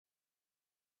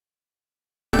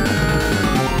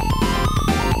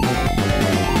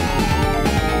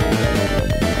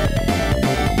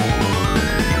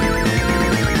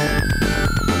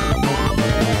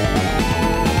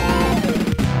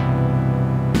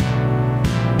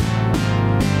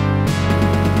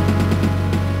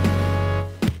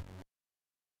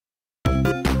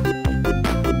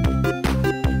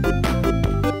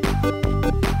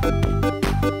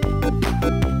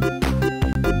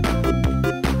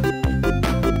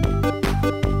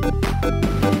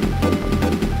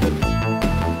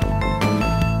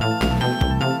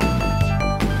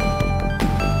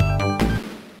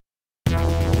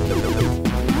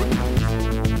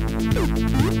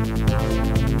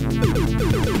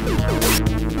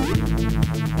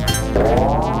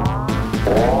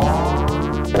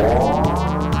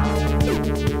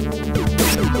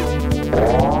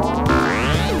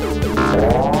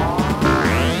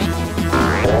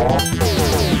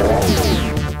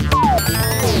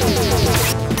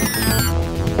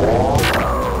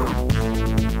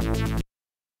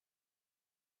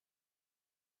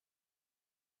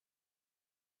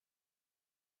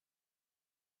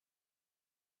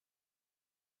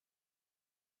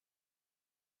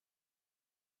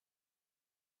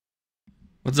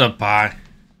What's up, Pie?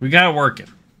 We got it working.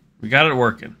 We got it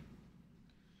working.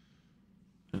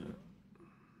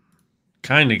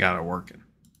 Kinda got it working.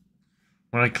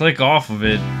 When I click off of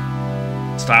it,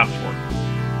 it stops working.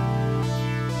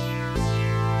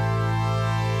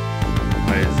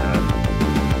 Why is that?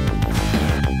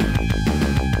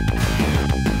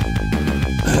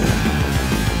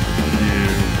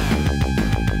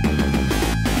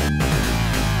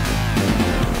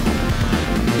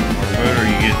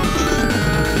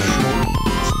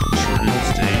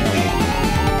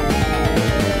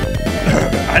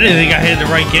 I didn't think I had the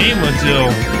right game until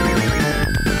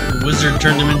the wizard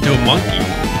turned him into a monkey.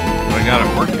 I got it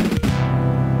working.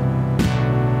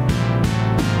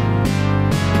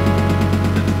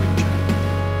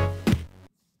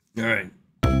 Alright.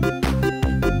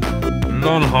 Put it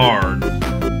on hard.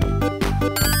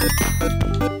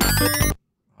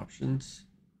 Options.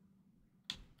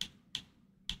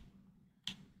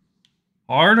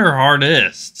 Hard or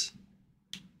hardest?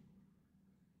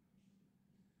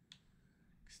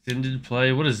 Extended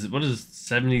play. What is it? What is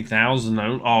 70,000?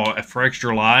 Oh, for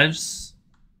extra lives.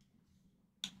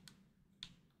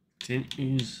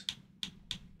 Continues.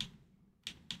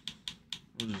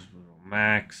 What is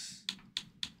max?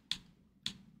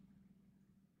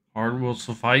 Hard will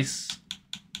suffice.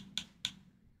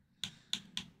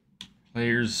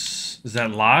 Players. Is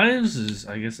that lives?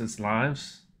 I guess it's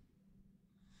lives.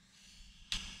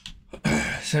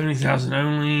 70,000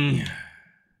 only.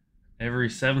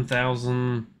 Every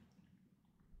 7,000.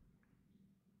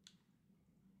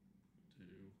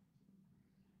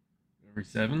 Every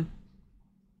 7.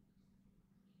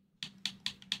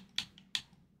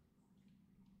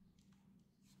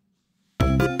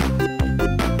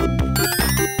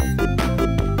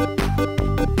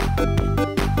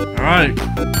 All right.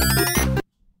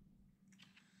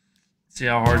 See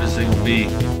how hard this thing will be.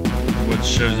 What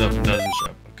shows up and doesn't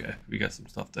show up. Okay, we got some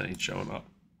stuff that ain't showing up.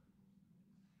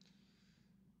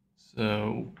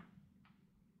 So,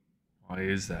 why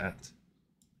is that?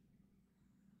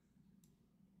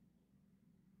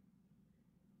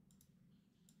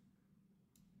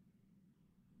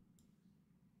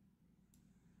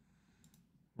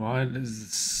 Why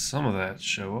does some of that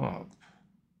show up?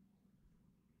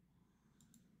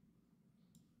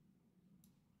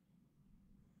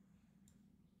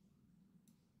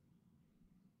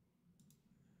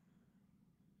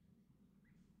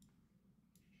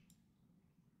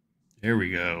 Here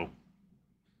we go.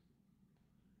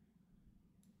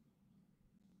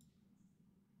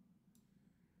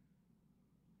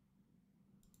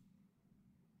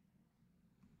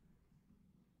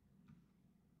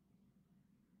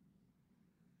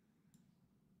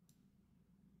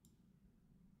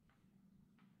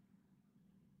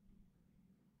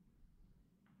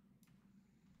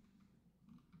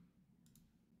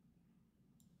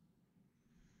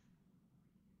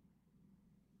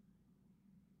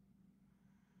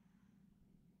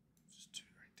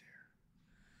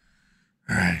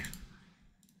 All right.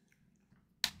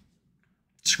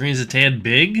 Screen's a tad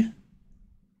big.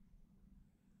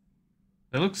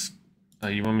 That looks.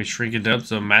 You want me to shrink it up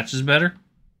so it matches better?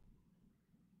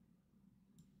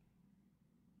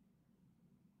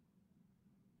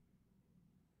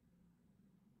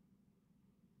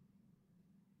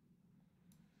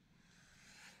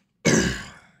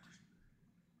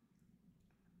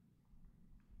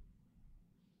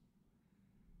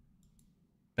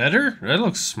 Better? That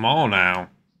looks small now.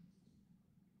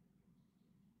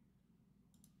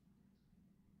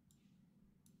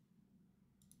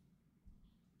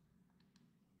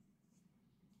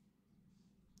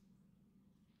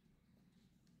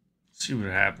 Let's see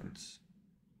what happens.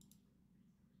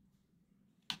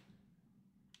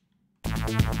 I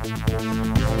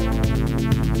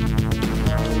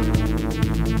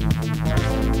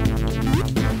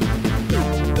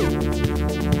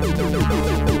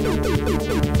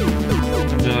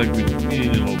feel like we need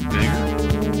it a little bigger. A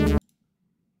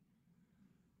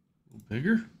little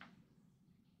bigger?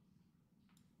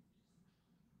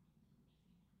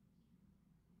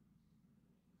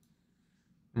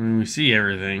 I mean, we see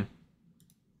everything.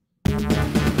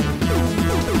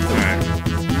 Alright.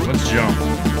 What's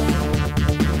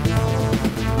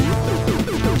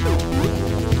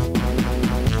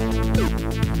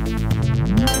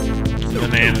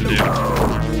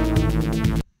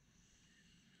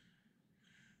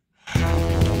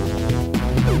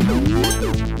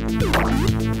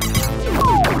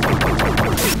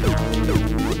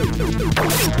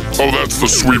Oh, that's the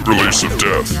sweet release of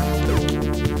death.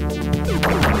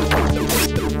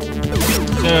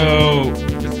 So,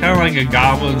 it's kind of like a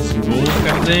goblins and ghouls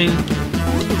kind of thing.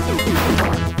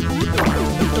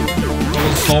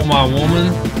 Someone stole my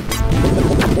woman.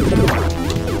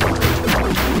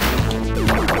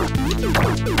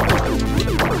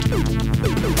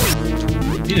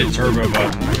 Need a turbo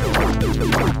button.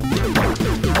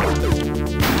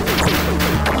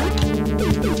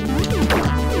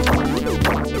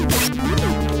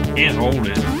 Can't hold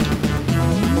it.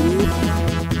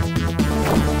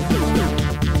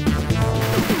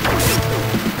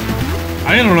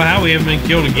 I don't know how we haven't been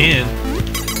killed again.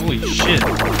 Holy shit.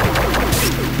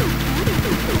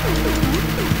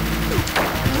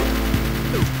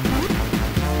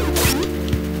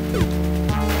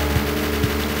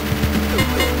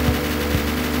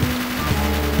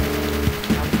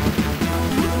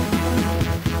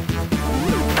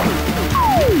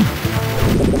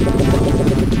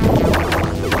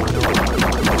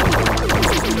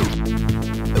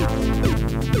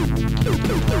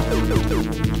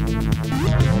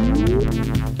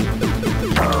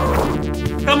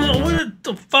 Come on, what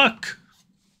the fuck?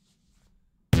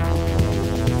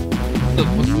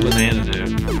 What's the banana do?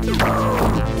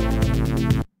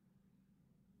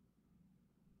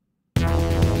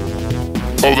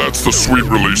 Oh, that's the sweet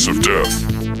release of death.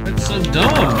 That's so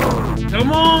dumb.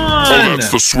 Come on! Oh,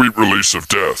 that's the sweet release of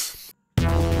death.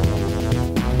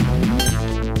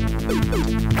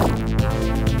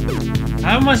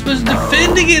 How am I supposed to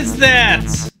defend against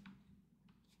that?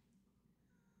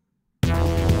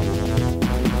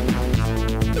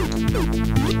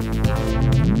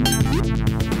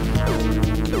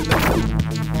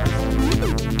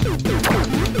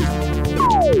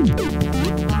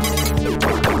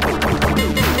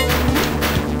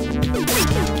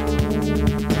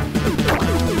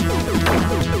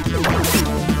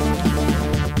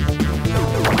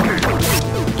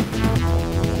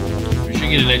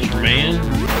 Get an extra man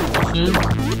soon.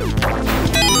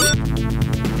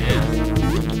 Yeah.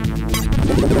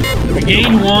 We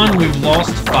gained 1, we've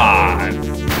lost 5. This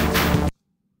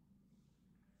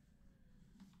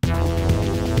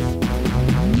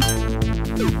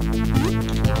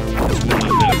wouldn't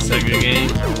have been a Sega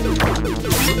game.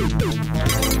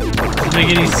 Doesn't make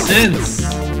any sense.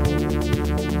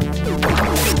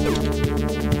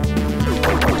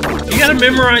 You gotta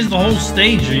memorize the whole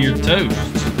stage or you're toast.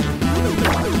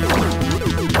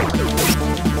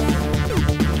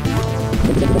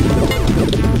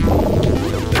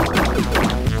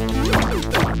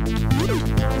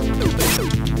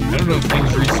 I don't know if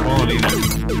things respawn either.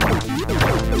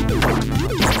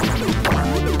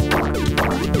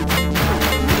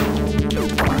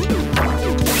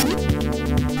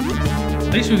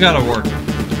 At least we got it working.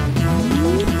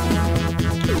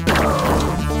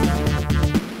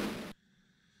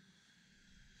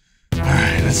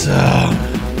 Alright, let's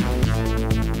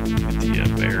get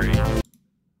the berry.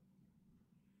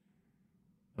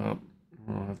 Oh,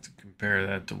 I'll have to compare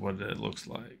that to what it looks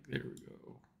like. There we go.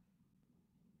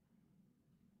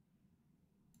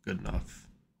 Good enough.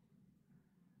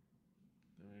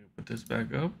 Put this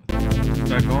back up. Put this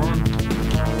back on.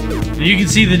 And you can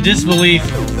see the disbelief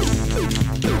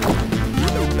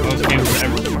those games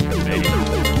ever fucking made.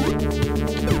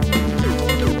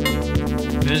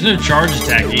 There's no charge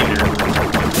attack either.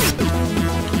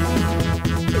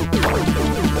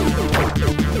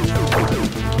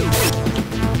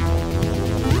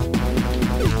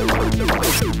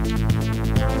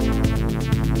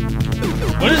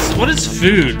 What is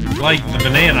food? Like the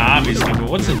banana, obviously, but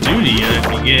what's it do to you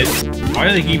if you get... Why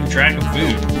are they keeping track of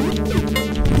food?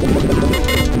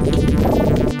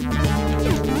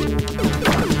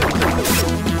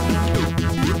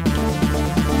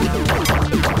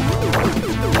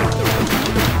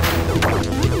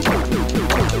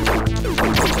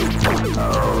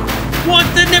 What?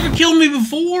 That never killed me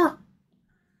before?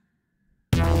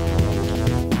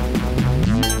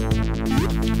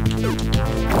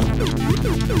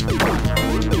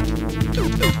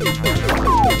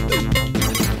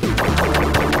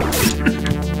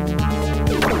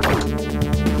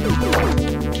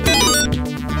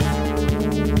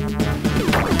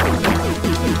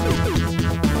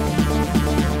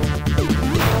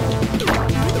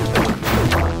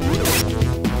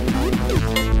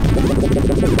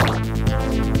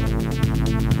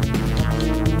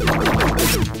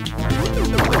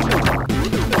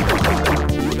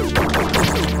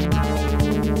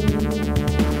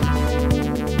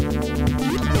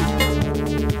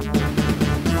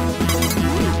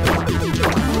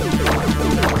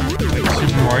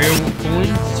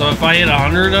 if I hit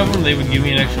 100 of them, they would give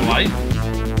me an extra life?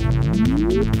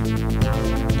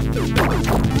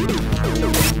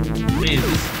 Hey, is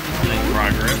this like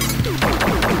progress?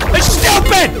 It's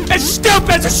stupid! It's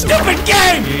stupid! It's a stupid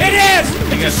game! Yeah, it is!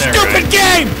 It's a stupid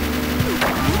game!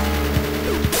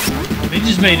 They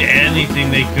just made anything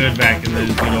they could back in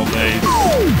those good old days.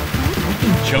 We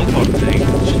can jump on things.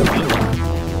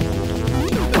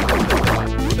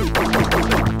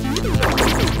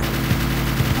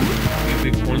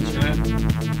 Big points for that.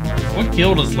 What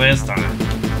killed us last time?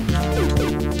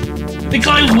 They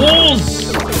climbed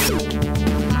walls!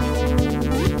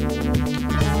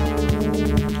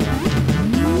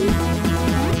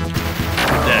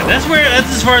 Yeah, that's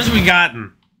as far as we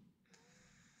gotten.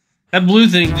 That blue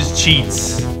thing just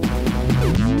cheats.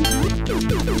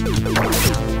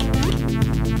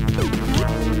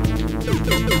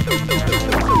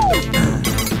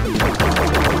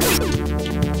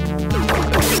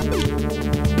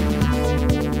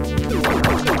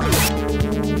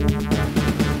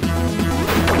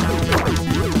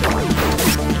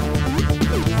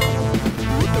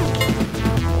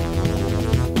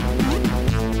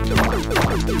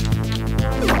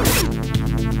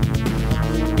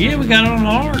 Yeah, we got it on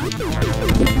hard.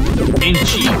 And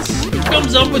cheats. Who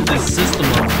comes up with this system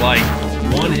of like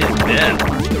one-hit death?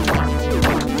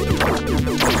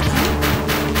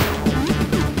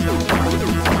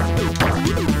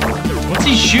 What's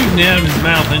he shooting out of his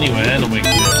mouth anyway? That don't make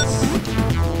sense.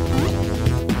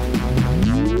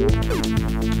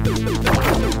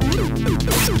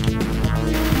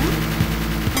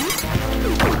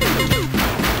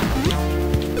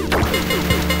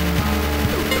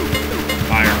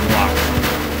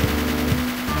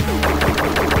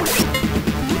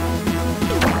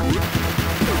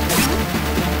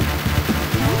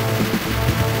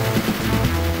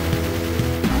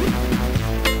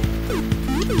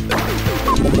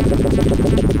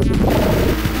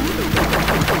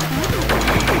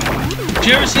 Did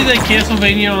you ever see that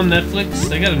Castlevania on Netflix?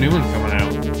 They got a new one coming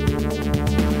out.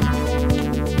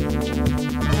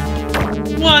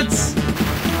 What?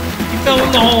 He fell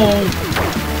in the hole.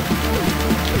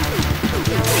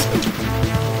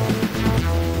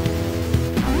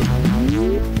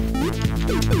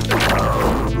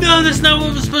 No, that's not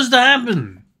what was supposed to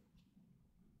happen.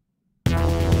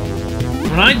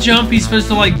 When I jump, he's supposed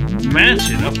to like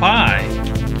match it up high.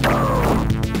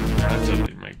 That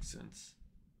totally makes sense.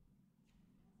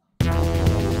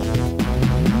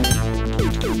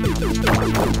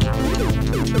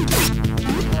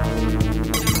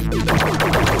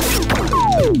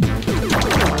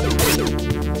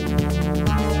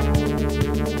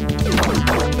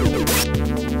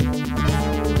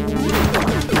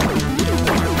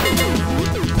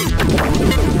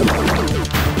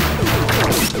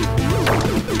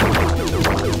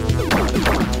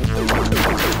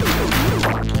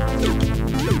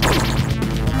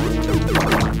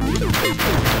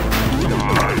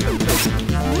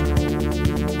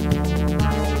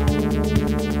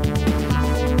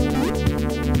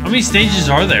 How many stages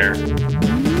are there?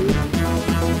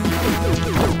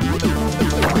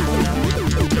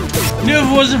 You know, if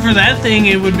it wasn't for that thing,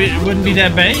 it wouldn't be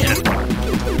that bad.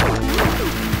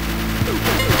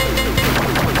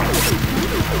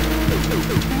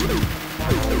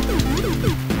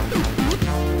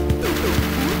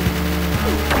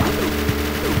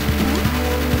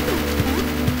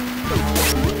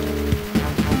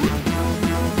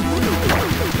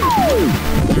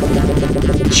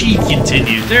 Cheat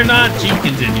continues. They're not cheat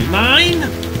continues. 9?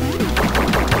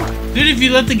 Dude, if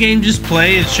you let the game just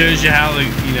play, it shows you how the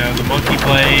monkey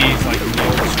plays like in the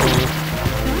old school.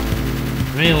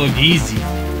 It may look easy.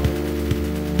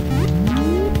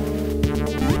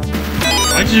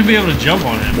 I should be able to jump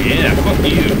on him. Yeah, fuck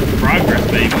you. Progress,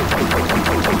 baby.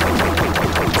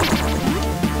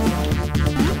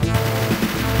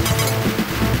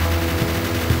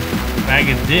 Bag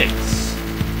of dicks.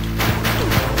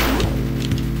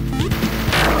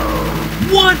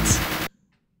 What?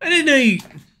 I didn't know you...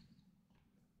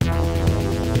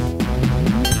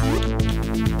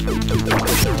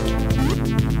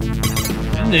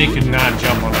 And they could not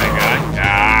jump on that guy.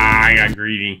 Ah, I got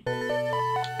greedy.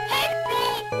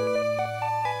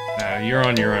 You're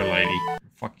on your own, lady.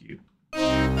 Fuck you.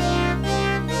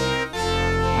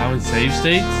 Allowing save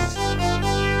states?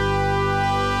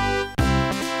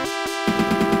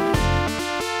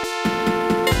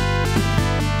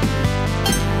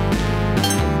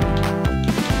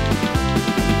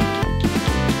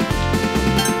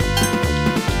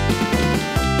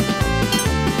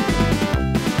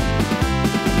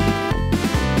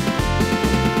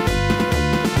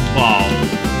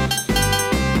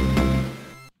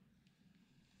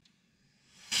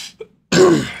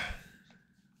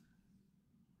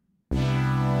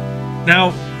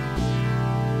 Now,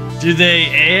 do they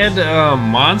add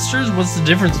monsters? What's the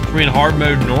difference between hard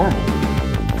mode and normal?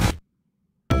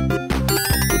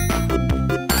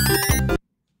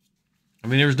 I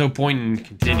mean, there was no point in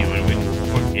continuing. We didn't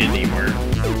fucking get anywhere.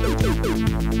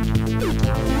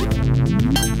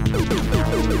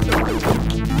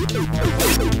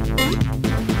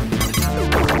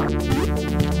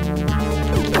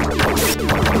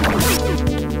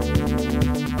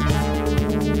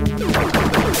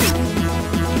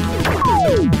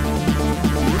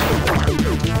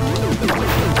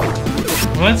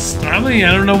 I mean,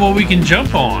 I don't know what we can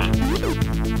jump on.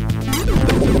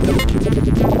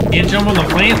 Can't jump on the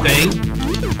plant thing.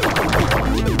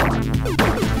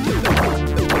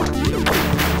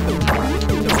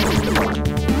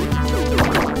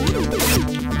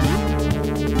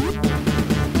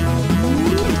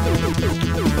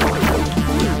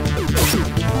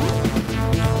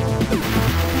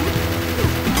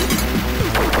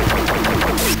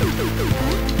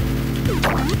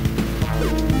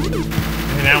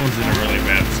 That one's in a really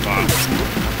bad spot.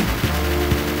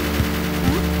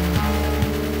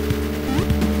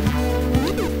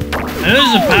 And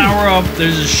there's a power up.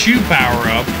 There's a shoe power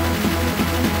up.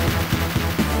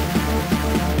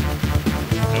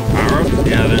 No power up?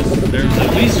 Yeah, there's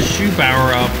at least a shoe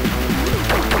power up.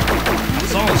 I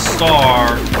saw a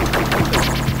star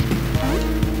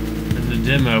in the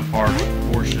demo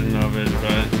portion of it,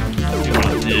 but let's see what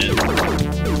it did.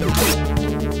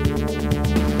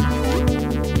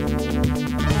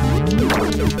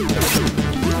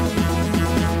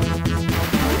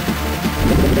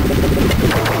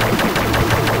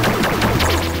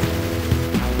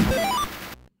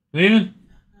 Leaving?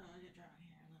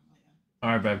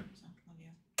 Alright, babe.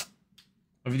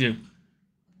 Love you too.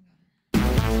 I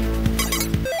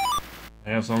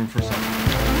have something for something.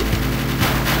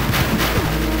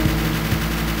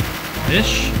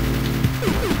 Fish?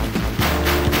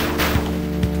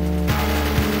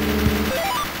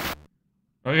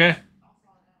 Okay.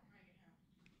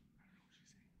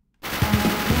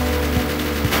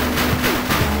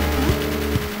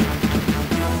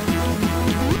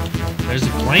 There's a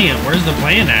plant. Where's the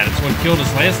plant at? It's what killed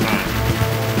us last time.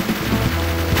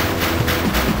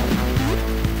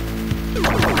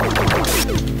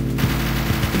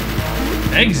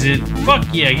 Exit? Fuck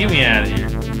yeah, get me out of here.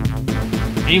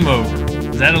 Game over.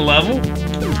 Is that a level?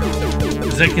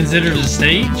 Is that considered a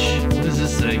stage? What does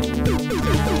this say?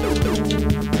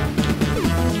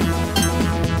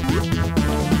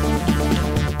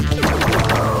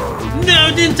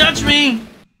 No, didn't touch me!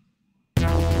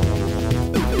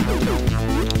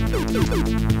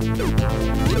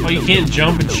 Oh, you can't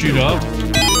jump and shoot up?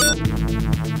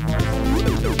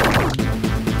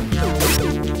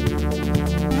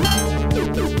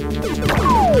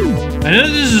 I know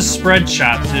there's a spread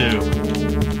shot too.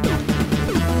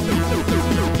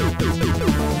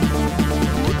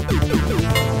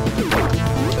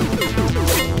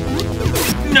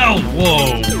 No,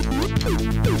 whoa.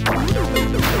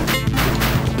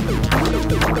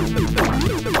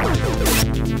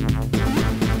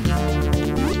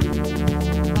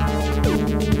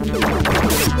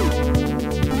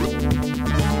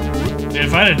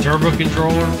 If I had a turbo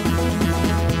controller,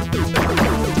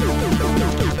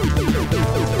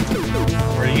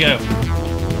 where'd he go?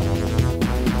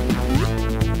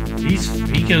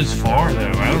 He goes far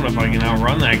though. I don't know if I can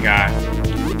outrun that guy.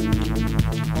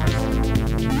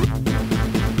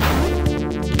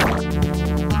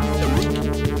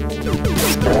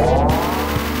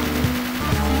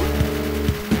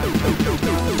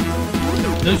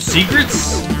 No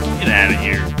secrets? Get out of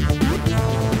here.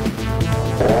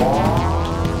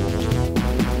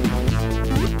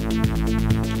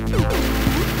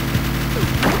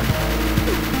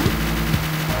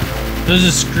 There's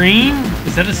a screen?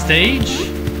 Is that a stage?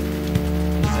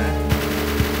 What is that?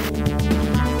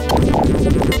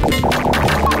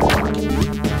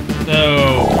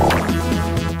 So,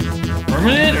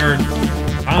 permanent or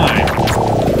time?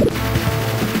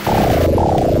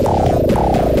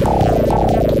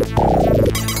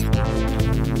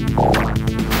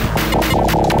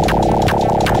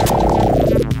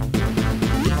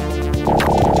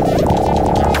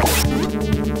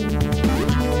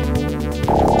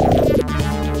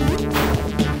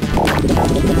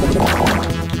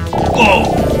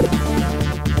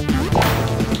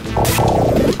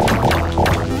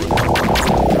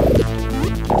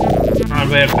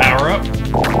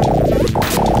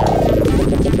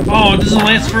 Oh, it doesn't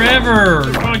last forever!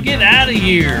 Oh, get out of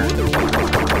here!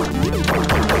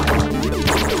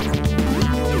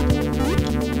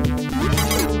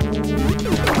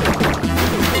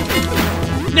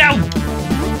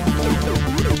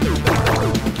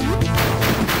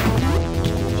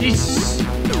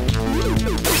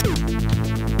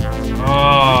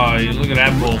 Look at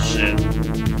that bullshit.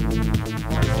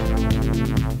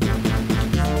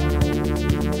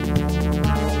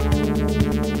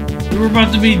 We were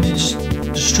about to be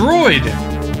destroyed.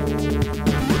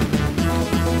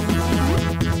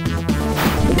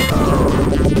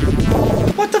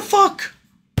 What the fuck?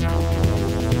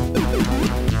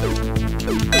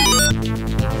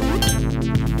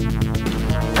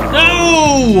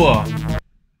 No!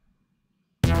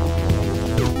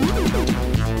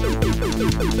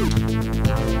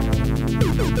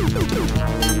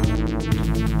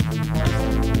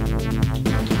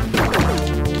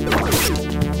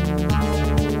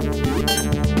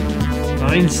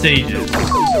 Nine stages.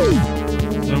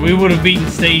 So we would have beaten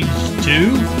stage 2?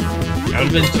 That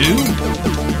would have been 2?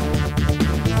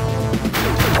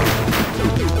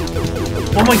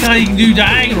 Oh my god, you can do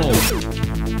diagonals!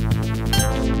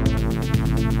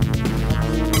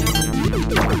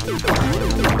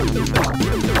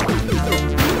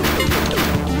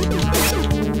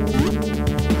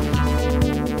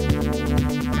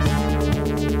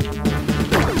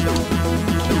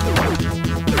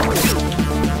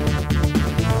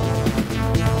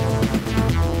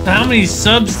 How many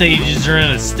sub-stages are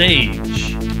in a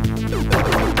stage?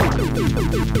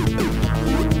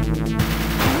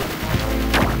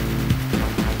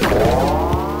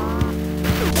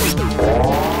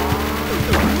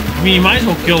 I mean, you might as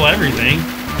well kill everything.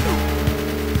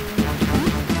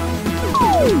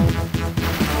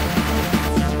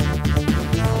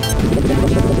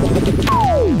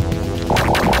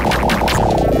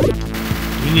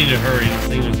 We need to hurry. This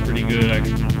thing was pretty good,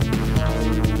 actually.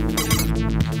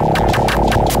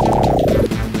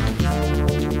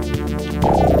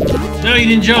 No, you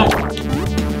didn't jump.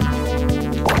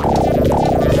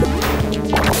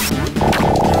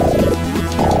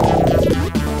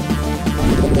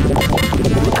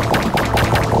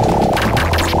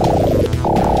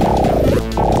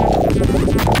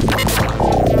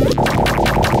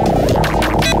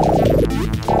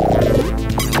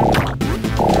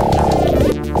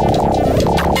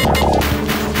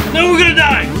 No, we're gonna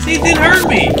die. See, it didn't hurt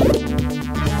me.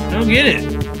 I don't get it.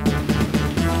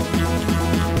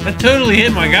 That totally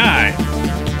hit my guy.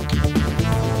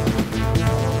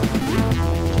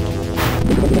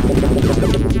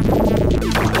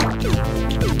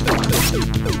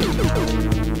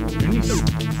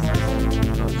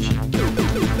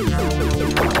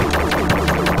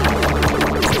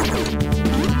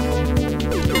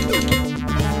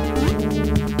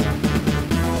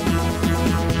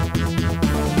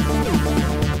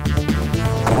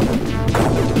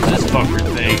 This fucker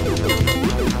thing.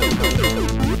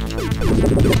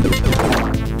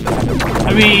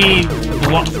 I mean,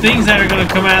 things that are gonna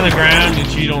come out of the ground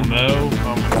that you don't know.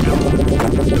 Oh my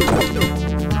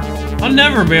god. I'll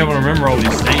never be able to remember all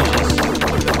these stages.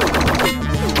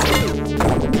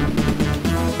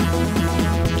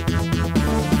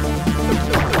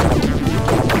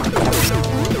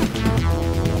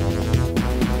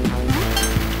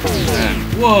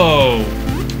 Whoa!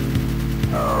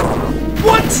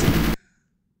 What?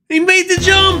 He made the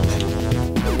jump!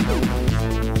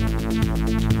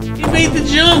 He made the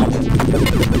jump!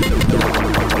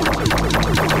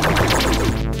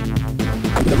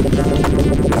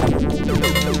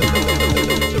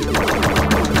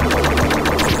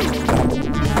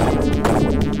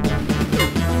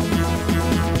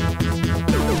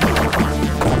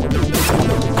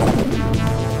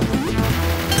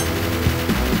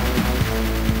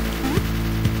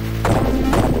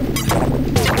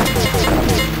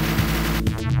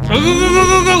 Go, go, go, go,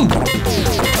 go, go!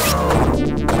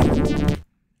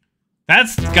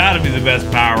 That's gotta be the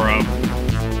best power-up.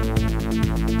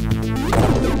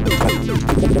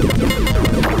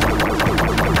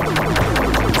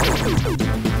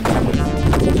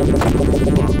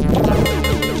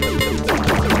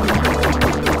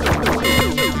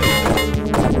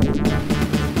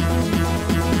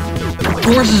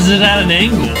 Forces it at an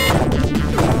angle.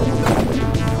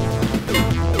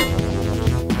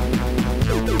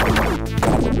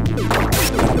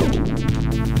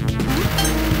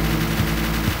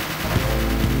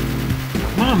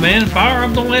 Come on, man, power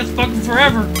up don't last fucking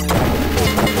forever.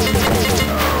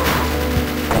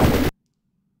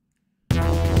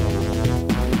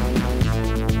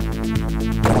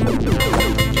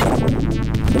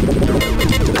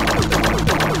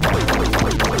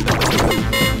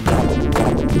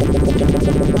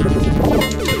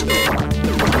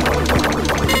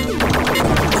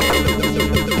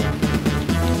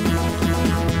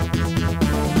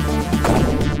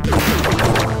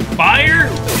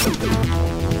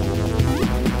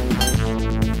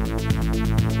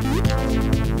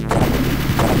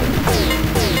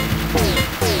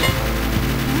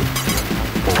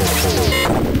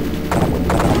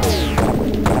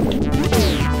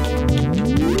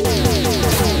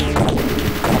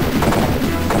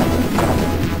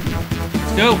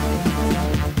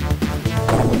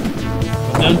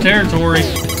 territory.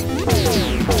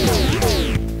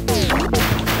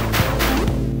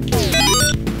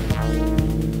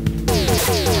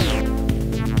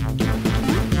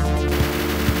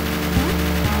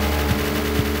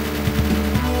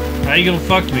 How you gonna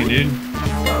fuck me, dude?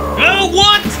 Oh,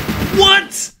 what?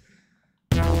 What?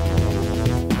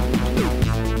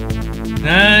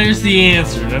 There's the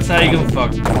answer. That's how you gonna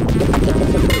fuck me.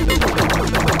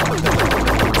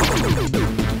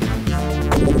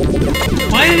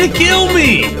 Why did it kill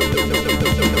me?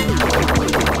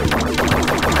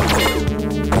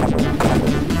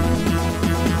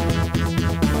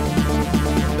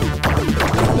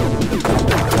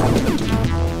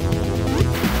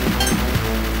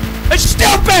 It's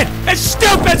stupid! It's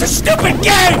stupid! It's a stupid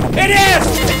game! It is!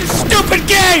 It's a stupid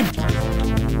game!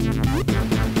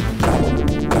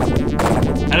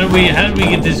 How did we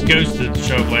get this ghost to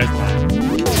show up last time?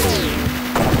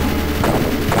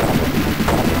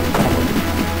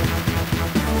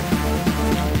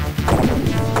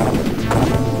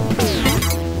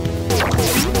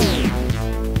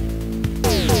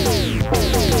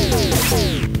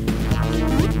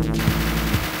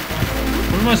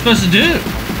 What am I supposed to do?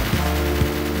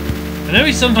 I know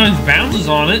he sometimes bounces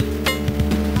on it.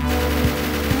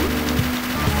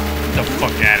 Get the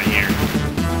fuck out of here.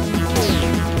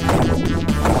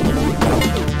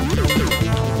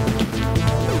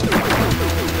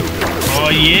 Oh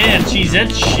yeah, cheese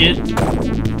that shit.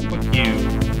 Fuck you.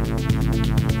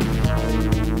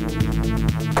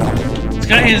 This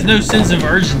guy has no sense of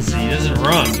urgency. He doesn't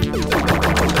run.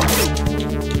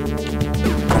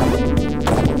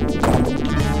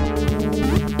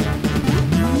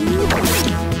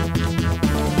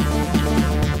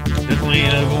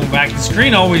 Going back, the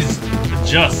screen always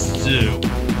adjusts too.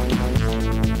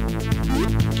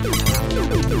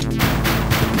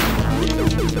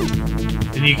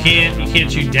 And you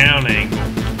can't shoot down angle.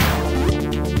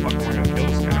 Fuck, we're gonna kill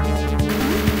this guy.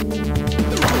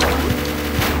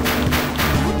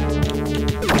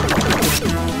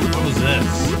 What was this?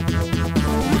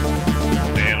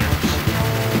 Banners.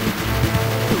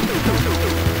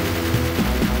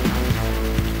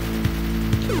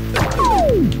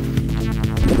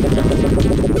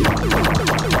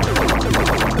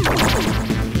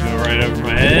 Go right over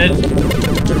my head. Do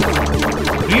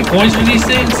you get points for these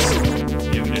things?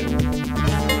 Yeah, we do.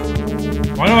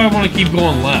 Why do I want to keep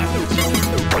going left?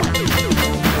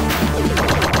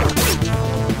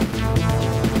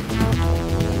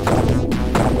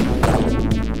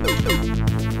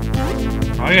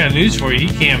 Oh, I got news for you.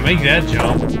 He can't make that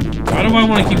jump. Why do I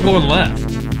want to keep going left?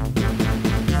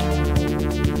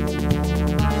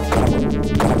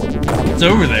 It's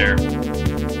over there.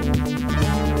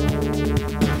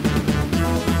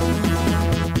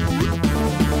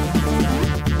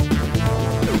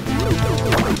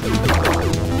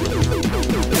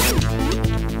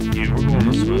 Yeah, we're going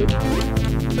this way.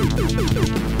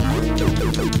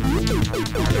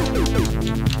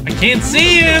 I can't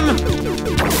see him!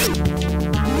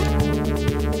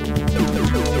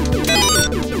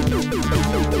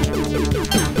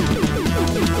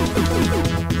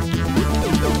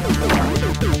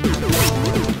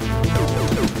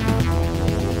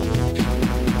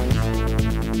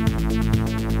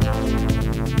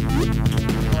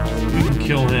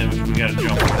 Kill him if we gotta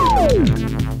jump.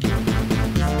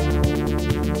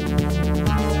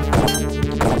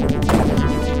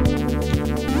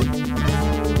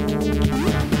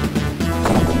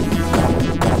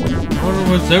 I wonder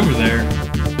what's over there.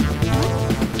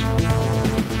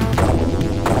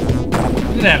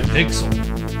 Look at that pixel.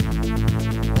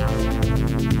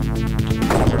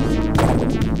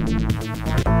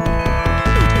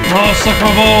 Oh, suck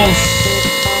my balls!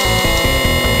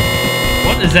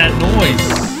 What is that noise?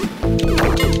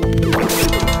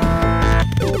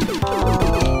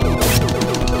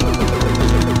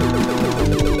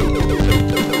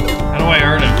 How do I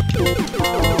hurt him?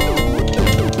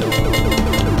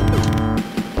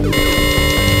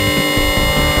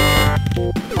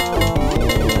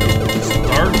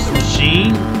 Start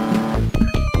machine?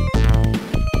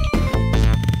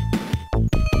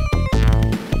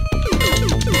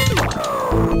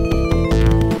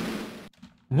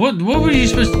 What were you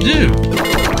supposed to do?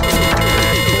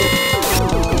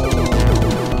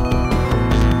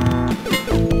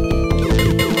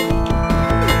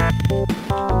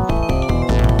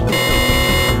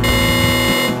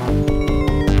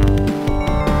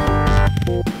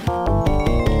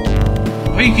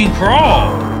 Oh, you can crawl!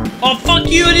 Oh, fuck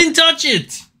you, I didn't touch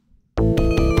it!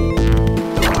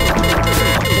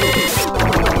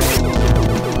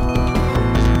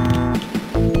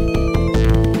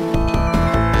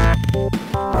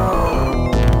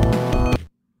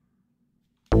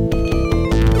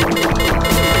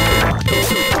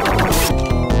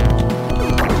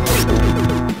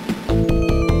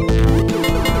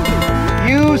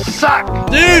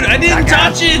 I didn't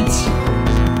touch it!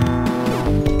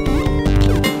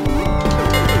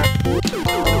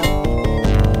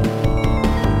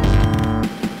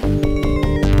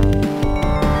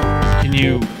 Can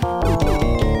you...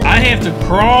 I have to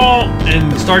crawl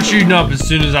and start shooting up as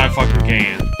soon as I fucking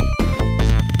can.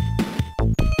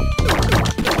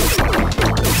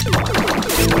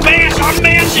 Mash! I'm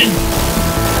mashing!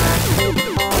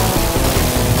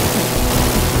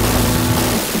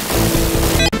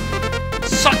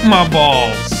 Suck my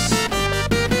balls!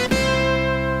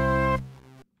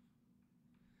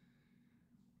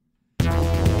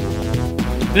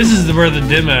 This is where the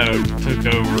demo took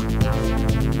over.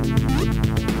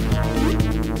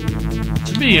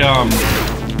 Should be, ah!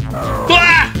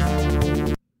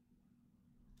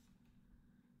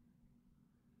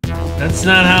 That's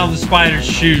not how the spiders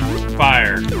shoot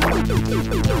fire.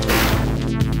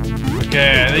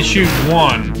 Okay, they shoot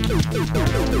one.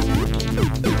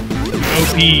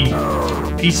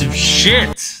 OP piece of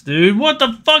shit, dude. What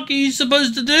the fuck are you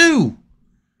supposed to do?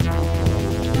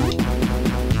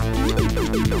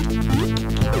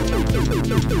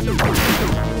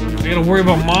 I gotta worry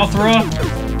about Mothra.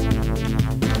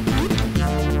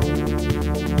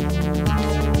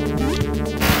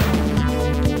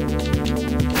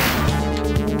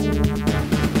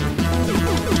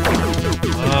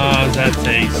 How's that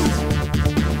taste?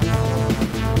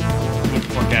 Get the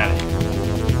fuck out of here.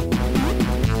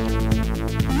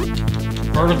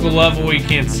 Vertical level where you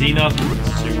can't see nothing.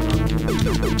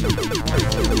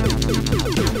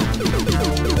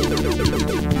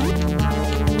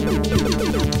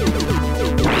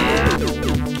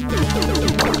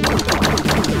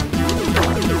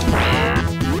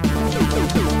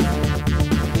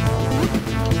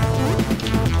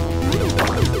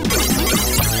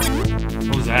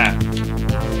 What was that?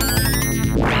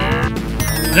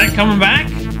 Is that coming back?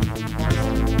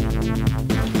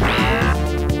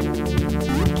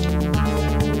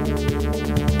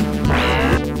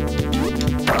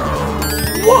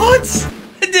 What?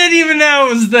 I didn't even know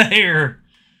it was there.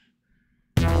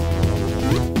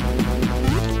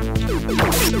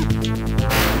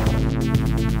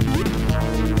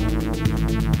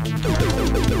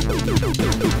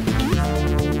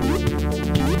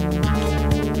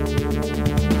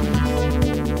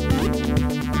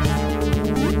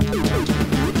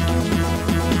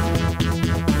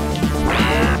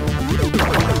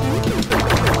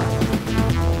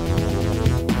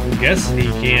 I'm guessing he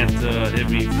can't hit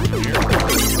me from here.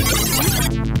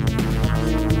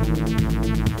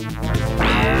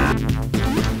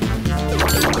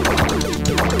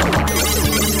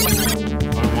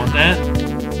 I want that.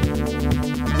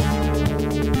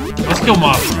 Let's kill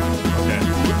Mothra. Okay.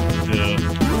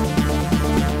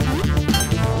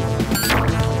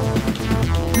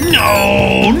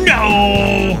 No! No!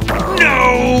 No!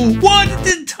 What? It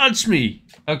didn't touch me!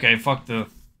 Okay, fuck the...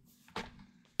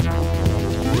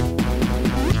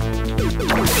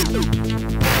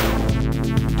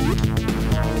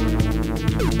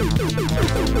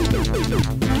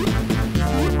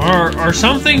 Are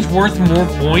some things worth more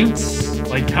points?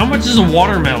 Like, how much is a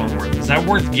watermelon worth? Is that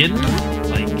worth getting?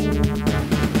 Like...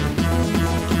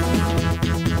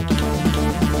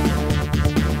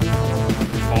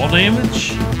 fall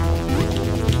damage?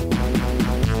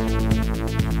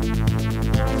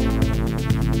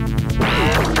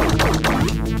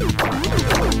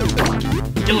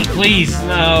 Kill it, please!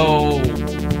 No!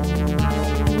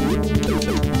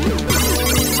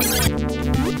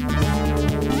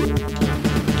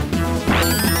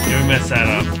 Mess that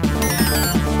up.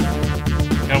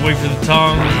 Gotta wait for the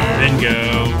tongue, then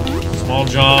go. Small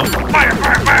jump. Fire,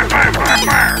 fire, fire, fire, fire,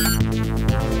 fire!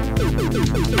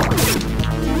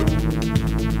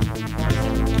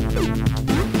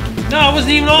 No, I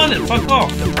wasn't even on it. Fuck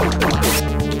off.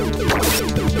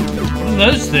 What are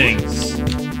those things?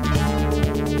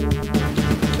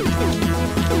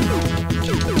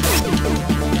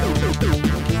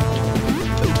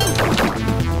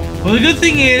 Well, the good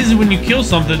thing is, when you kill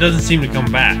something, it doesn't seem to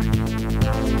come back. I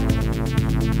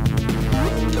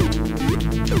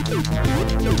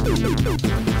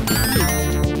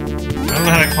don't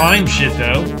know how to climb shit,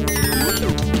 though.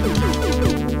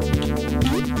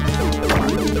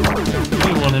 I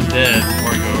really want him dead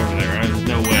before I go over there. There's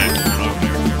no way I'm going over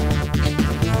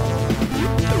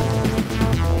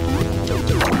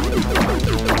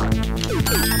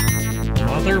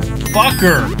there.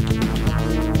 Motherfucker!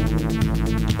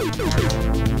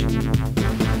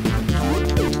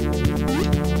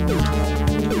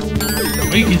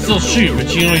 Well, you can still shoot,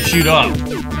 but you only shoot up.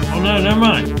 Oh no, never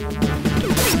mind.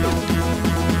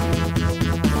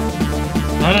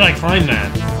 How did I climb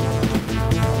that?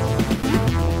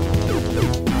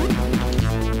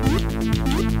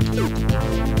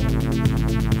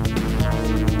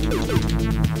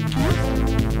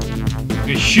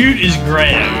 Okay, shoot is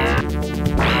grab.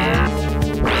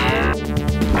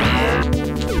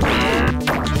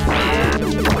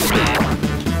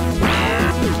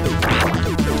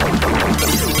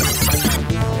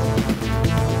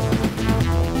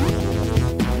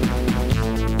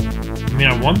 I mean,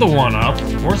 I want the one up.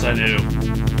 Of course I do.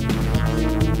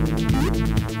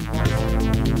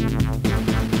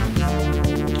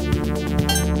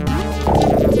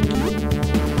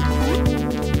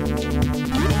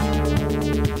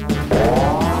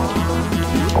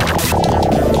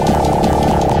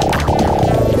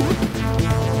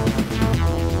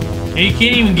 And you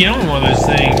can't even get on one of those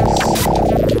things.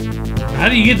 How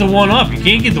do you get the one up? You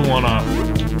can't get the one up.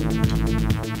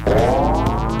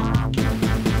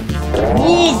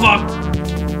 Oh, fuck!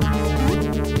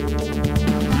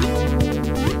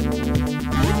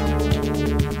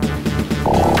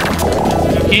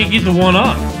 You can't get the one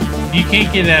up. You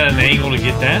can't get at an angle to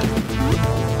get that.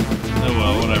 Oh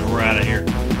well, whatever, we're out of here.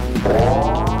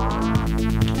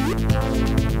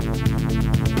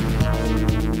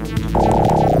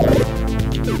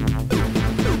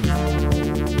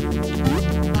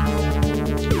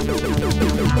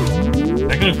 Is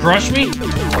that gonna crush me? I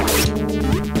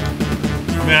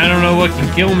mean, I don't know what can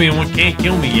kill me and what can't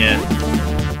kill me yet.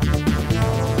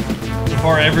 So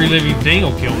far, every living thing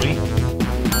will kill me.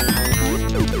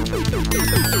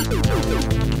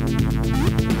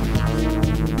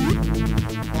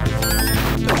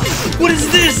 What is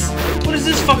this? What is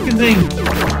this fucking thing?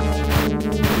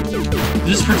 Is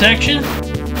this protection?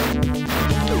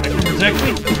 That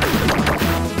can protect me?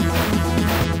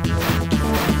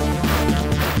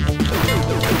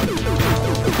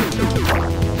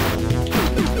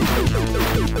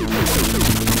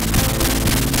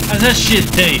 How's that shit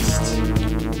taste?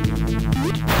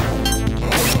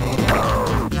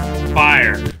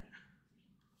 Fire.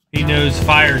 He knows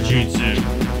fire jutsu.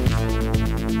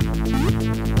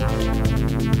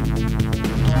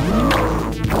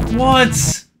 What?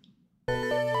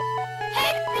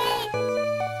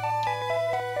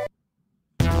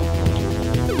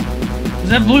 Was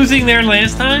that blue thing there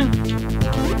last time?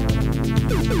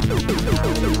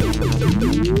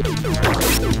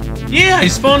 Yeah, he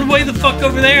spawned way the fuck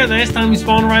over there. Last time he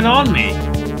spawned right on me.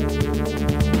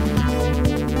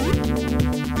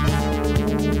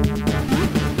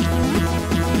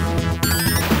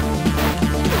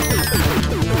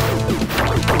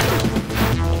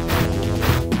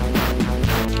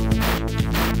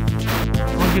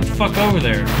 Well, get the fuck over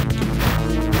there.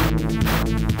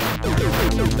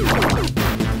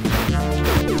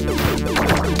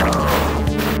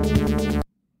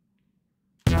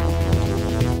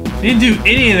 Didn't do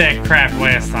any of that crap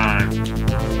last time.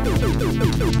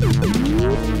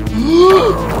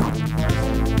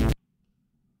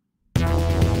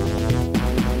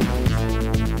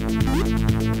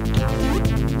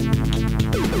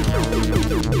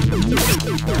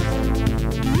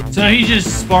 So he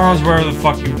just spawns wherever the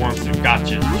fuck he wants to.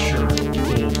 Gotcha. Sure.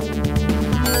 Cool.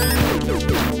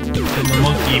 And the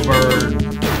monkey bird.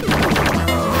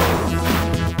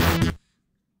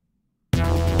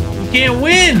 Can't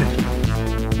win!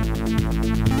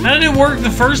 How did it work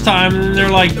the first time and then they're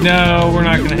like, no, we're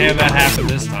not gonna have that happen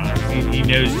this time. He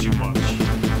knows too much.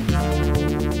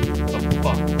 What the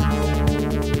fuck?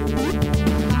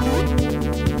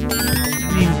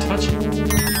 Didn't even touch it.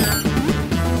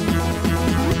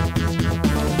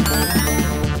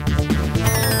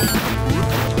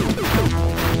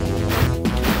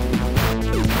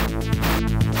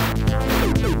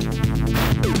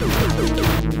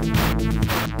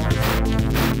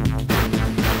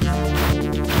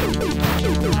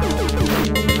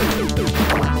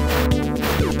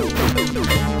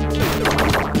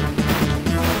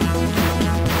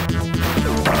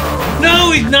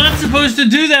 No, he's not supposed to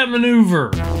do that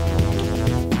maneuver.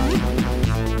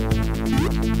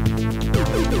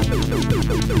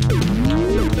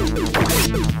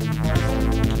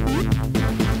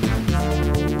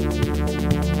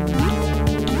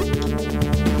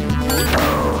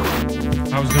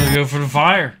 I was gonna go for the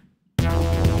fire.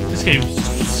 This game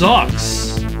sucks.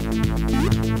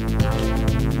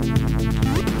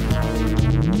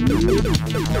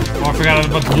 Oh, I forgot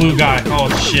about the blue guy. Oh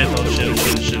shit, oh shit, oh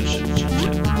shit, oh shit, oh shit, oh shit, oh shit.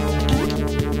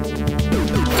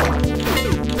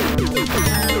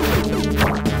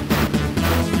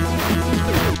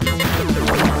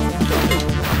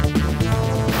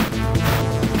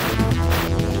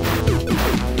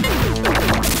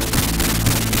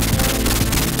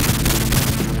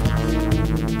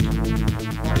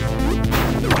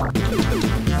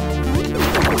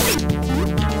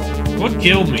 What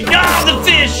killed me? Ah, the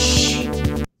fish!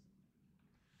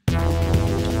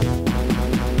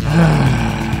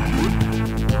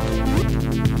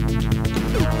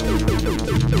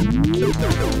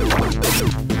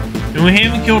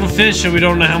 haven't killed a fish, so we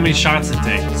don't know how many shots it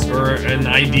takes, or an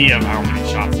idea of how many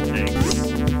shots it takes.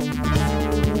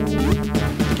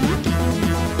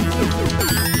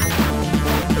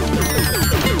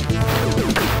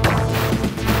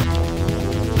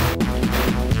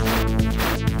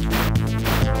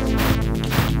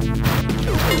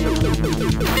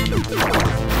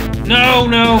 No,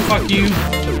 no, fuck you.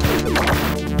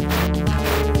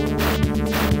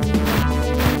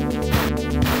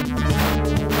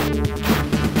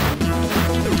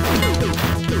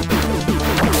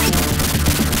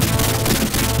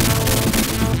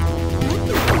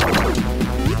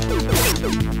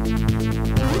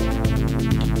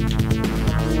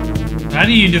 How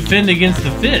do you defend against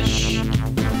the fish?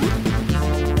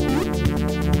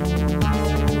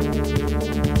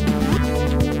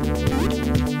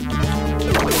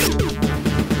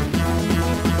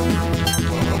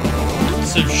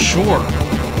 So short.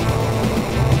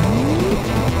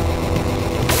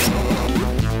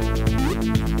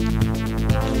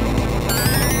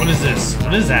 What is this?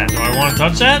 What is that? Do I want to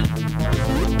touch that?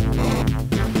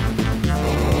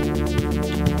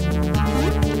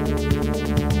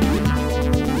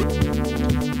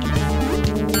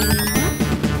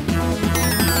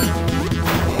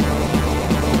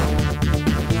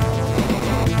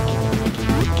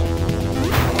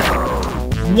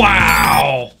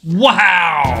 Wow!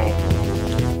 Wow!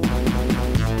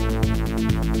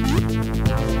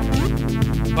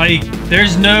 Like,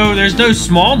 there's no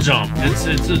small jump. It's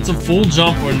a full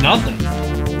jump or nothing.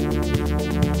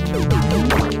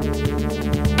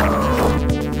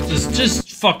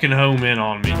 Just fucking home in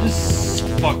on me. Just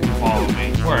fucking follow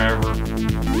me wherever.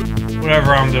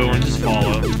 Whatever I'm doing, just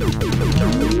follow.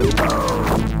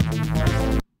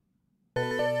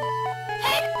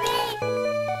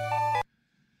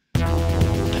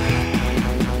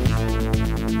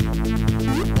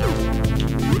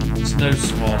 No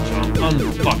small jump.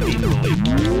 Unfucking believable.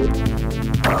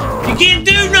 You can't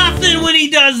do nothing when he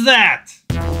does that!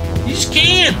 You just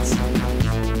can't!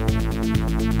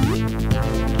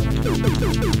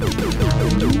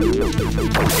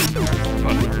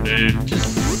 Whatever, dude.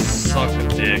 Just suck a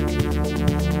dick.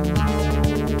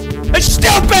 It's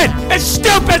stupid! It's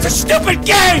stupid! It's a stupid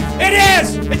game! It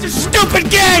is! It's a stupid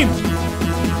game!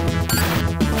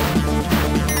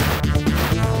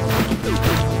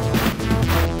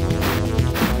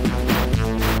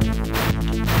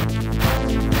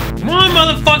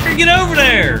 Motherfucker, get over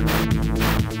there!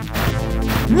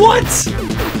 What?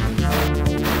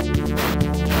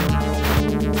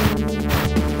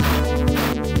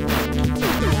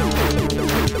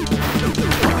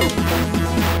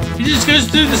 He just goes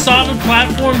through the solid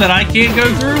platform that I can't go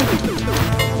through?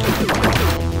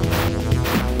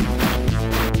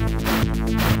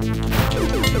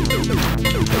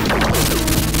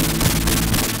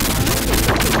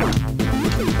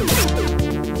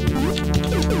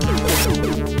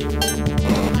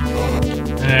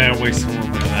 Waste a little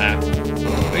bit of that.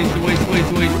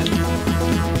 Waste it.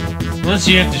 Unless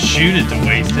you have to shoot it to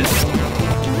waste it.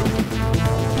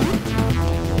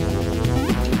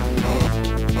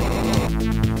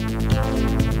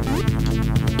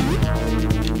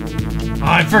 Oh,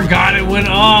 I forgot it went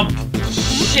up.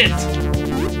 Shit.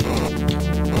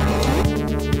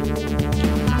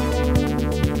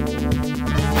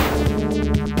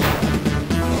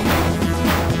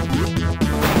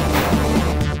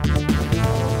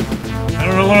 I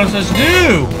don't know what I'm supposed to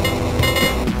do!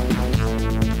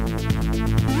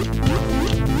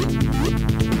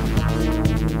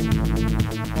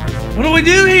 What do I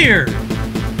do here?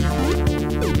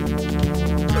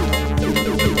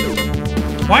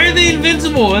 Why are they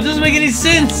invincible? That doesn't make any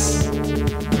sense!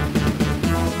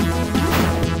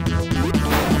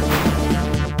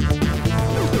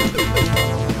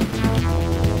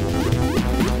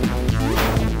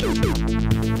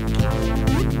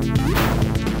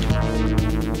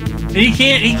 He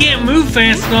can't move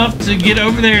fast enough to get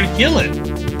over there to kill it.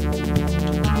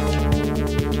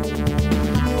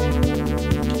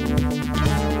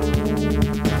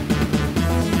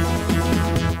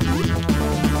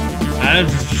 I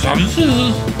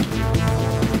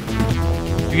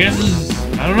guess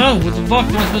I don't know. What the fuck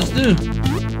am I supposed to do?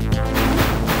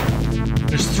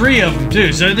 There's 3 of them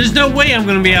too, so there's no way I'm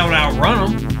gonna be able to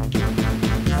outrun them.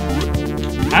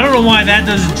 I don't know why that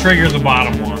doesn't trigger the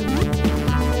bottom one.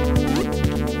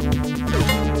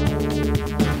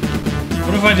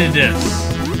 What if I did this?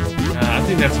 I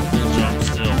think that's a full jump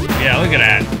still. Yeah, look at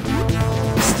that.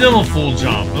 It's still a full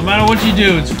jump. No matter what you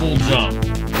do, it's full jump.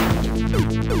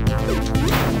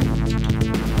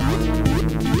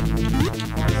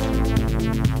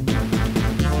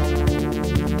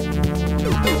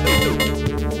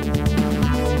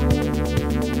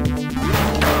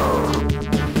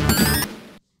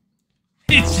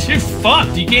 You're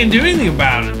fucked. You can't do anything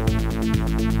about it.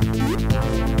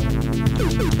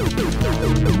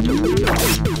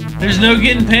 There's no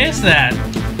getting past that.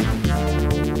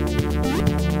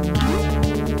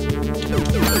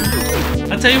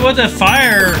 I tell you what, that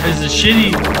fire is a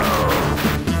shitty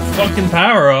fucking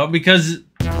power-up because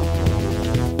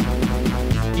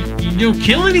you don't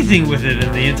kill anything with it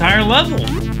in the entire level.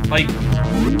 Like,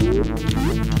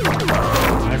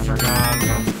 I forgot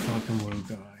about the fucking blue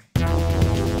guy.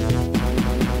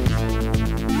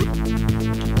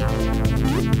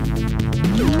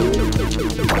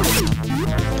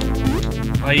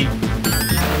 Like,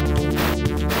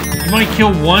 you might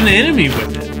kill one enemy with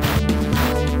it.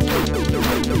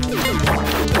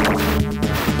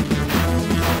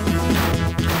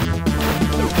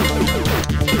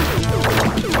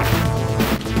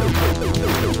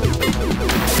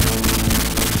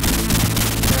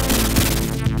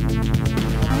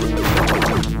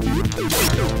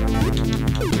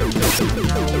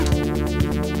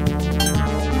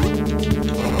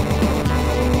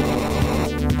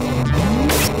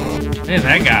 Man,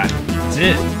 that guy. That's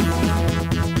it.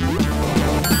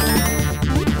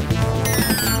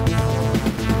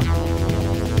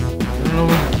 I don't know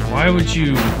what, why would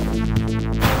you...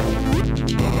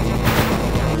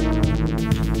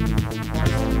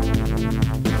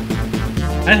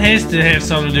 That has to have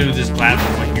something to do with this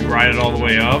platform, like you ride it all the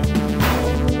way up.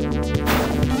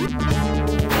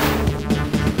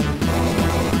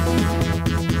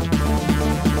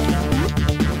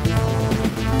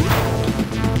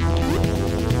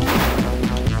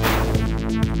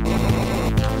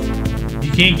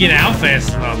 Can't get out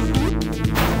fast enough.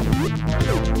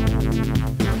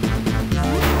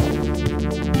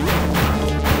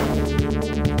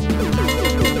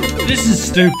 This is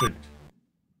stupid.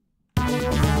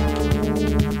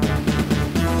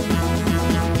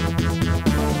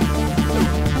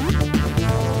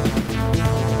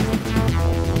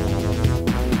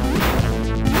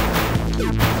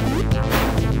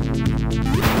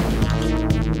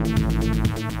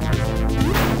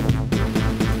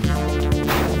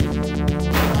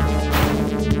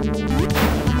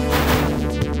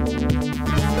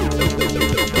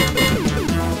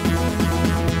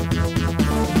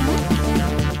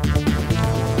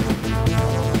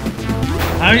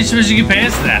 How are you supposed to get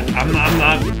past that? I'm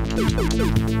not.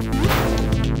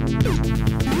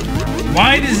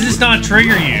 Why does this not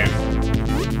trigger you?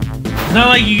 It's not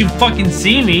like you can fucking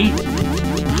see me.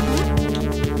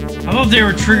 I thought they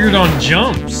were triggered on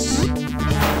jumps.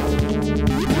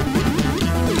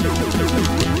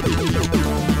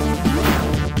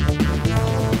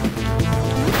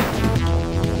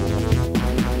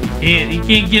 You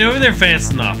can't get over there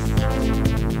fast enough.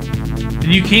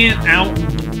 And you can't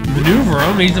outmaneuver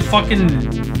him. He's a fucking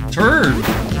turd.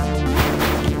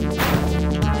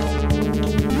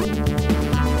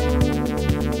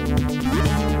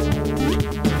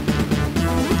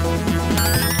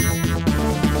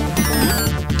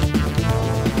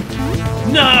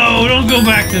 No, don't go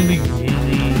back to the beginning.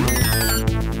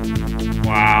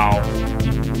 Wow.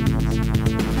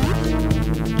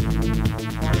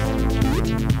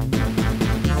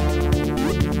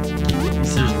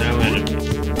 There's no enemies.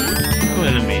 No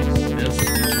enemies. Yes.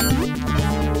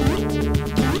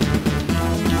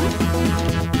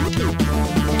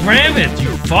 Grab it, you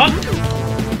fuck!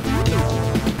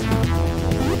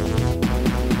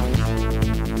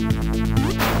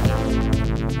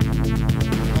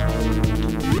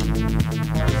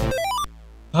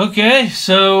 Okay,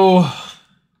 so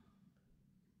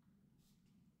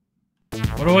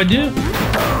what do I do?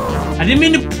 I didn't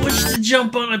mean to push the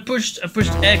jump button. I pushed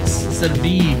X instead of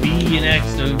B. B and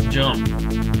X to jump.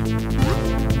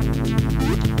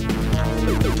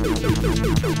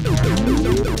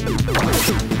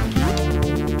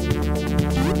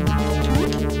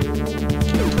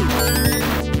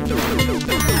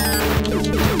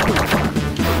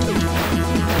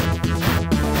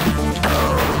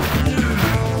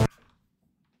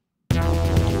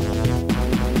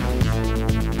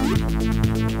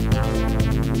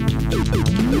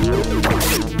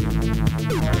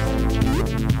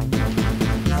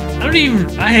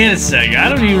 I had a Sega. I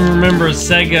don't even remember a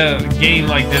Sega game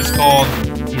like this called,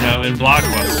 you know, in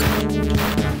Blockbuster.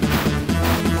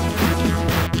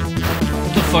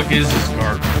 What the fuck is this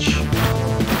garbage?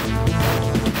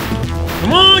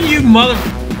 Come on, you mother...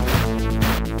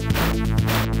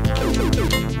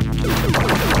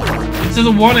 Get to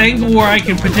the one angle where I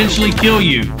can potentially kill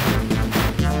you.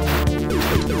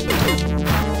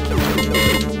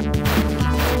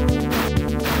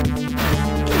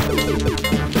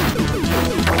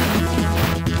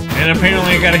 And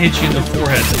apparently I gotta hit you in the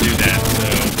forehead to do that, so...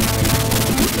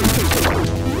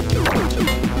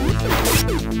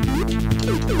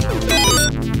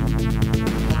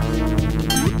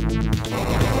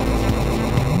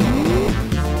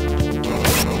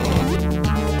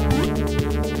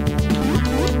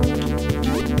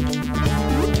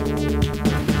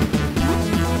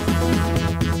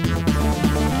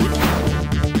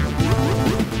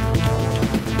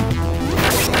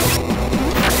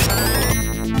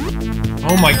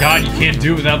 my god, you can't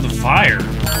do it without the fire.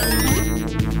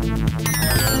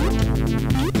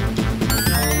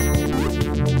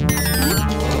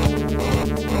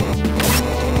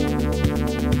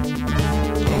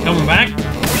 Coming back?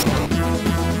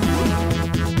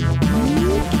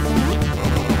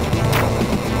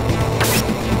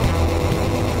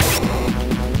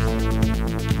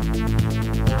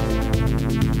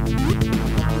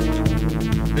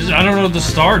 I don't know what the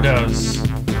star does.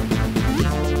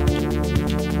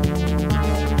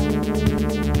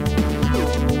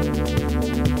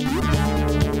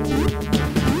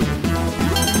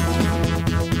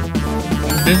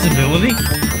 Invincibility?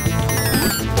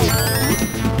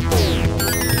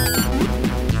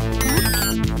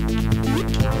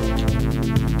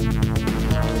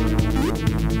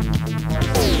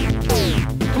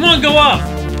 Come on, go up!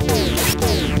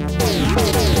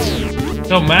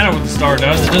 Don't matter what the star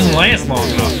does, it doesn't last long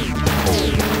enough.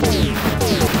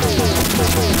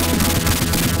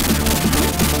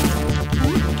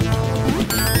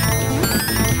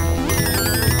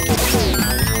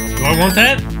 Do I want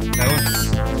that? That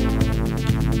looks...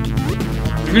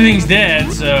 Everything's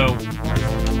dead, so...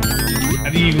 How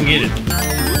do you even get it?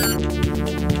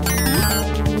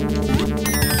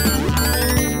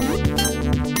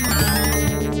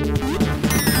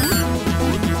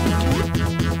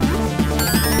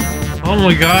 Oh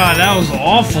my god, that was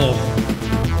awful.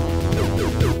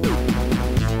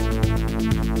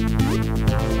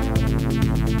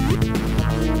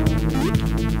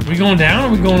 Are we going down or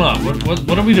are we going up?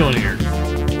 What are we doing here?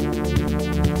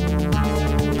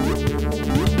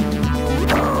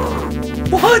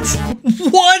 What?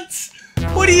 What?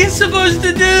 What are you supposed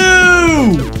to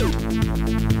do?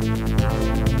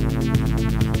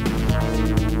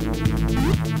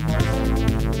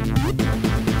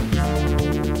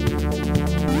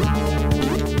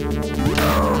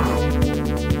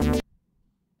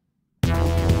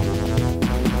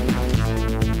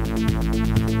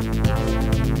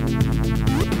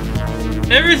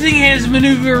 Everything has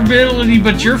maneuverability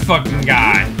but your fucking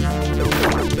guy.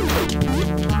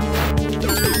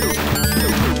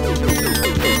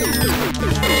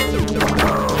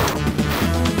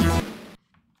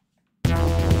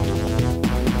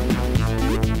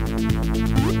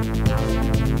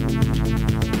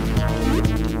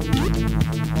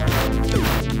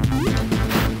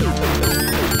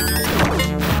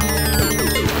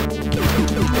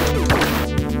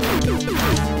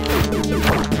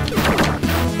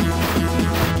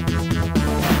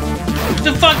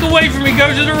 Get the fuck away from me,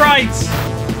 go to the right!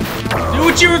 Do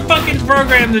what you were fucking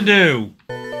programmed to do!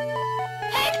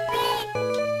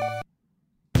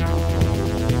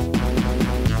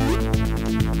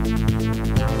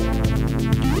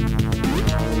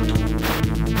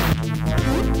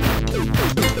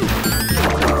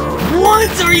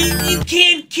 What? Or you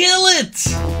can't kill it!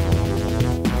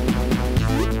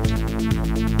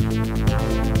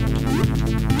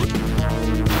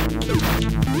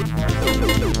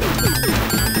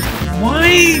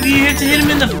 Why do you have to hit him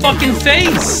in the fucking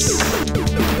face?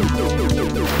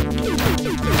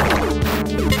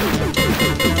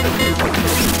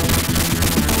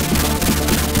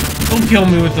 Don't kill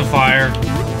me with the fire.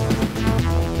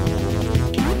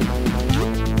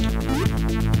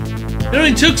 It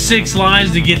only took 6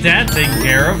 lives to get that taken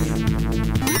care of.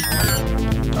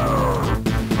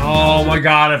 Oh my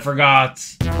god, I forgot.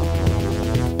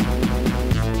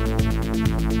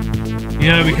 You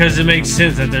know, because it makes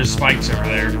sense that there's spikes over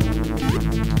there.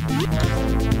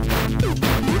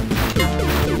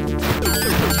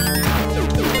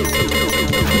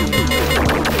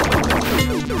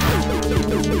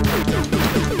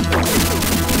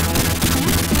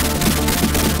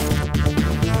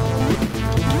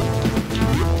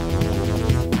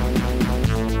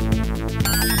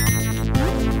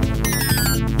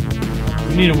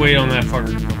 We need to wait on that fucker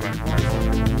to come back.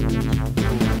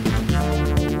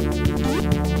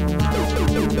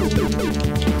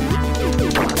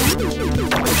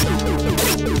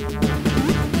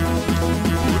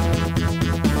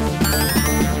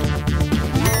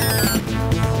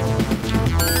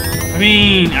 I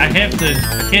mean, I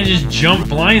can't just jump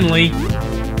blindly.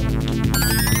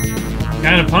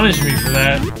 Kind of punish me for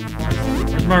that.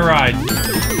 Where's my ride?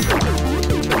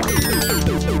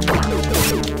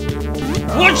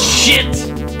 What shit?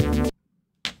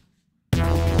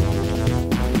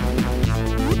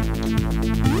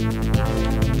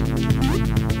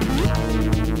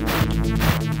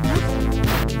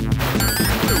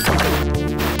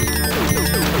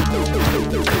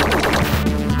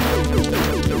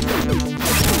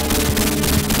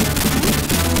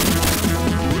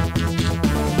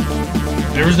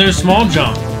 There was no small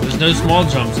jump. There's no small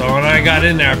jumps, so when I got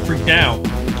in there, I freaked out.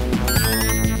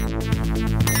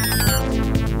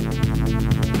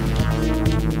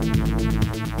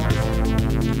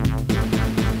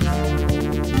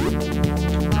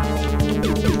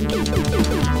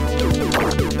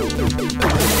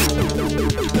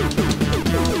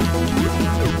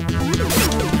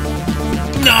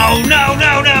 No, no,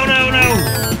 no, no, no, no!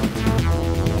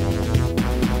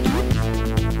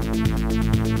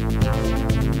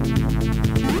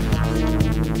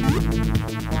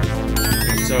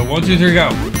 Okay, so 1, 2, 3, go.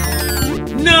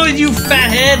 No, you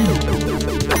fathead!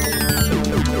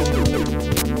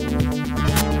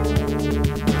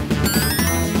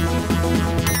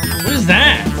 What is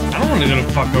that? I don't want to go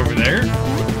the fuck over there.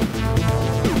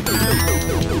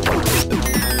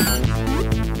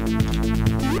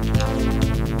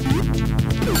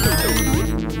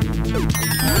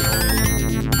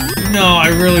 No, I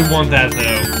really want that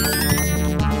though.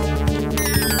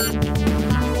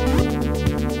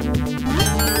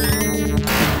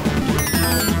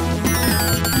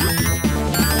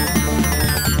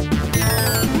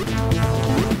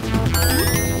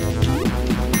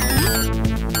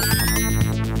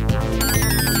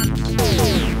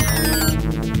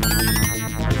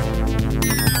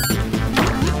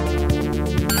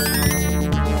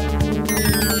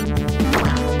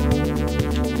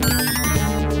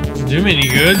 Do me any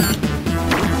good.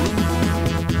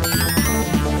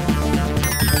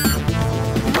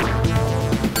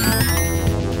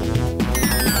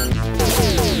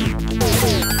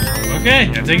 Okay,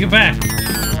 I take it back.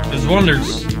 Does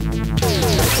wonders.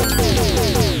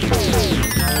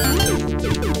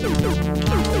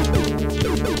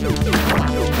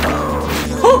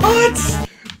 What?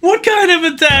 What kind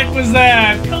of attack was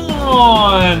that? Come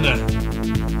on!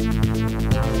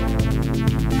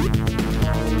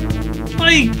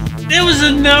 Like, it was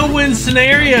a no-win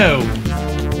scenario.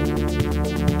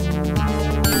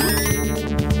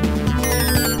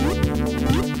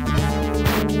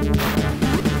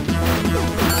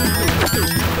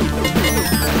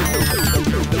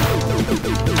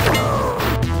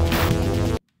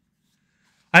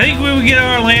 I think when we get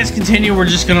our last continue, we're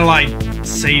just gonna like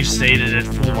save state it at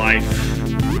full life.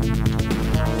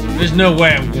 There's no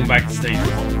way I'm going back to stage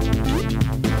 1.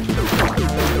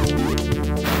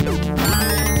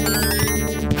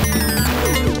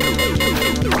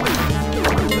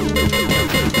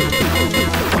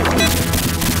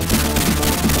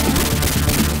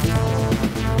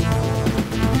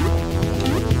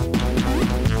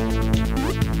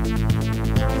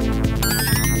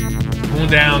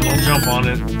 Down, don't jump on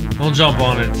it. Don't jump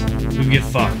on it. We get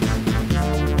fucked.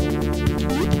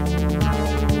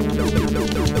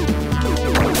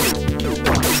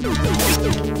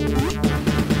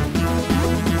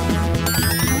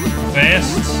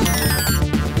 Fast.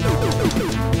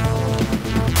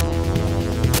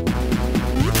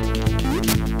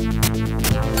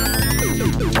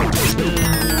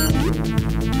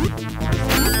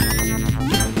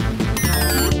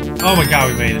 Oh my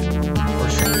god, we made it.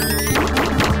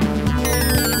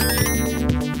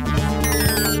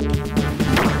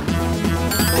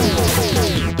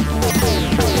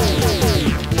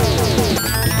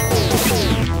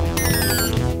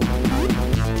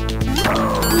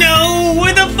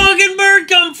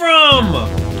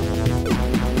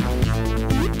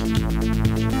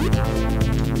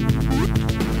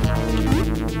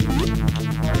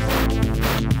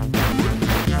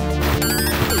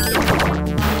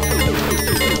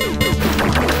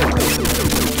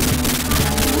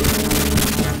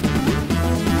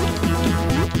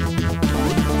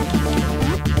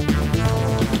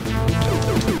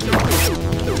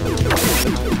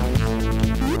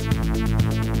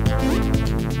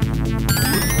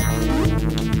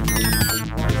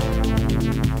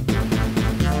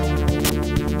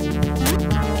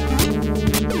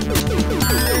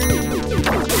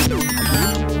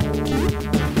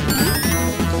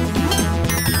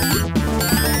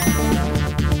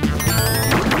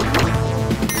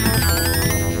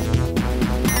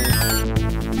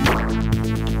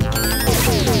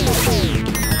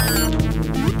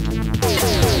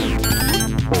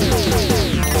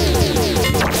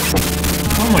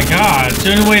 God, it's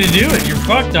the only way to do it. You're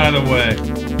fucked either way.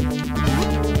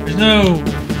 There's no...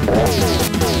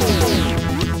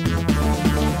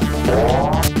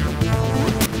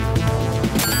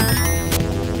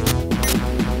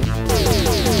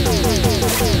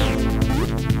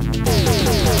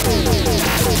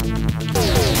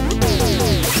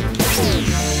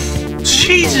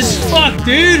 Jesus fuck,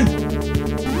 dude!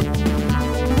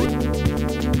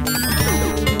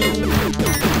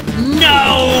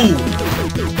 No!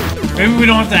 Maybe we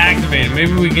don't have to activate it.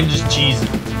 Maybe we can just cheese it.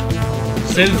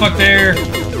 Stay the fuck there.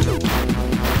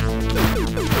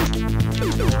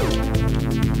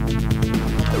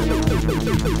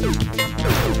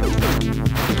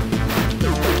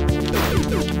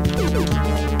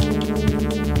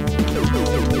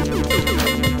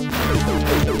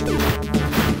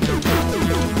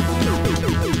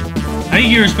 I think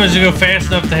you were supposed to go fast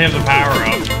enough to have the power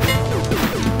up.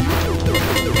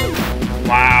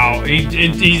 Wow,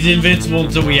 he's invincible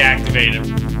until we activate him.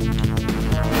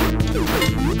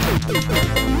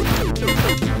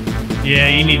 Yeah,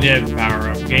 you need to have the power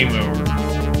up. Game over.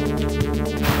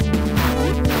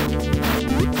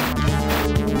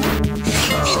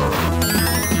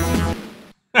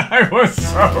 I was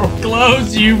so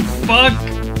close, you fuck!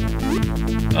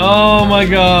 Oh my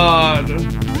god.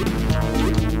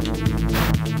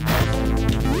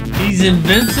 He's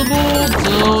invincible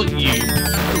till you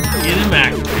get him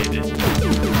activated.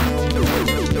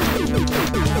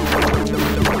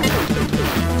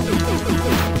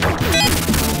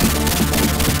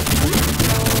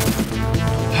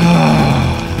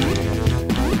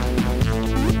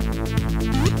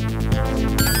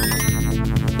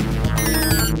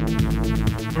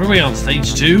 What are we on,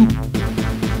 stage 2?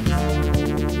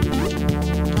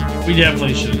 We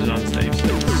definitely should have done stage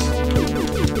 6.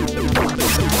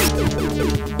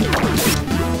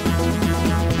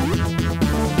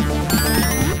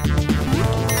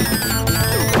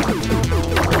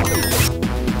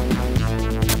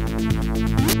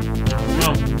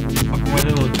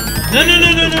 No, no,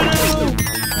 no, no, no, no!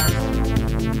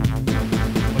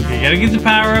 Okay, gotta get the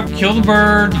power up, kill the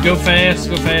bird, go fast,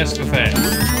 go fast, go fast.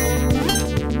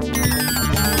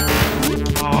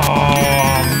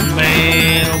 Oh,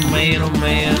 man, oh, man, oh,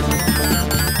 man.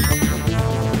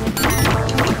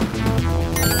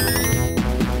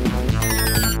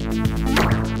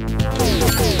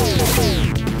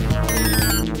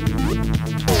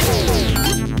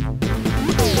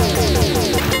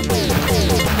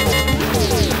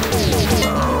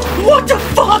 What the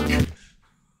fuck?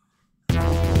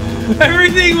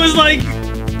 Everything was like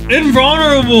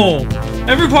invulnerable.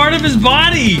 Every part of his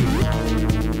body.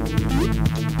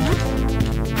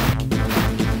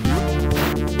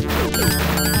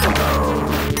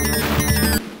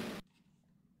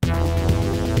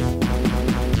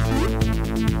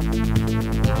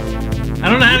 I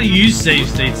don't know how to use save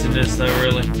states in this though,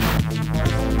 really.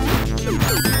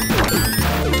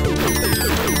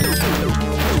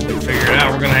 Figure it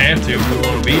out, we're gonna have to if we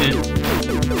want to beat it.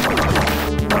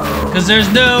 Cause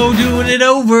there's no doing it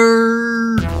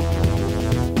over.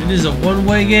 It is a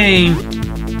one-way game.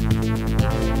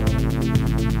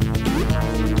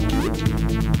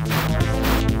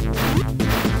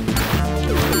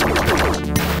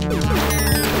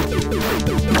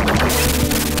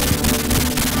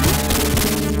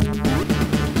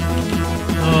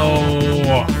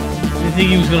 Oh, I didn't think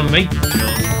he was gonna make the jump.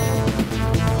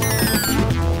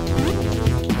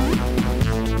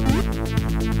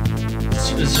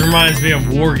 This reminds me of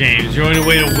war games. The only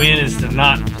way to win is to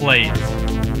not play it.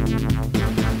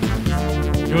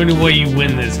 The only way you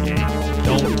win this game,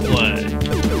 don't play.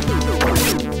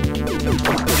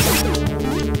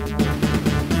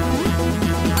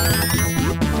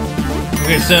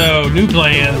 Okay, so new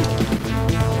plan.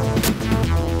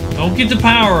 Don't get the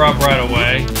power up right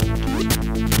away.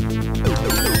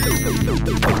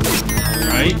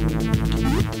 Right?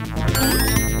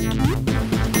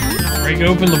 Break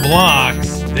open the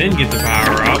blocks, then get the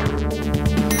power up.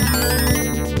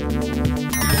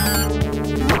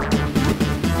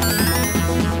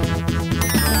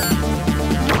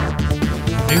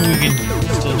 Maybe we can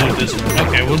still do this one.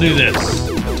 Okay, we'll do this.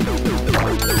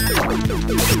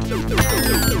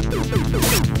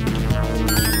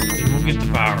 Then we'll get the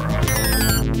power up.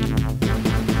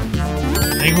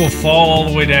 I think we'll fall all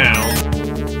the way down.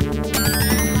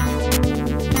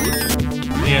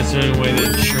 Yeah, it's the only way to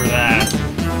ensure that.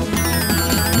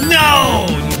 No!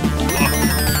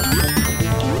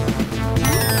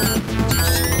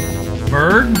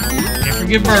 Bird? Can't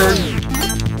forget Bird.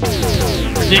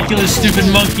 Ridiculous, stupid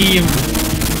monkey of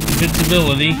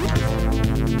invincibility.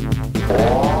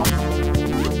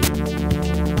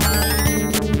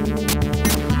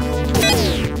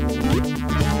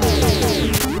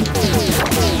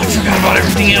 I forgot about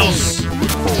everything else.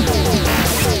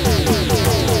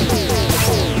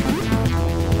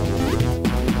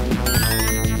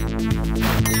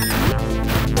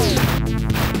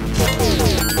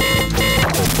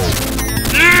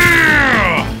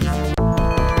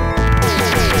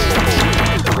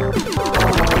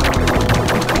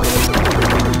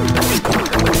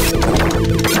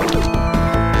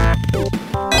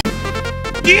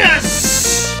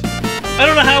 Yes! I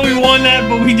don't know how we won that,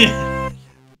 but we did.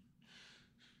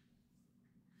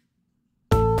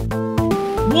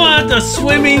 What? The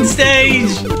swimming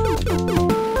stage?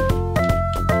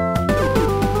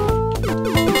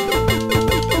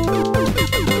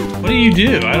 What do you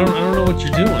do? I don't know what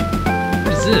you're doing.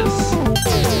 What is this?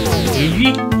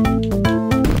 Oogie?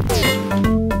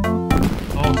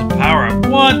 Oh, it's a power up.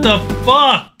 What the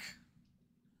fuck?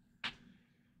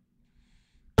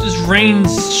 Just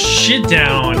rains shit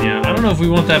down on you. I don't know if we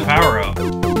want that power up.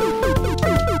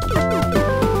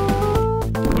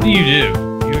 What do?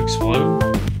 You explode?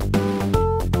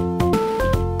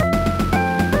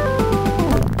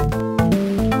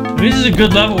 I mean, this is a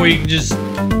good level where you can just, as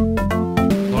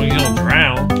long as you don't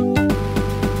drown,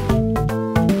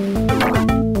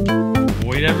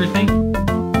 avoid everything.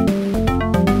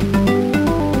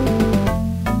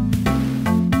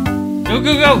 Go,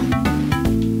 go, go!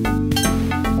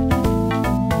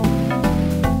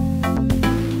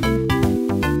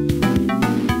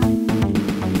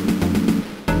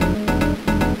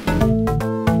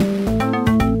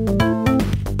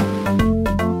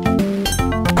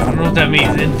 That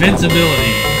means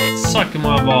invincibility. Sucking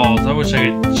my balls. I wish I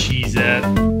could cheese that.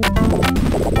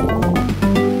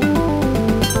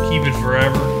 Keep it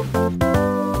forever.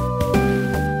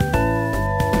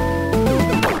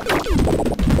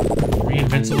 Are we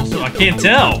invincible still? I can't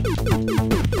tell.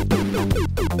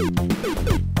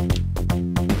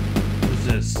 What is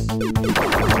this?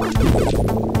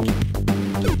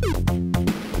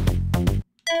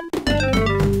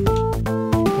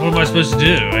 What am I supposed to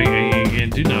do? I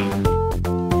can't do nothing.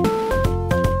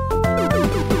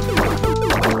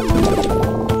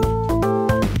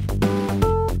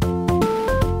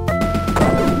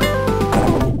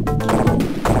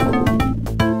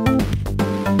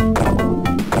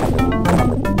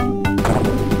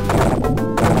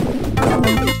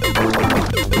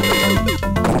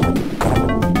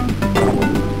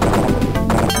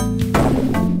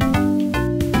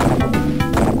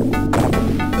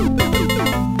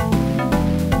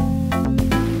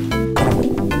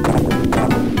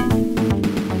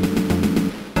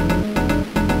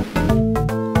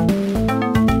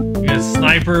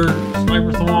 Sniper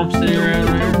thwomps sitting around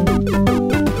here.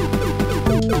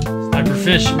 Sniper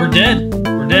fish. We're dead.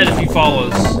 We're dead if he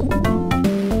follows.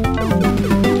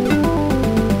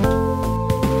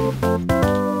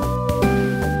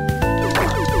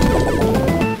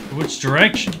 Which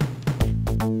direction?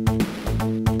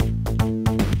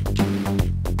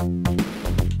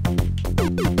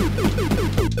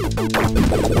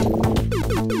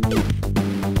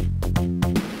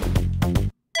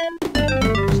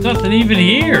 Nothing even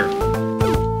here.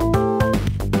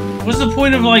 What's the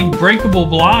point of like breakable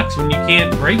blocks when you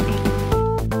can't break them?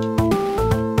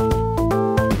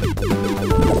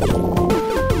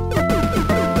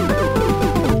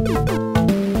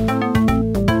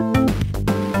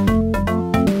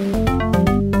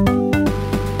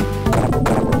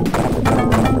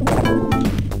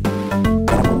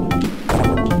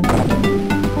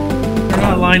 They're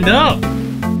not lined up.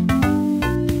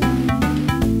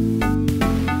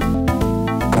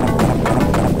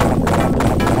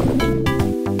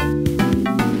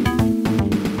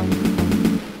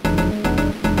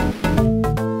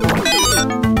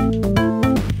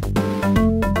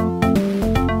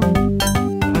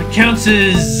 Counts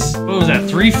as, what was that,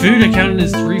 3 food? I counted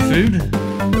as 3 food?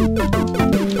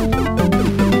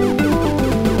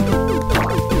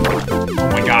 Oh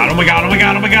my god, oh my god, oh my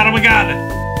god, oh my god, oh my god!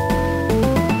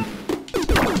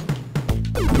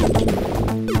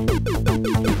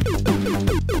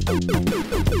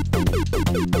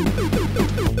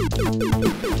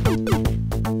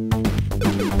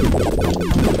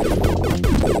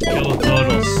 Kill the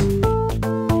totals.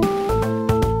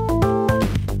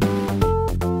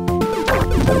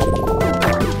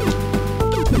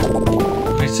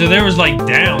 So there was like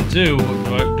down too.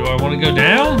 Do I want to go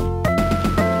down?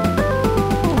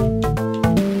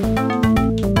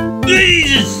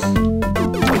 Jesus!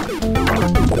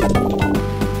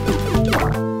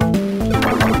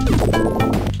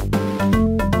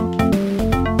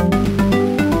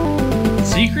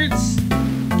 Secrets?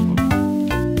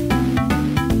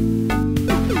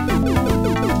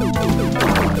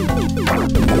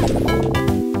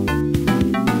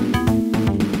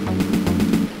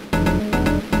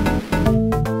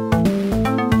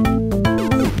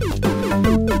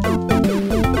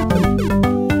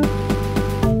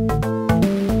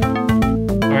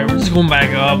 Going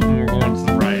back up and we're going to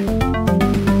the right.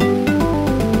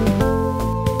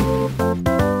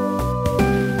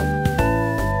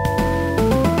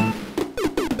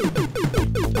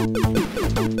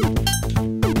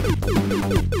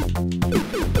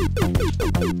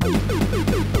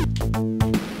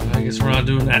 I guess we're not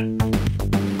doing that.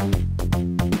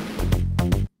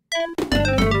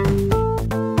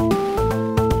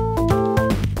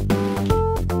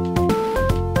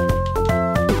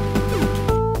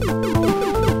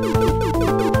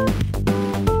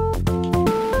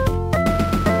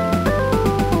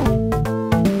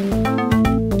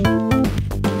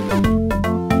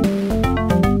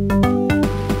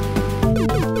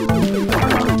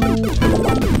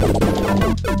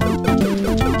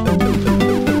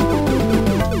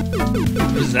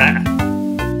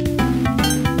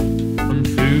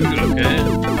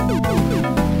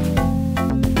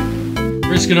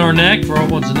 Risking our neck for all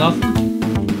ones and nothing.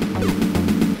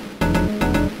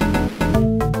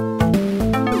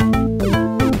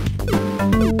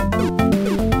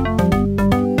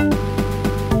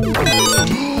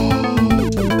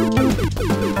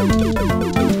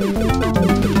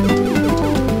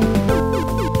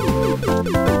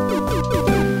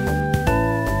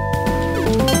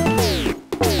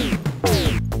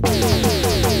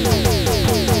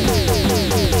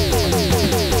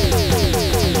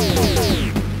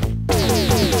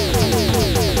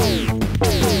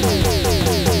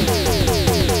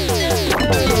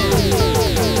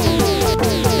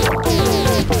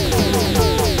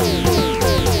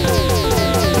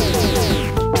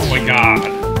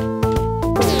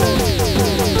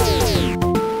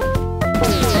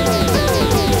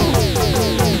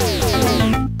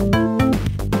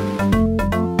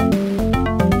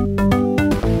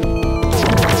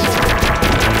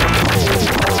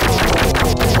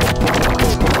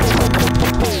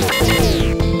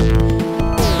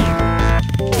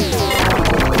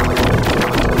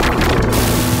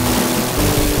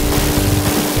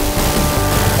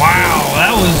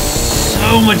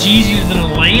 So much easier than a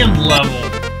land level.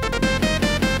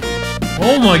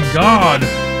 Oh my god.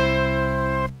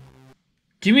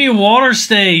 Give me a water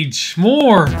stage.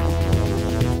 More.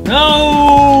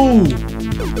 No!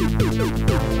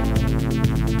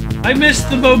 I missed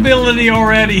the mobility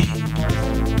already.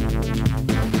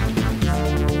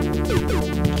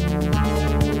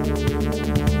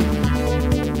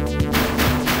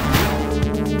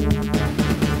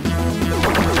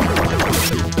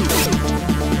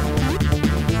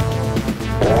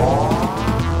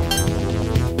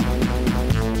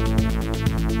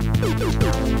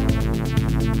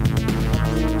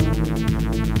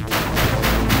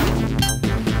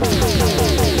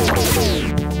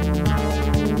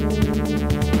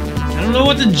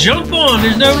 What to jump on?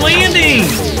 There's no landing!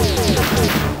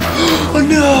 Oh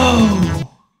no!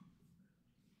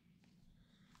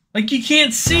 Like you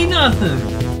can't see nothing!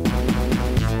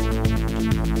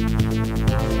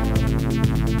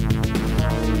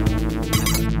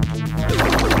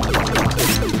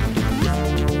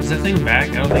 Is that thing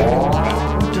back? I don't think it comes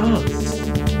back. It does.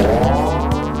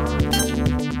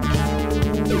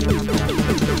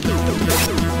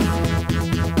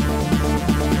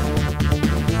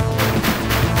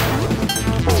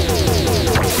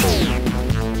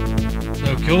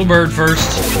 Kill the bird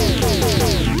first.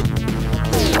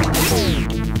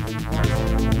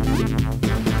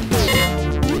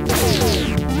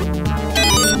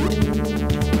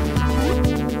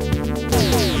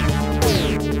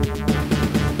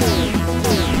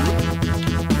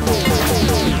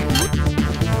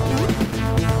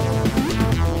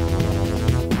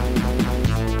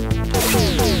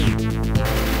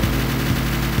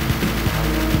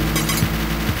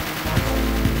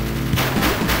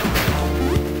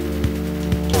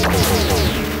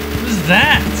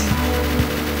 That?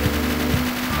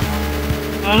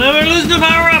 I'll never lose the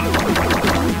power up!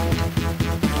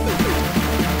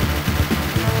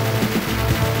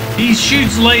 He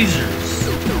shoots lasers.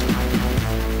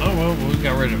 Oh well, we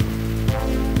got rid of him.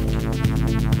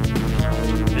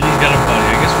 And he's got a buddy.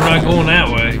 I guess we're not going that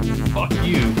way. Fuck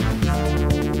you.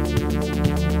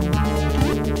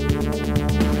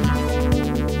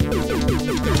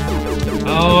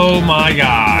 Oh my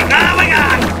god. Oh my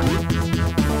god!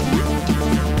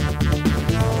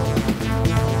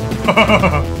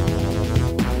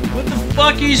 What the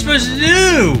fuck are you supposed to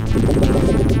do?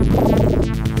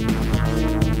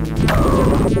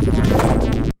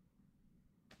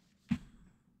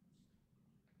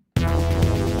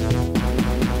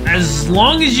 As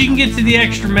long as you can get to the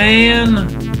extra man.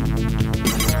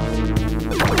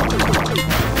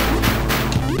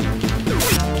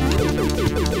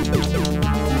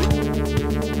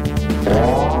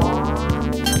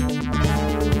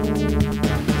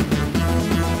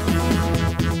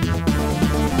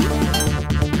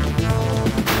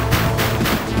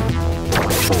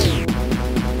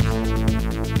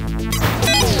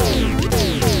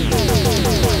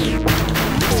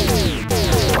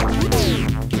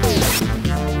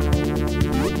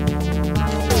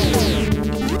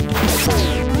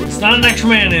 not an extra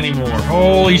man anymore.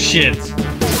 Holy shit.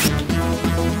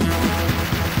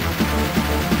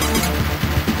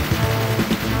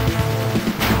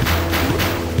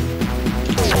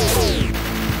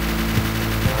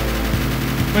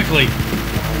 Quickly.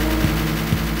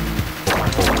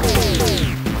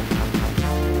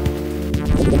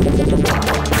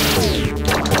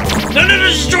 No, no, no,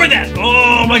 destroy that!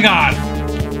 Oh my god!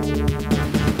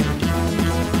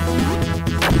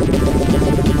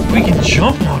 We can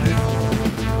jump on it.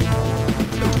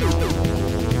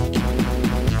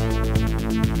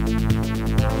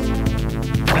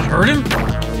 That hurt him?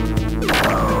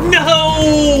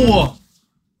 No!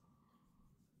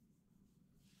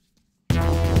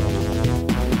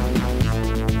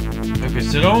 Okay,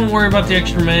 so don't worry about the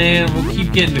extra man. We'll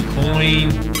keep getting the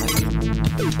coin.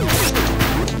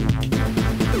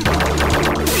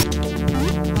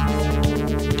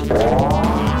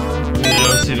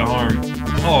 The harm.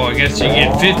 Oh, I guess you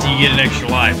get 50, you get an extra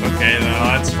life. Okay, no,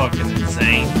 that's fucking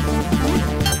insane.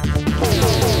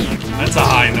 That's a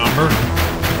high number.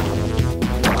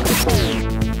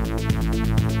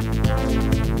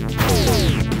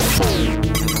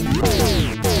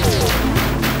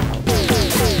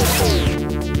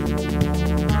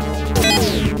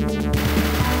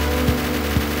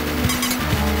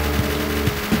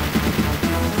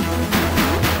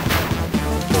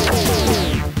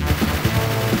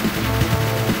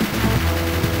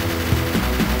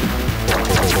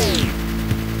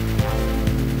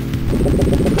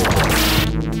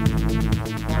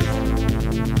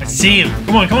 See him.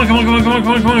 Come on, come on, come on, come on, come on,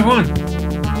 come on, come on, come on.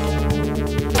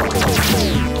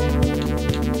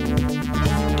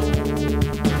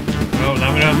 Oh, now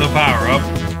we don't have no power up.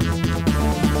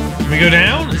 Can we go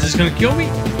down? Is this gonna kill me?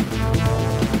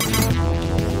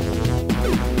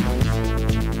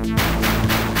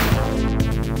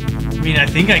 I mean, I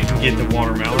think I can get the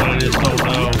watermelon, I just don't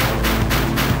know.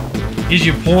 It gives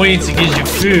you points, it gives you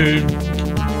food.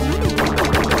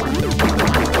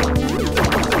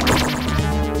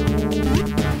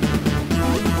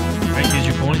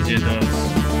 It does.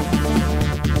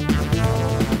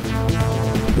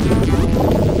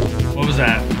 What was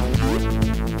that?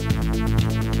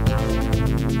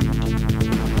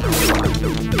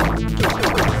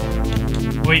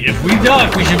 Wait, if we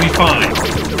duck, we should be fine.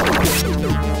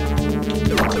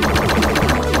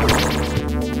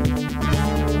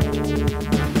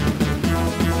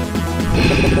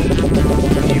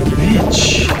 You bitch.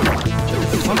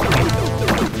 Fuck me.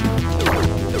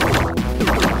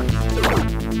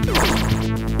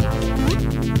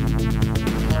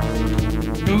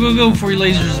 Go, go, go before he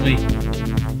lasers me.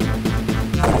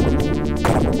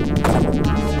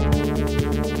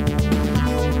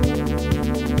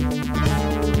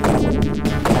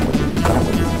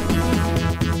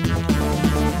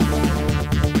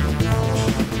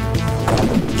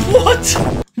 What?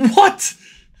 What?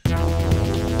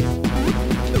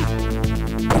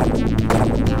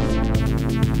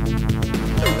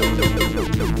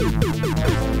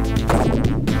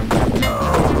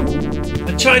 I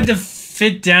tried to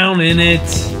fit down in it.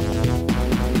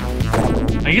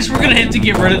 I guess we're gonna have to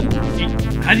get rid of.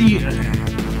 How do you?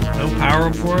 No power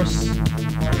up for us.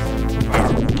 No power.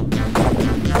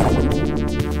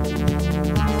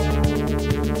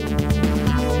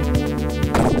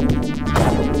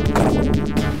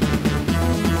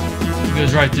 It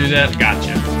goes right through that.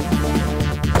 Gotcha.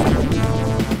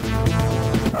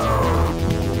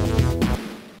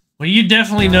 Well, you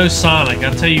definitely know Sonic.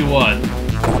 I'll tell you what.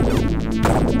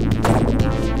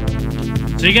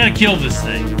 So you gotta kill this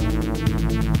thing.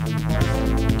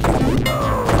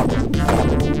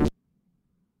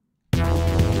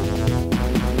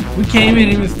 We came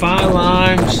in with 5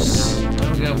 lives.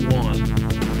 Now we got 1.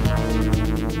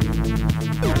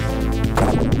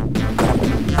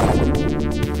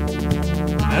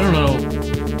 I don't know.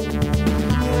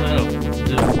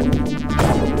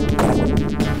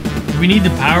 Do we need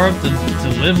the power up to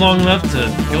live long enough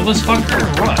to kill this fucker or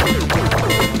what?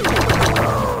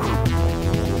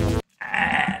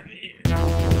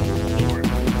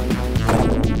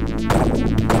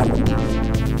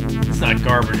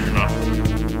 Garbage or nothing.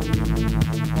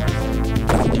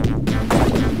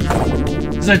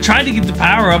 Because I tried to get the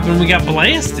power up and we got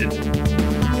blasted.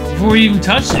 Before we even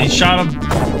touched it, he shot a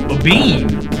beam.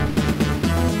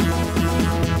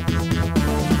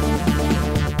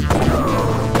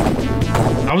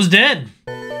 I was dead.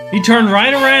 He turned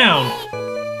right around.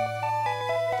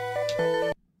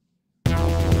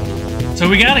 So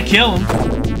we gotta kill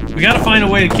him. We gotta find a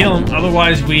way to kill him,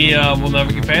 otherwise we will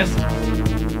never get past him.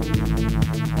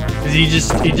 He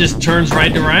just turns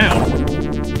right around.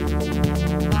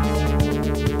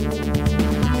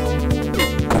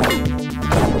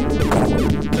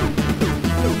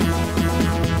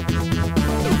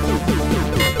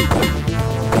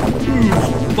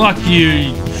 Fuck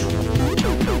you.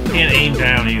 Can't aim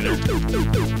down either.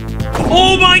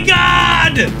 Oh my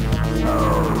god!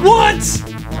 What?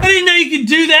 I didn't know you could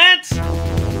do that.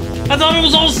 I thought it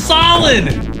was all solid.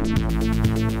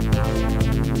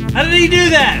 How did he do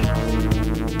that?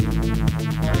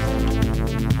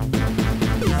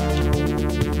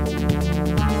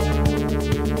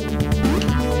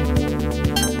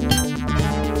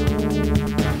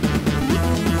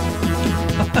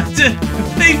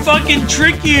 They fucking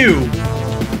trick you.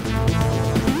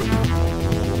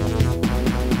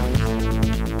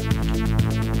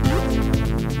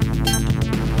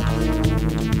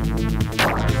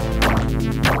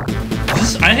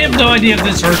 I have no idea if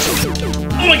this hurts.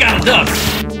 Oh my god, it does!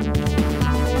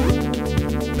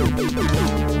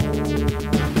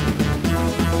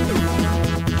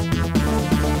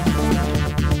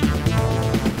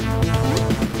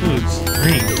 Ooh, it's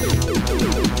green.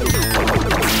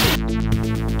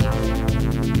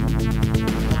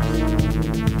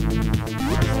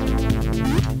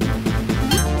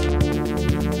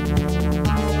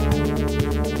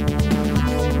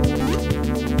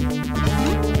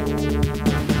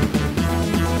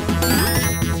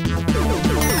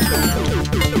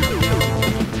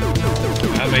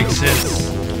 Makes sense.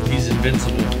 He's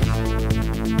invincible.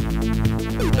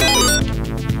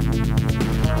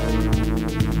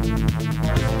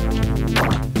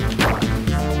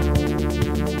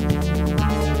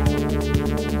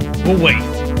 We'll wait.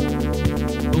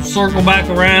 We'll circle back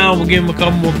around. We'll give him a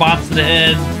couple more bops to the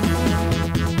head.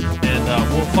 And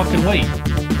we'll fucking wait.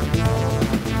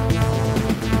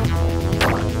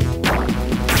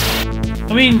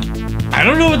 I mean, I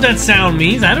don't know what that sound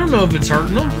means. I don't know if it's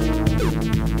hurting him.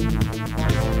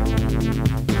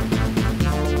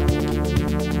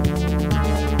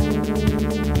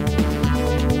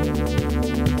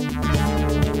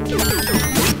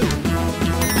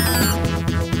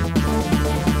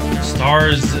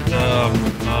 Stars,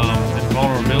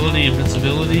 invulnerability,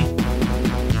 invincibility.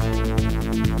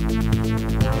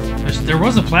 There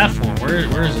was a platform.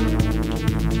 Where is it?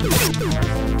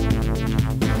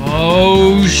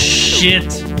 Oh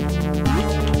shit!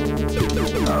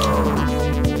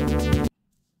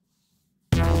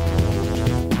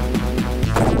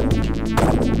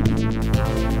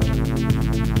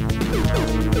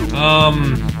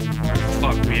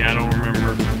 Fuck me, I don't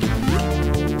remember.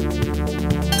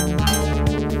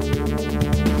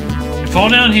 Fall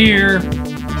down here,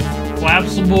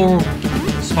 collapsible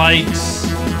spikes,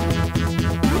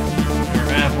 or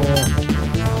apple.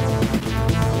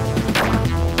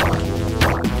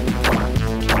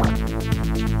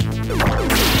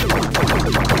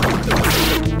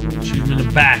 Shoot him in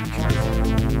the back.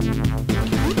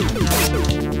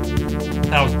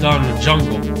 That was done in the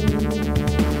jungle.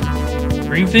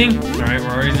 Green thing? Alright, we're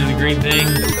already doing the green thing.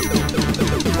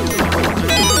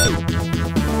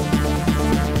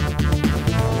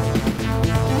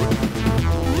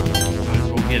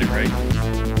 Get it right.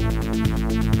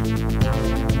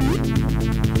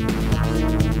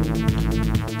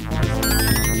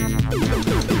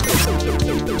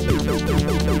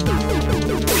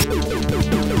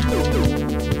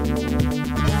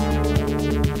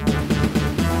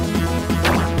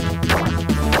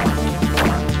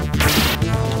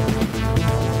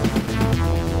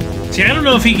 See, I don't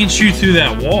know if he can shoot through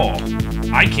that wall.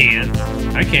 I can't.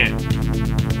 I can't.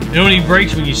 It only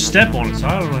breaks when you step on it, so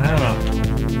I don't know how to...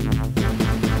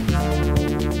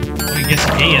 I guess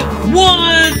you can.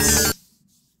 What?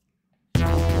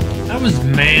 I was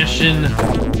mashing.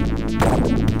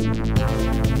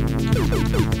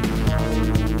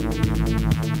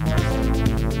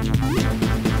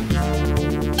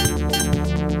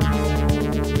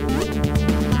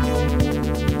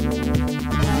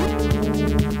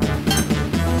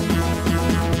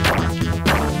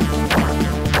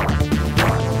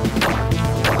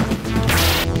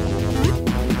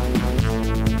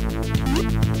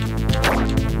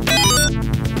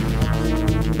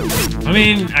 I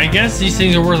mean, I guess these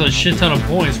things are worth a shit ton of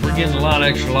points. We're getting a lot of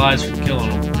extra lives for killing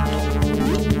them.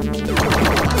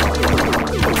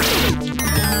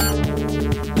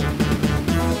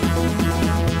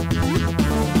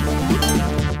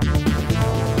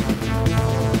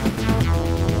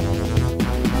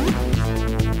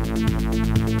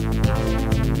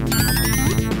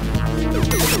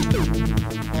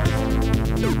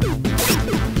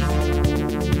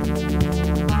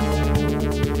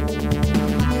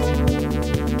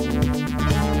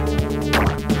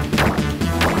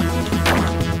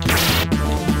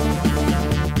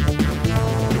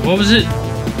 What was it?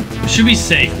 We should be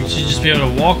safe. We should just be able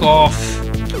to walk off.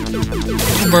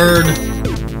 Bird.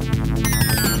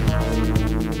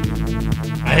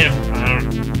 I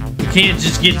don't can't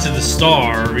just get to the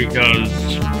star because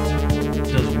it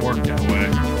doesn't work that way.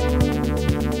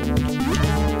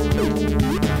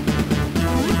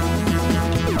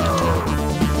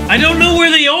 I don't know where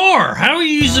they are. How are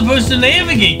you supposed to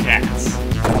navigate cats?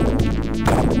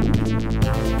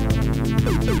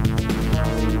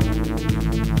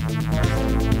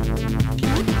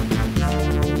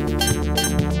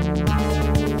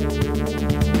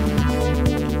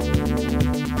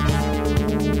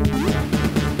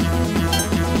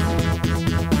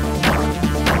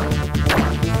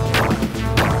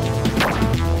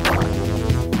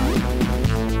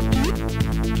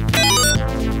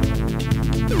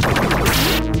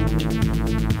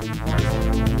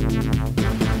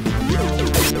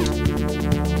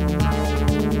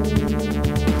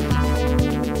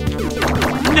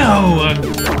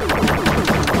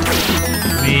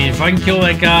 I mean, if I can kill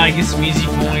that guy, get some easy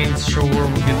points, sure, we'll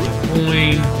get the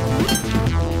coin.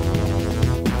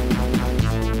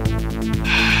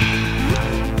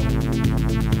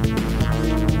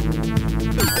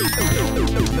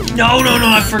 No,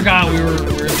 I forgot we're in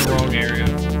the wrong area.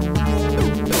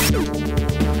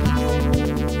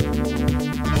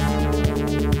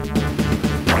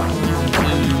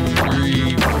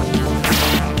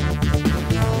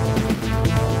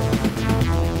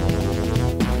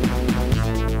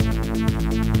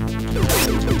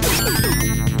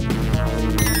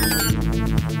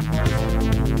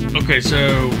 Okay,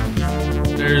 so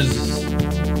there's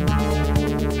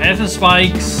path of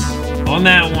spikes on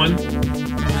that one.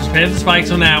 There's a path of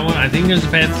spikes on that one. I think there's a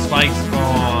path of spikes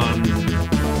on...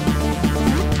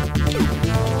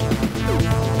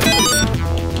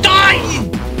 Die!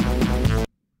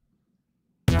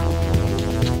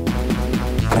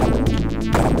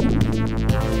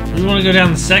 You want to go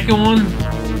down the second one?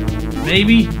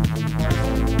 Maybe?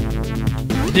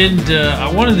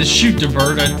 I wanted to shoot the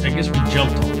bird. I guess we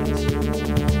jumped on it.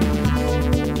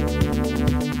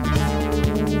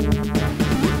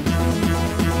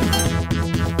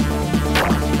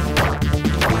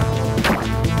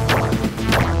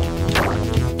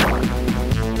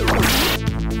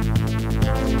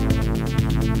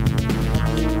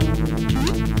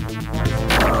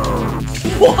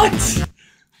 What?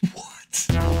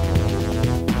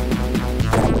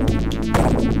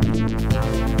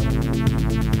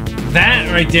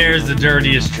 That right there is the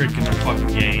dirtiest trick in the fucking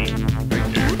game.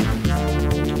 Right there.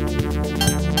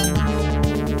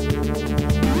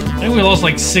 I think we lost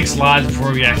like 6 lives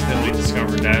before we accidentally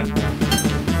discovered that. 2,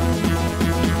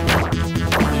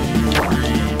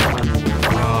 3,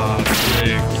 4, 5,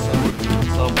 6,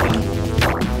 something.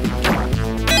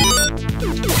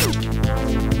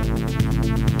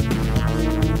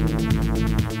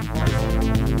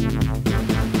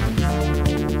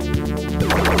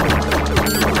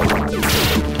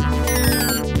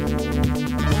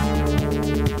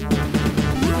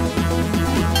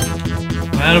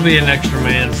 That'll be an extra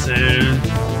man soon.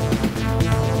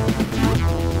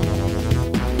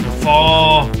 The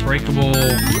fall, breakable.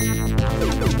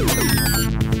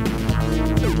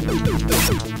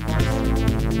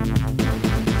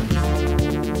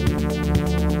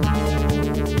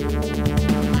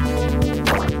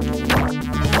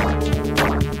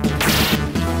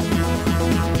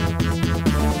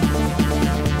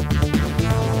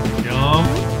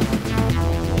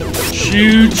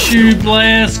 Shoot,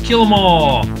 blast, kill them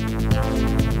all.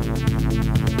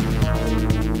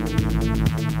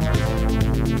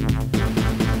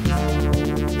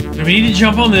 We need to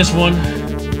jump on this one.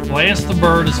 Blast the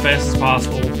bird as fast as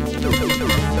possible.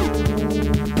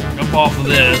 Jump off of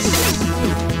this.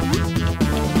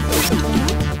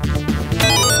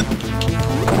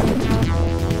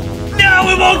 No,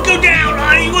 it won't go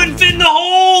down! He wouldn't fit in the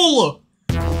hole!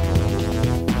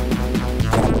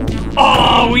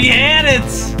 Oh, we had it!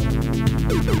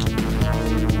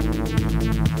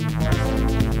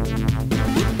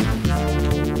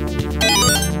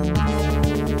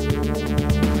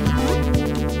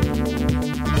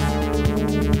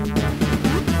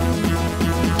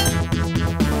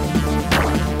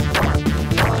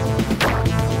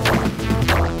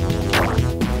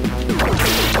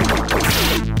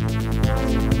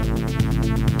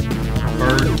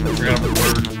 Bird, I forgot about the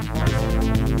bird.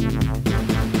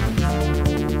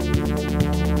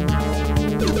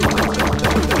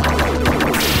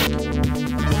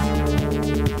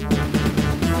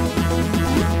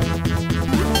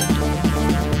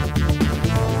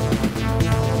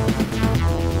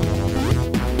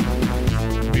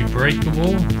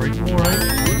 Breakable, right?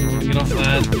 We'll get off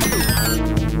that.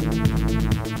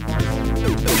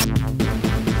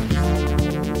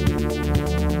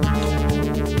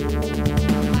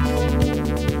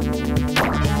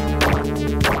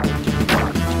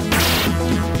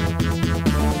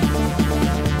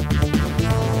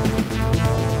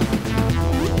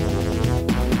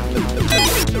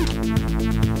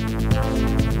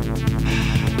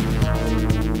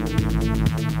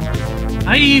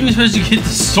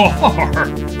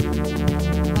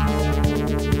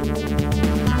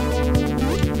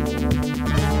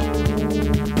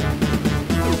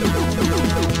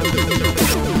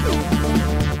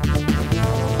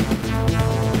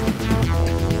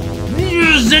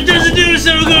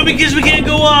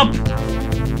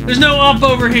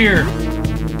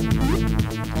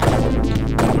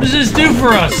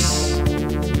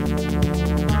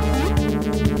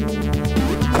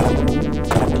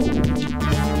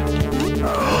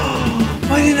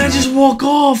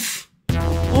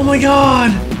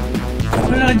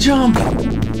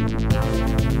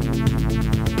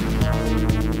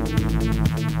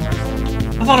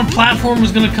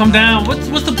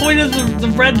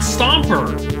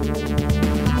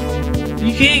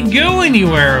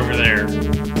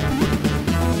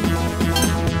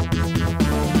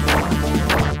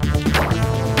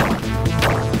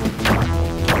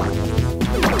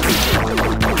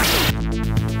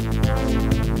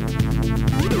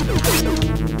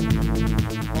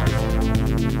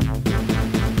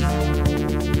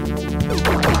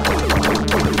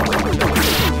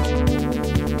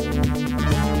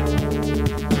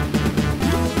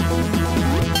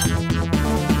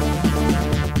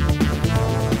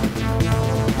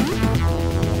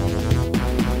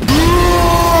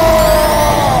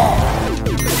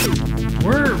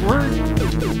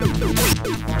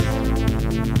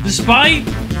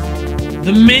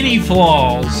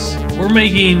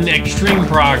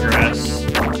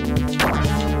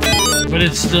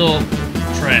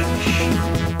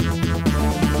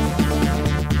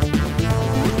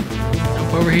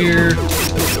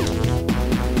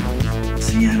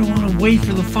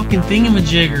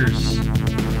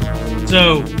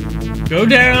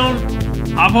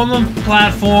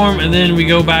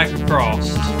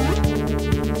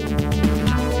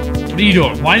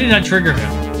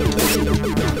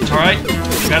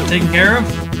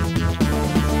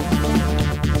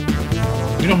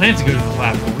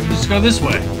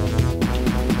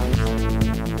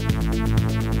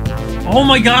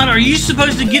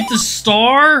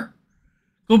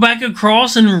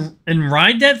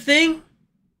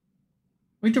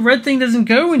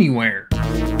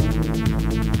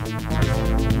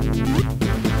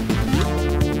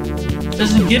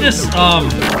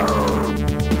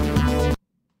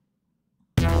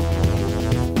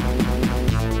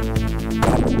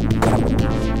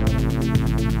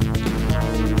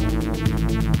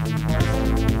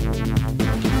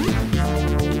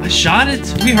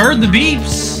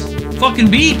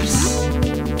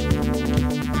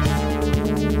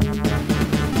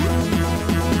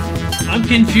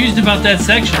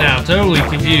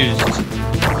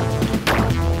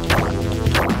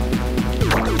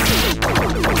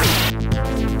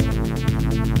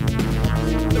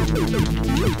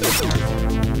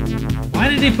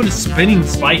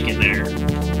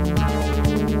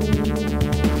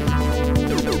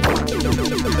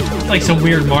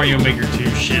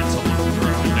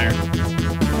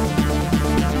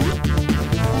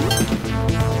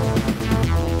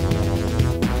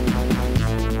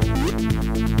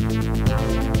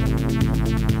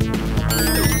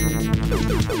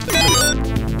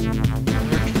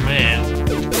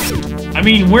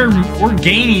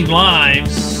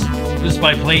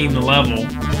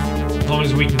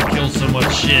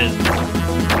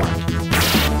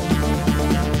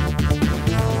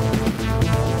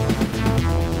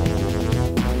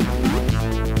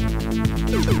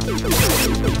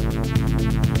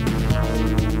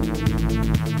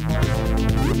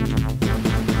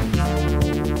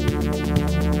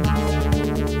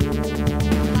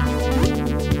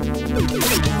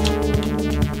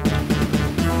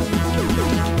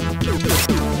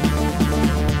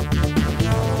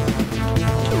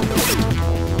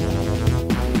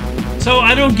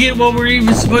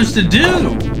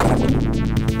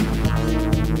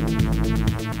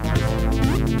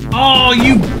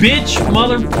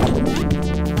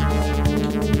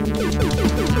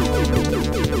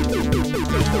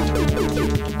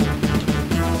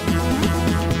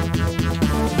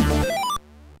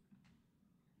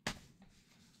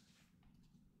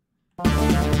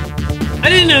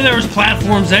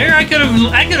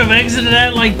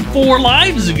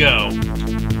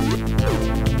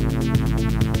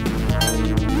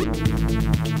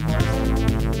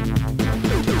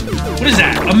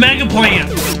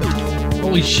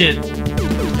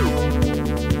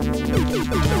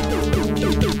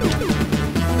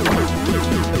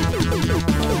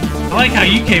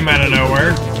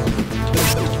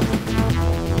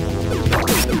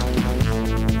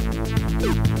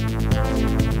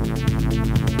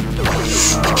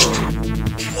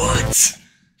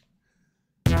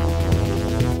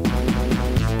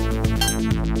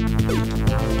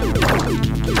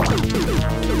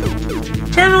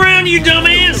 down, you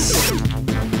dumbass!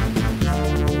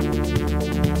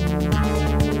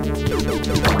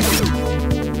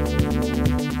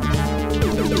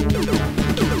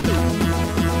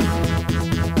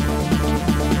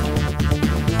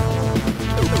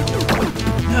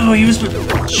 No, he was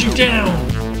shoot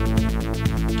down.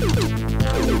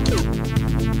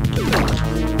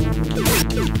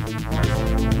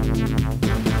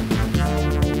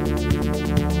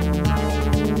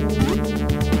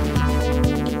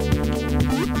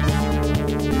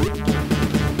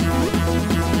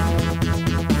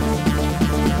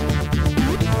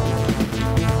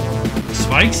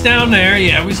 Spikes down there.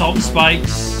 Yeah, we saw the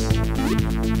spikes.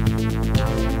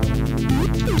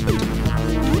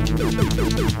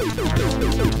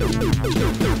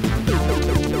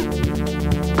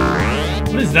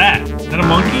 What is that? Is that a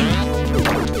monkey?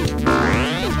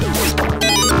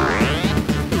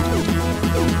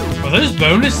 Are those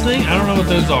bonus things? I don't know what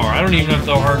those are. I don't even know if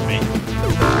they'll hurt me.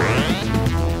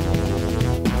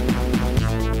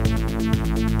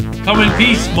 Come in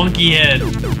peace, monkey head.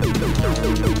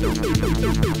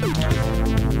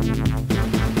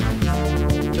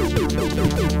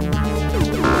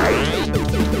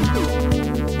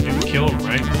 Kill him,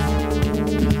 right?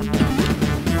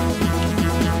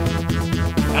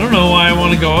 I don't know why I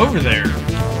want to go over there.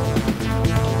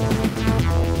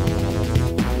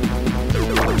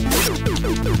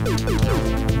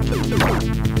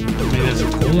 I mean, there's a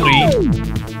coin.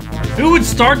 Who would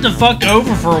start the fuck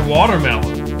over for a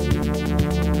watermelon?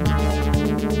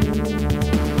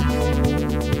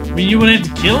 I mean, you wouldn't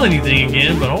have to kill anything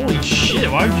again, but holy shit,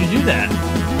 why would you do that?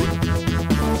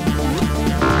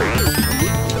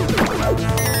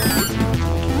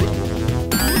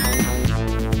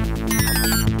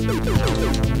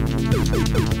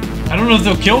 I don't know if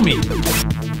they'll kill me.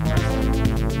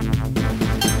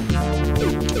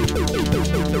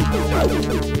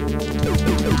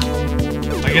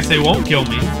 I guess they won't kill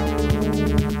me.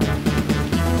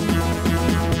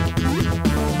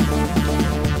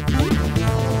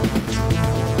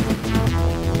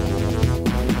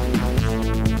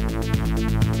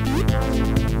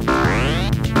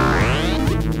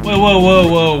 Whoa, whoa, whoa,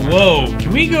 whoa, whoa.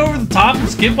 Can we go over the top and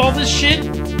skip all this shit?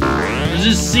 There's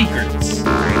just secrets.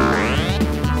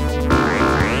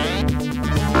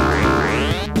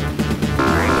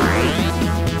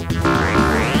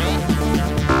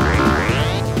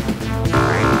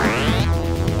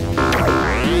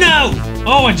 No!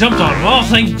 Oh, I jumped on him. Oh,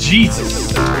 thank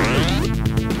Jesus.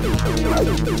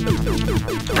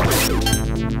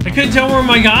 I couldn't tell where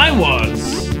my guy was.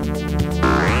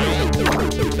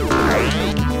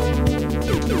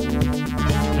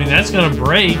 I mean, that's gonna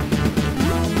break.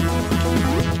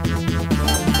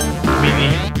 Maybe.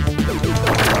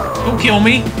 Don't kill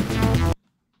me.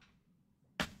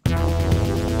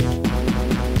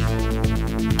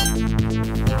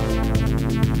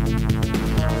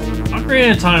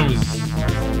 Ocarina of Time was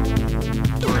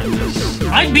horrendous.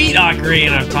 I beat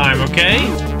Ocarina of Time, okay?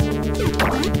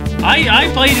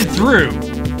 I played it through.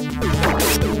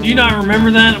 Do you not remember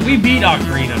that? We beat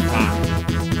Ocarina of Time.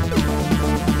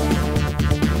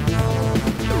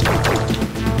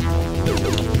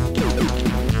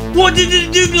 What did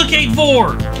it duplicate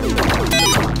for?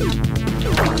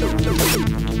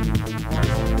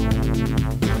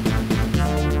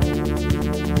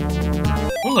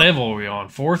 What level are we on?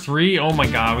 4-3? Oh my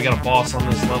god, we got a boss on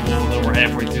this level and then we're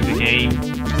halfway through the game.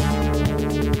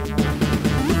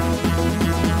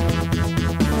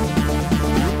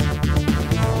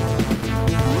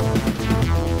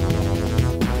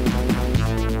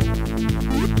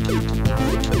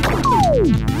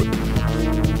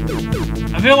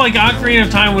 I feel like Ocarina of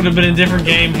Time would have been a different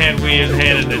game had we had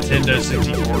a Nintendo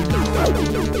 64.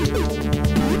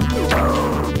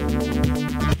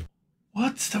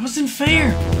 What? That wasn't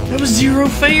fair! That was zero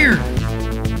fair!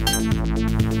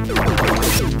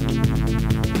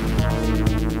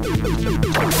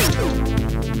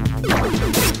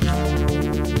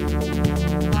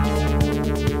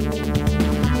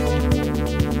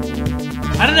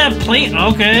 How did that plane?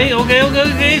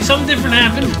 Okay, something different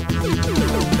happened.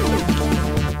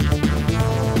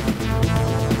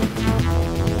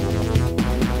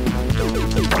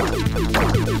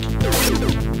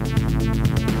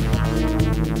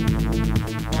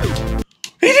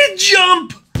 He didn't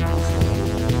jump!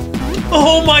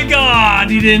 Oh my god,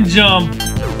 he didn't jump!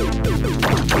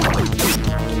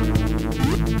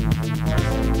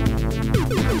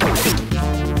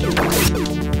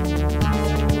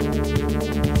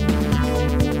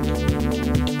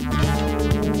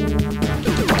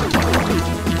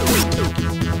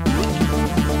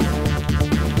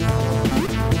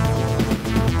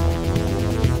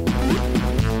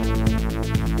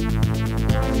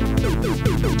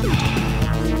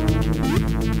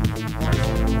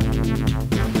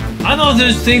 know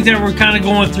those things that we're kind of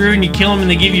going through and you kill them and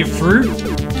they give you fruit?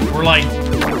 Or like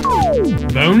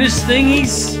bonus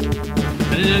thingies?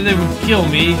 I didn't know they would kill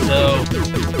me, so...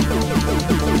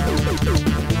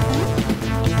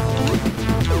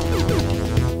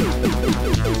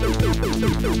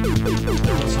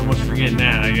 So much for getting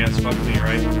that, I guess. Fuck me,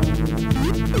 right?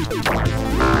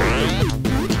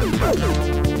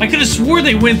 I could have swore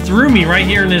they went through me right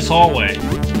here in this hallway. I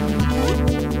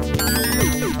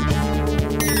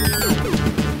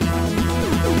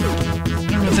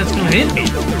don't know if that's gonna hit me.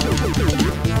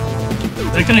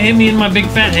 Is that gonna hit me in my big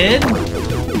fat head?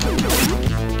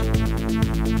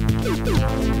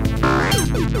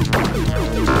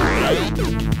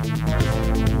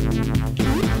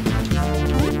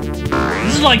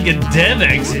 This is like a dev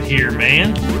exit here,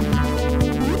 man.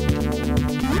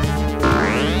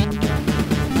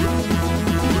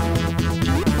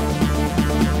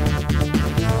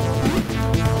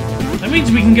 That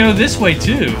means we can go this way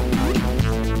too.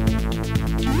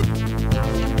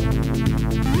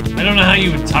 I don't know how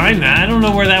you would time that. I don't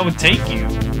know where that would take you.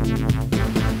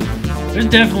 There's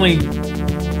definitely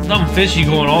something fishy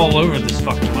going all over this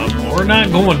fucking level. We're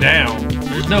not going down.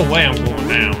 There's no way I'm going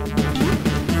down.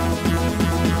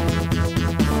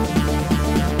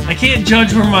 I can't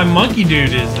judge where my monkey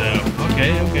dude is though.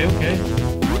 Okay.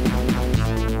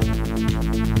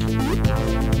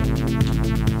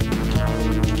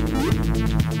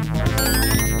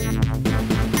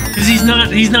 Cause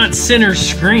he's not center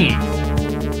screen.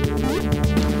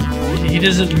 He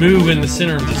doesn't move in the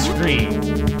center of the screen.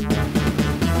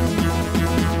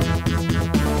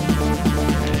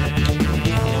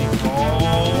 And he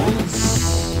falls.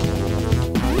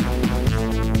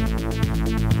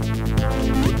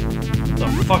 What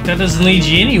the fuck? That doesn't lead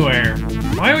you anywhere.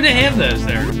 Why would they have those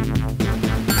there?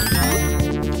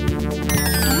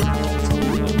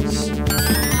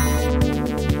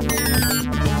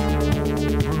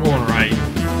 We're going right.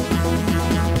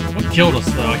 What killed us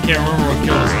though? I can't remember what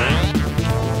killed us now.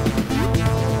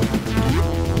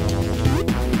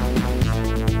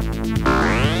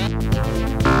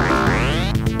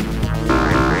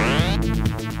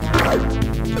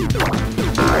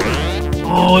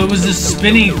 Oh, it was the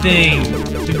spinny thing.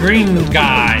 The green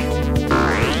guy.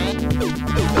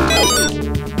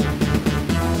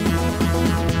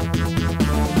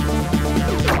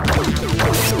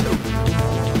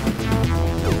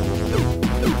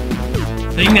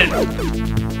 Thing that...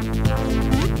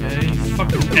 Okay,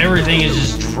 fucking everything is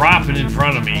just dropping in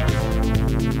front of me.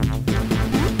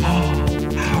 Oh,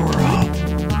 power up.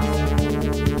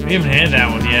 We haven't had that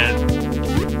one yet.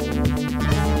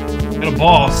 Got a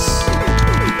boss.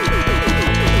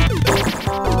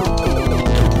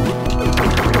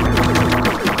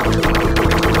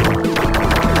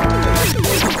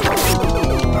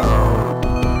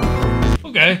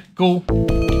 Okay, cool.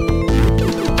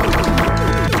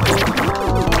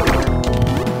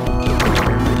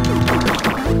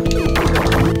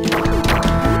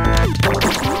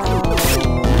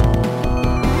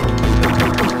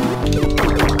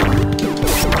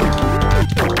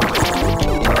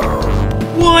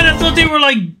 What? I thought they were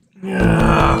like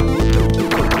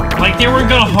they weren't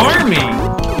gonna harm me.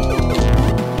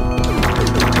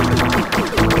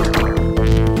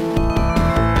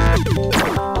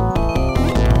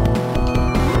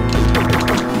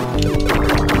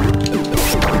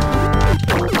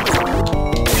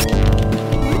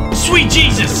 Sweet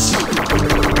Jesus!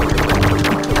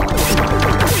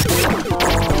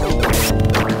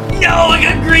 No, I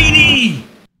got greedy!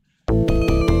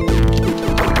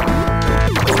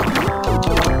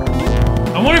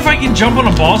 I wonder if I can jump on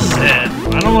a boss's head.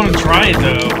 I don't want to try it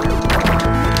though.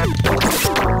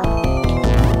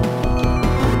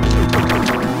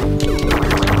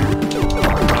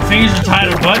 My fingers are tied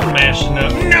to button mashing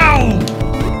up. No!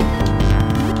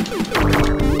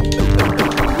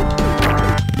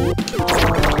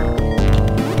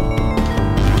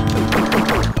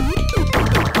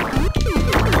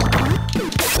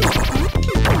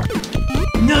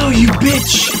 No, you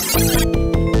bitch!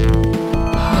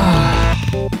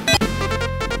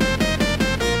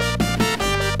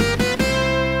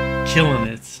 Killing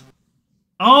it.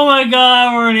 Oh my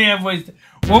god, we're already halfway.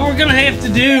 What we're gonna have to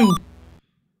do...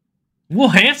 We'll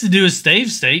have to do a save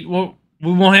state. Well,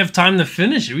 we won't have time to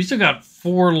finish it. We still got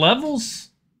 4 levels.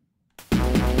 Can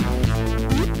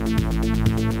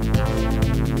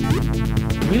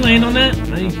we land on that?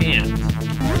 No, you can't.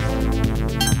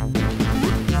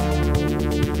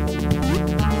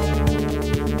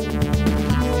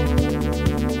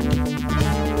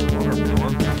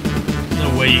 No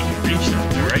way you can reach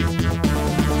that there, right?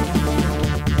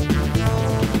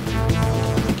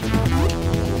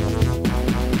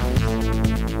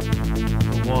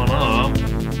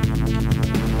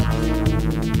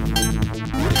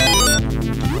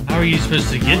 are you supposed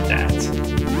to get that?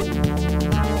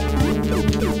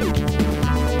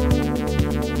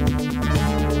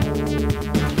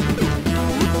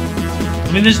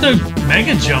 I mean, there's no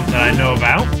mega jump that I know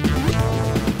about.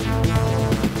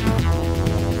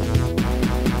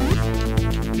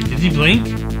 Did he blink?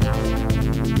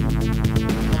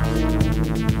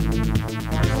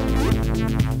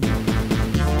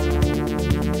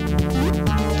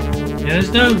 Yeah,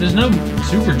 there's no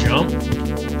super jump.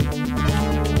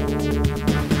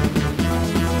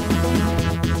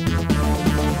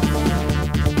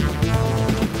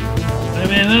 Hey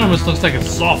man, that almost looks like a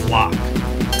soft lock.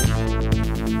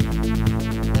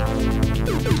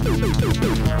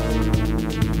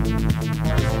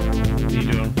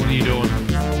 What are you doing?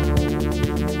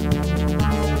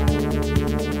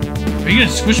 Are you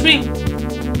gonna squish me?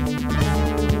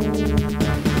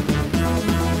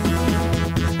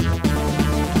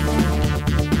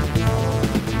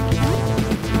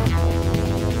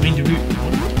 I mean, do we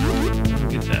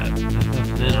get that? There's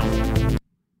nothing in them.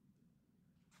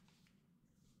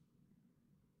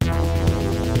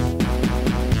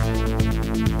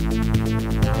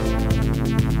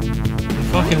 They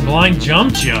fucking blind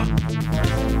jumped ya.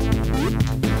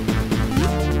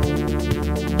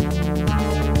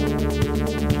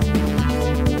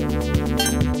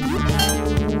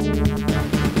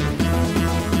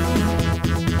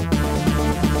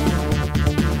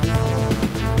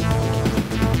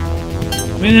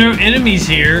 I mean, there are enemies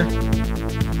here,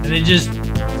 and they just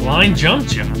blind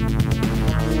jumped you.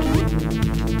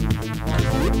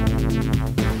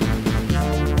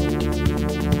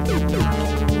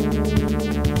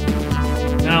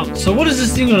 Now, so what is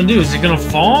this thing gonna do? Is it gonna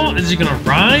fall? Is it gonna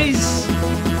rise?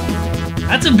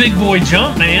 That's a big boy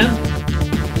jump, man.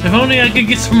 If only I could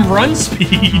get some run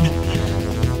speed.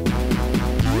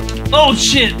 Oh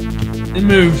shit! It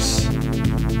moves.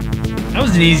 That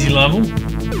was an easy level.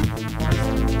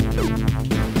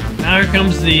 Now here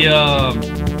comes the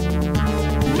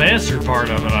faster part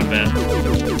of it, I bet.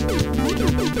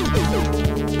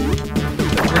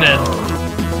 We're dead.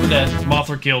 We're dead.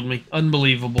 Mothra killed me.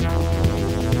 Unbelievable.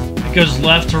 It goes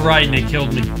left to right and it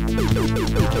killed me.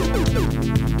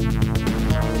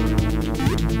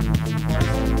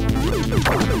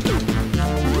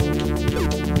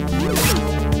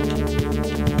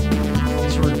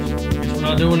 Guess we're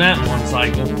not doing that in one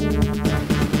cycle.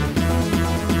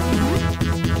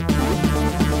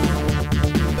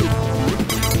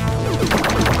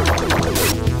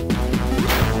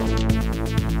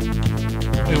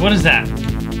 What is that?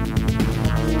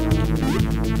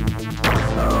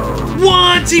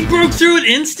 What? He broke through it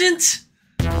instant?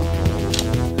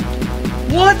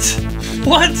 What?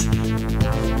 What?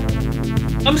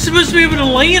 I'm supposed to be able to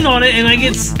land on it and I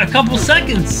get a couple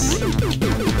seconds.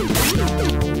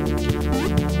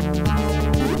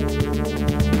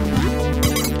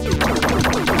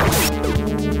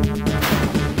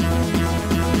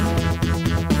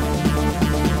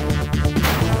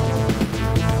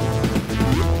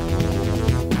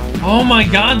 Oh my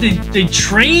god, they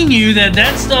train you that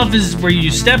that stuff is where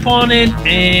you step on it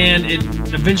and it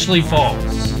eventually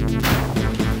falls.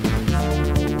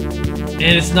 And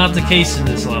it's not the case in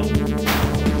this level.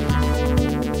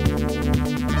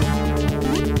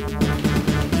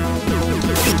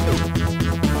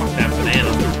 Fuck that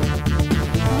banana.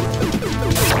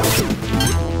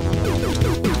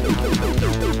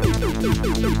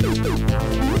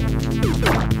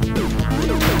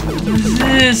 What is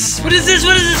this? What is this?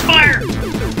 What is this fire?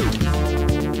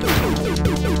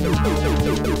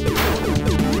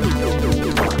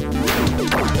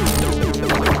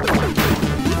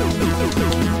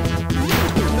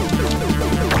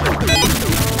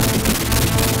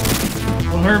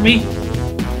 Don't hurt me.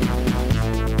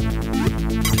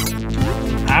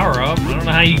 Power up. I don't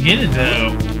know how you get it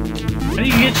though. How do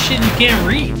you get shit you can't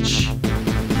reach?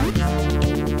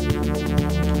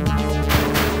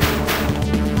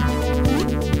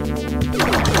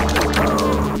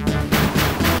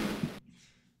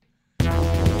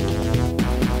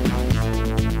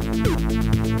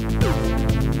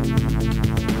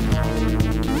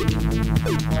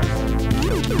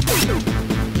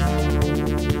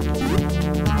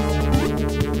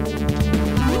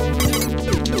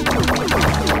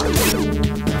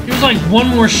 Like one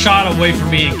more shot away from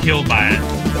being killed by it.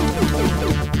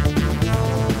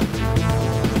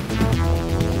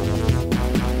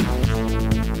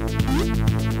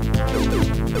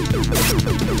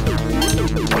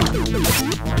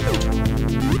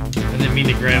 I didn't mean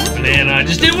to grab a banana. I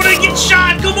just didn't want to get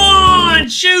shot. Come on,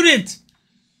 shoot it.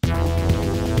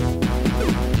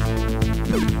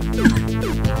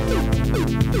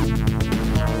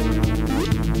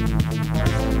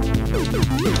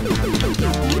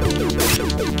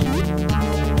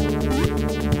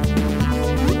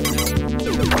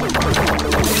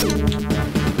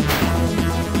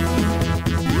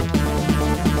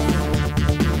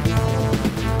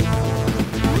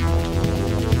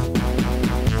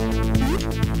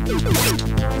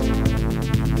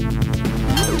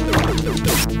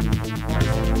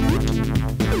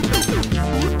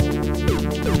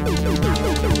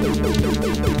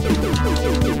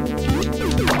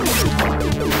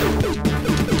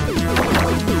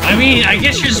 I mean, I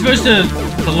guess you're supposed to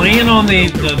land on the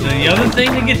other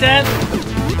thing to get that?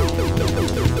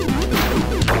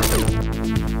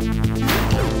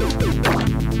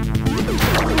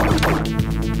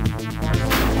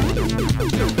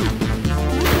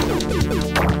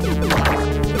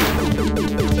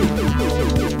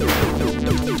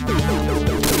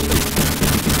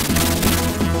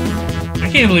 I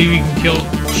can't believe you can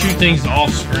shoot things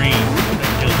off screen.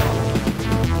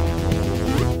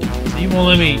 He won't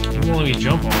let me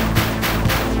jump on it.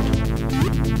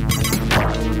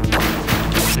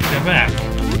 Take that back.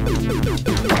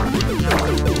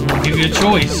 I'll give you a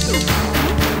choice.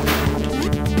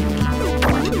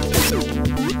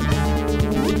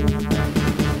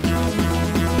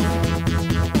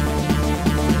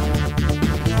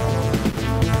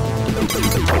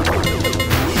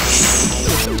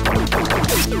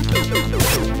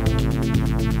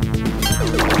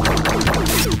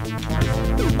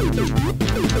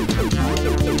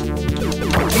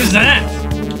 What is that?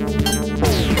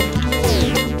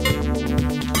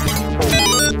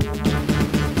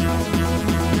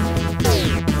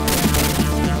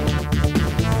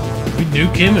 We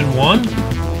nuke him in one?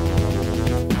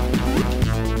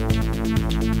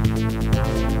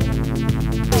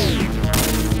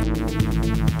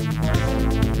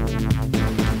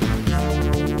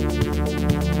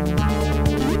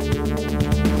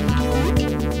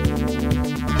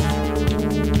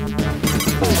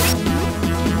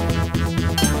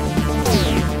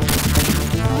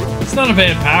 It's not a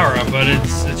bad power-up, but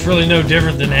it's really no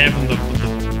different than having the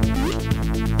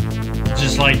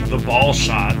just like the ball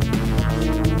shot.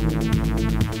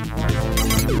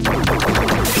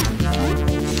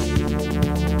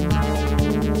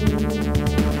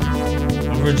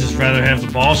 I would just rather have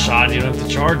the ball shot. You don't have to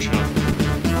charge nothing.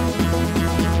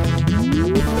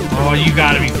 Oh, you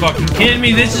gotta be fucking kidding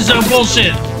me! This is so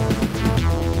bullshit.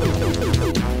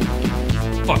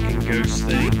 Fucking ghost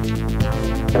thing.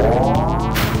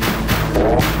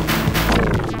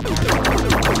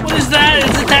 What is that?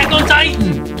 It's Attack on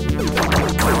Titan!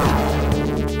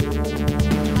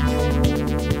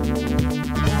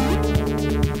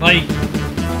 Like...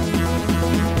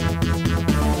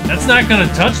 That's not gonna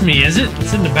touch me, is it?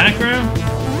 It's in the background?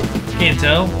 Can't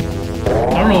tell.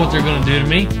 I don't know what they're gonna do to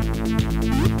me.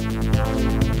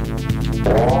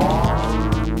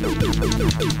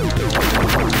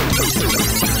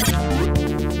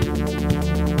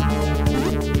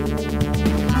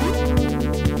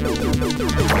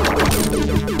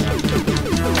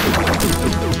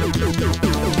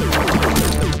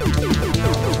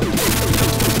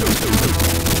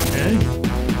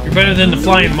 You're better than the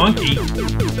flying monkey.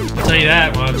 I'll tell you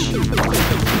that much.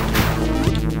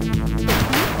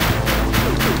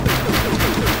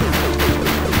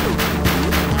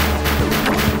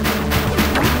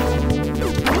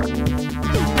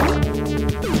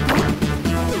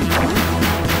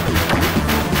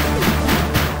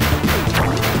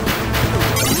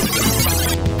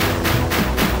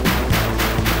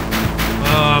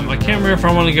 I can't remember if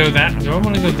I want to go that. Do I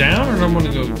want to go down or do I want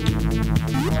to go?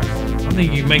 I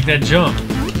think you can make that jump.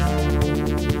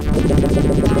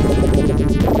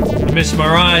 I missed my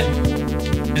ride.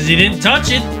 Because he didn't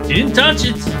touch it. He didn't touch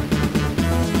it.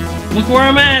 Look where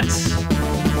I'm at.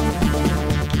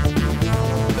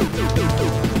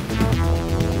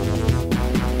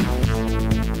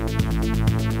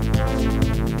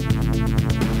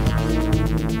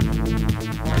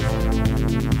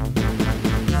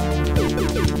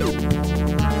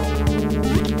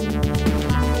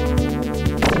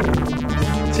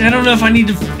 I don't know if I need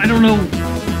to... I don't know...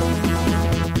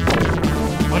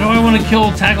 Why do I want to kill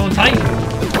Attack on Titan?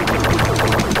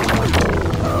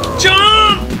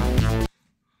 Jump!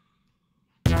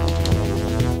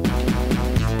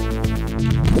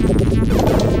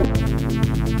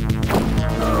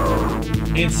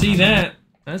 Can't see that.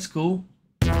 That's cool.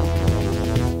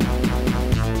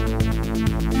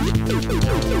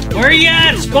 Where are you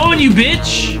at? Spawn, you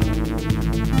bitch!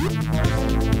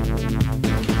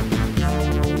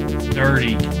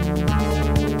 Dirty.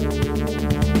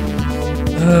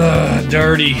 Ugh,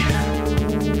 dirty.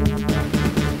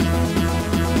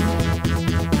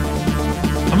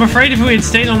 I'm I'm afraid if we had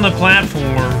stayed on the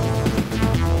platform,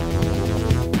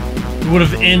 it would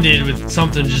have ended with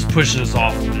something just pushing us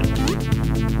off of it.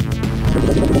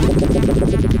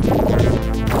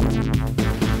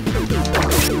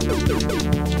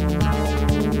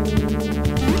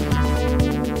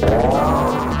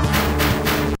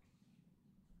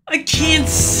 I can't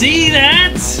see that!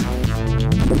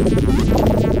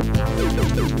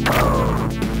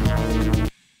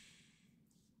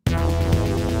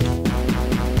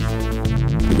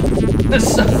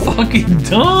 That's so fucking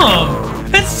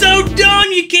dumb! That's so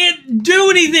dumb! You can't do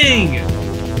anything!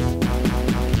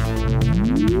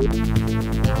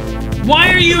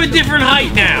 Why are you a different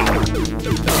height now?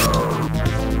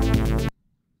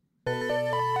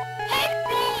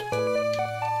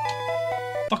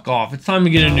 Fuck off, it's time to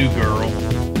get a new girl.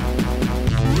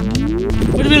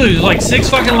 What did we lose? Like 6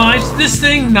 fucking lives? This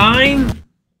thing? 9?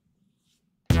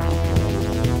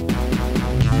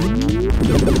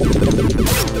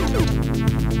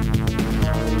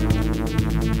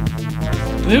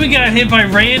 Then we got hit by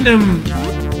random...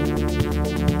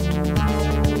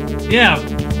 Yeah,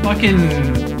 fucking...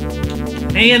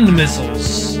 hand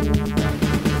missiles.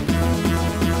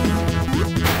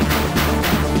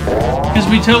 Because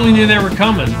we totally knew they were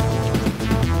coming.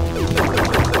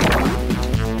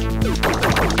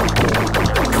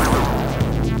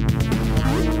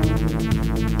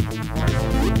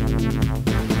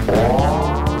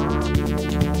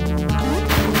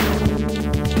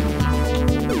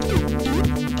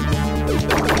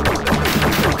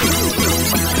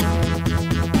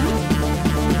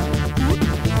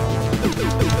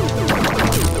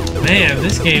 Man,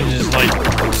 this game just like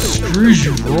screws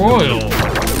you royal.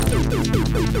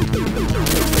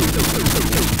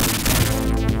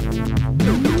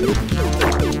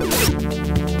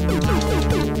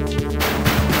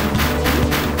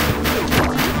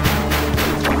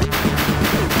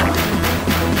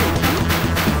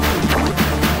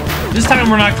 This time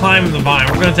we're not climbing the vine.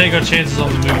 We're gonna take our chances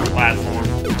on the moving platform.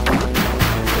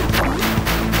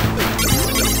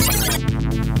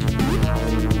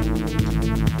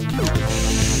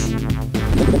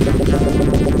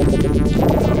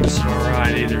 It's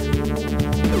alright either.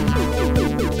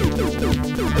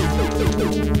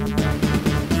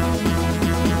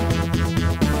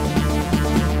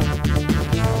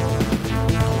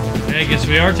 Okay, I guess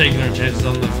we are taking our chances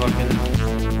on the fucking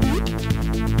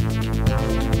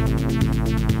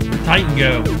Titan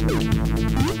go.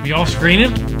 We all screen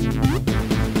him?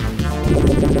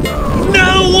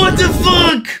 No, what the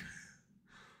fuck?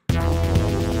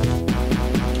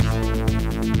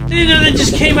 You know, that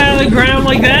just came out of the ground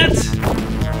like that?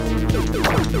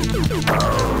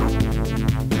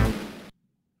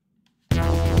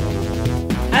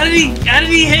 How did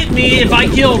he hit me if I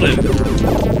killed him?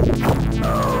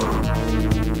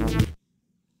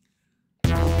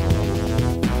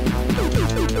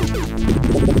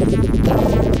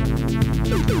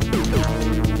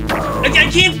 I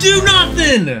can't do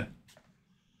nothing!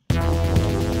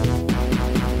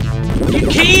 You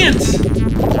can't!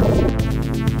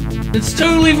 It's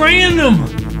totally random!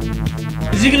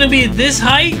 Is it gonna be at this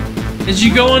height as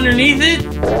you go underneath it?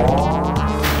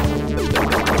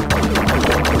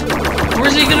 Or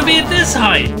is it gonna be at this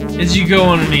height as you go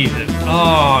underneath it?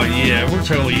 Oh yeah, we're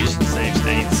totally using save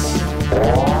states.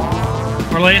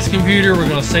 Our last computer, we're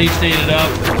gonna save state it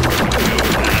up.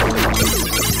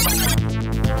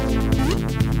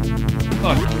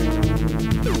 Fuck.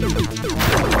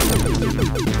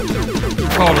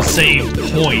 Called a save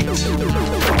point.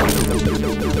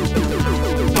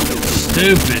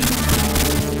 Stupid.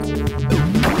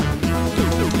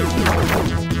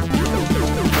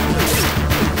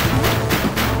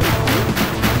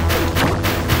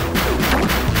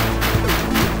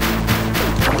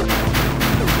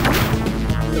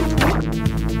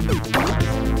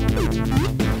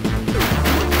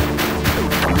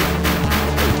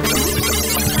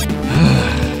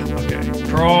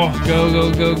 Go,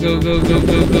 go, go, go, go, go,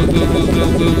 go, go, go, go, go,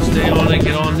 go. Stay on it,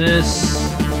 get on this.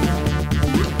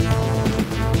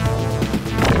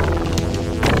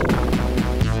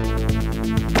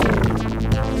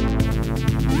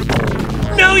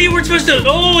 No, you weren't supposed to.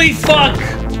 Holy fuck!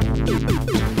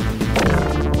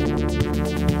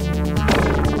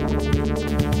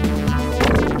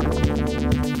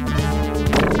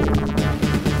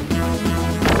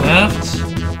 Left.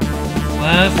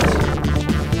 Left.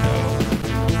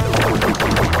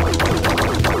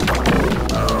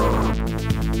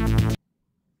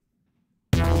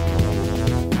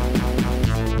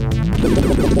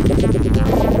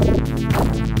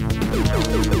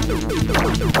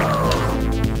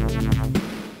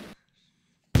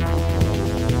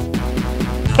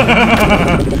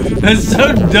 That's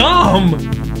so dumb.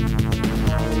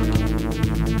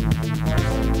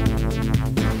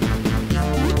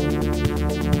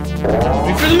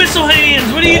 Wait for the missile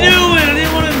hands. What are you doing?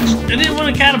 I didn't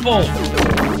want to catapult.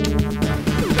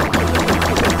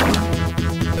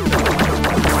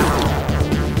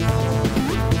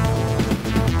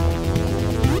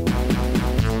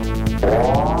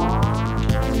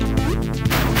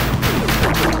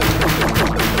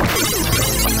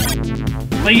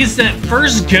 Like, it's that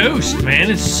first ghost, man.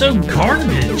 It's so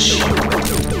garbage.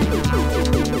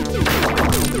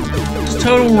 It's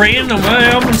total random.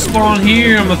 Hey, I'm gonna spawn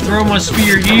here. I'm gonna throw my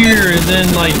spear here, and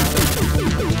then, like,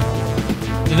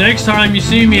 the next time you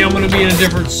see me, I'm gonna be in a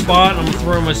different spot. I'm gonna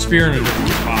throw my spear in a different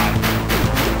spot.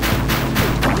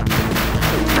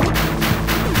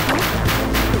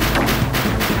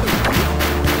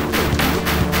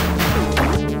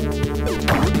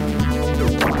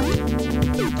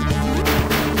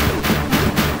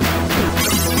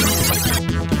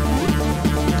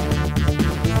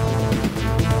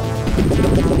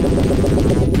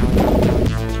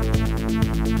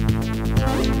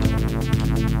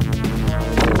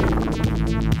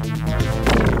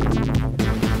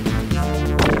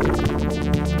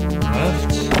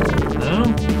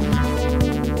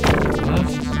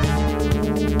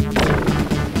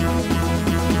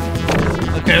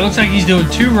 Looks like he's doing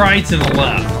 2 rights and a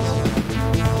left,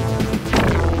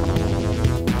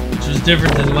 which was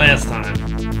different than last time.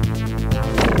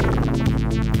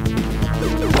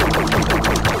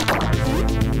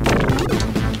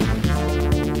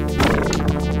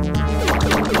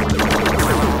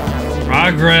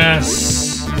 Progress.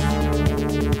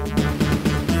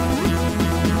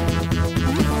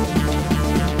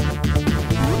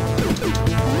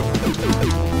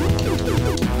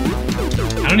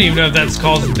 I don't even know if that's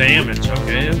causing damage.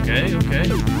 Okay.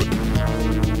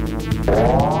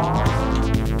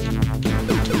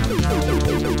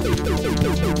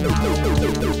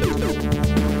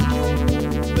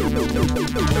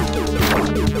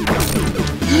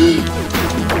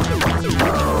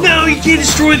 No, you can't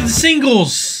destroy the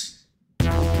singles.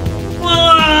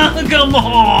 Come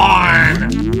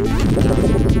on.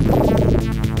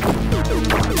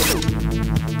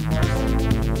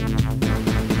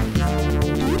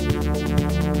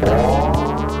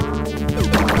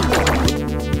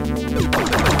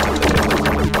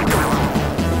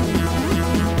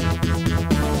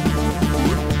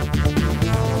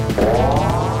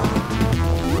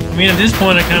 I mean, at this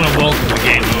point, I kind of welcome the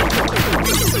game over.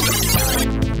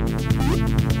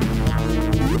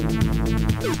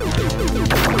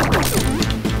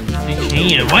 You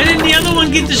can. Why didn't the other one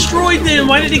get destroyed then?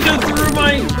 Why did he go through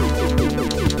my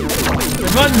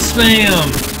button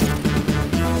spam?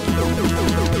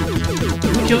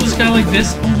 Can we kill this guy like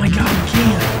this? Oh my god, we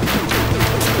can.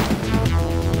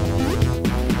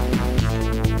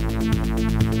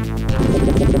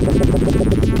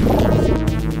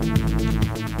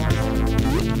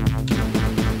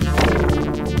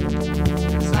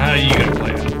 How are you gonna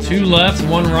play out? 2 left,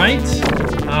 1 right?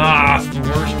 Ah, it's the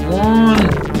worst one.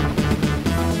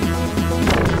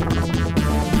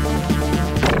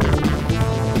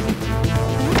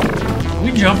 Can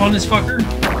we jump on this fucker?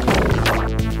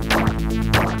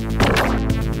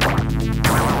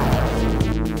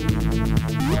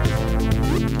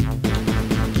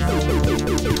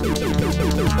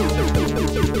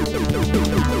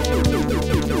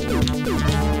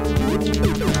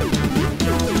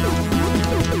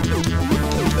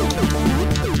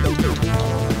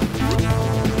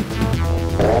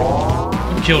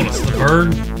 Killed us, the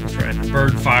bird. That's right, the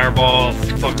bird fireball,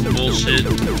 fucking bullshit.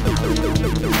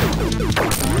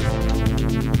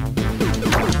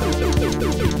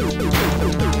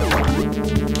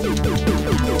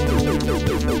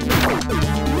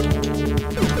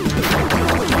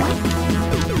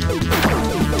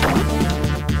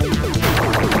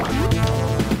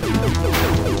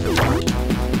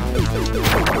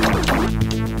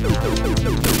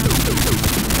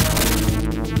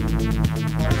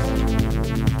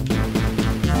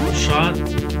 Shot.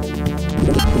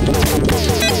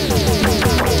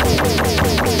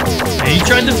 Hey, you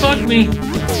tried to fuck me.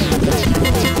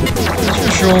 That's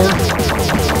for sure.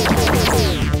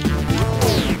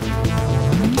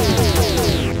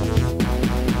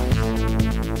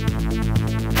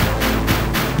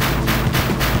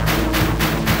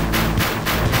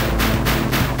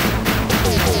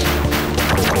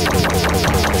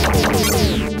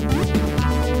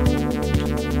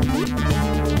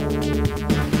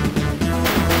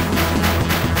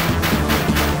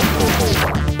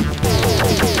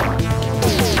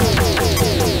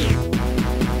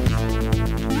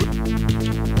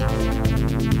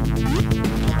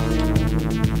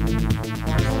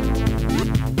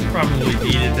 Probably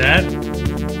needed that.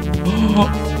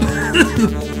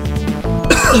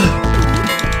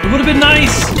 It would have been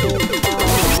nice.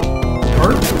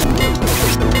 Hurt.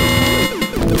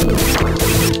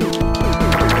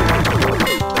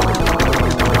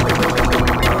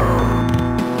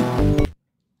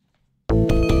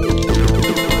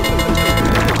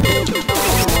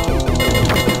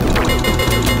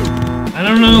 I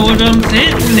don't know what I'm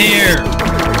hitting here.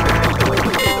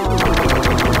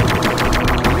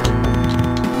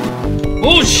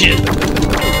 Bullshit!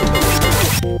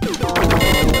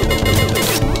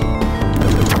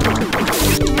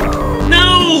 No!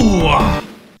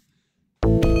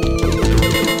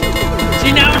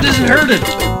 See, now it doesn't hurt it.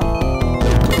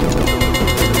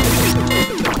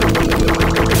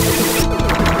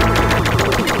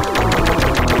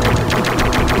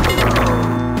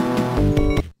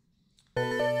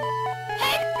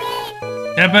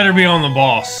 That better be on the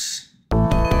boss.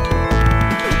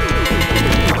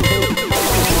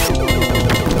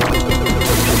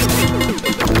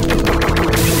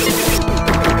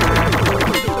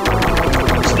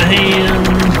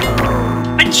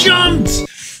 I jumped!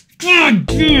 God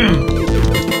damn!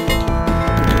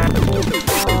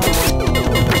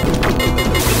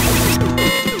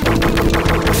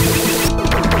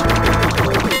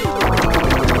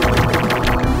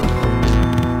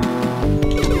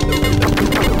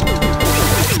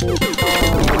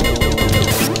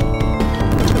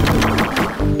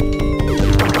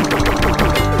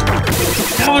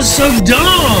 That was so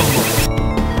dumb!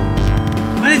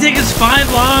 Why did it take us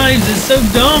 5 lives? It's so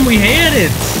dumb, we had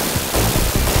it!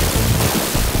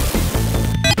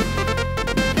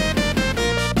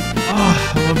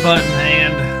 Oh, I'm a button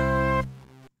hand.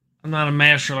 I'm not a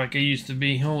master like I used to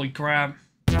be. Holy crap.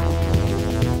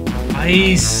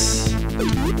 Ice.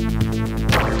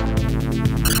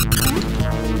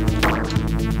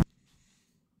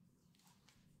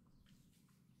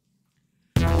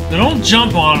 Now don't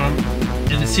jump on them,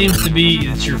 and it seems to be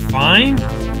that you're fine.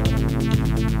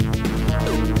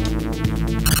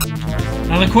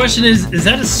 Now the question is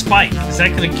that a spike? Is that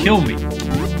gonna kill me?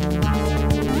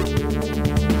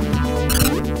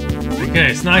 Okay,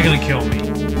 it's not gonna kill me.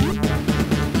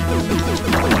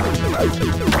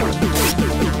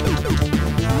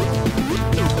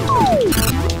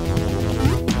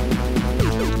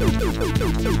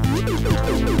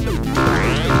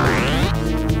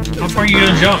 How far are you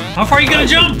gonna jump? How far are you gonna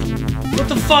jump? What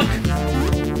the fuck?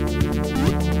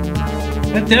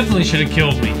 That definitely should have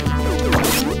killed me.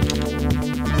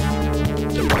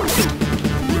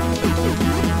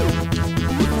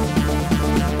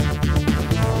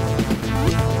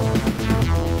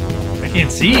 I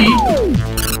can't see.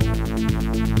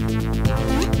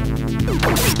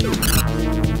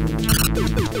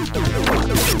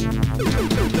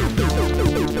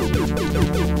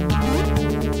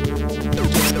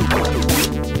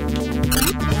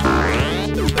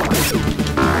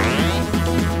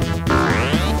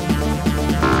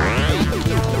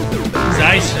 These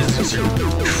ice physics are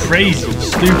crazy,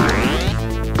 stupid.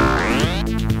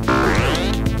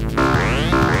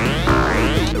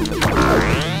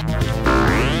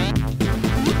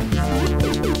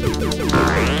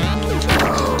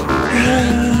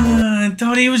 I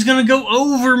thought he was gonna go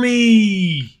over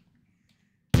me.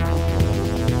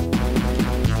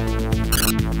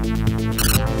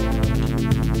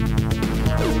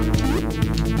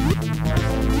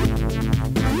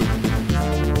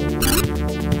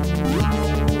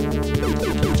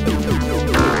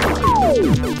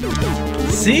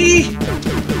 See?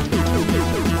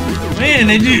 Man,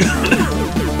 they do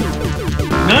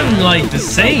nothing like the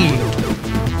same.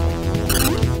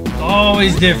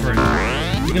 Always different.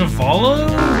 You gonna follow?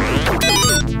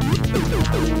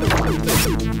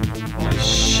 Holy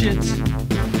shit.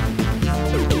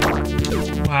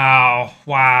 Wow.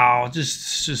 Wow.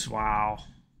 Just wow.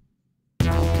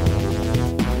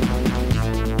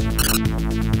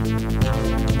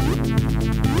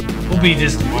 We'll beat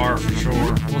this tomorrow for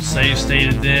sure. We'll save state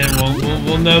it then.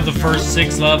 We'll know the first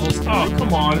 6 levels. Oh,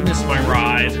 come on. I missed my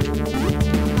ride.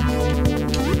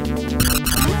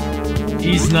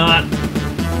 He's not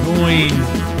going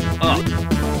up.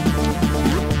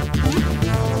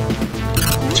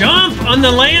 Jump on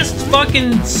the last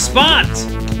fucking spot.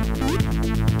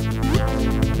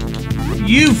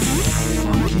 You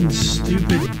fucking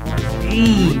stupid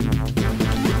game.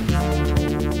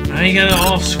 Now you got it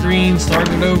off screen,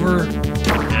 started over.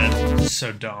 Man, this is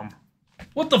so dumb.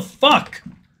 What the fuck?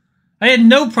 I had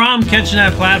no problem catching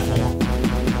that platform.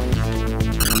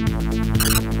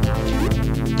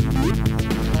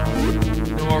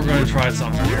 We're going to try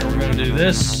something here. We're going to do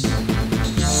this.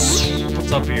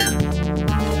 What's up here?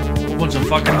 bunch of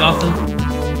fucking nothing.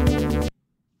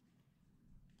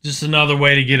 Just another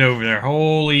way to get over there.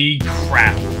 Holy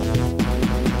crap.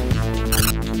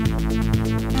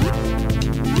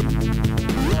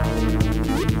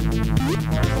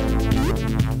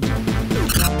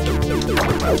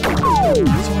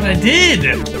 That's what I did!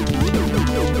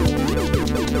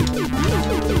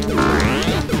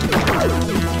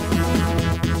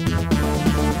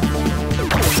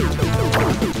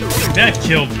 That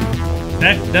killed me.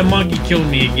 That monkey killed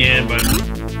me again, but...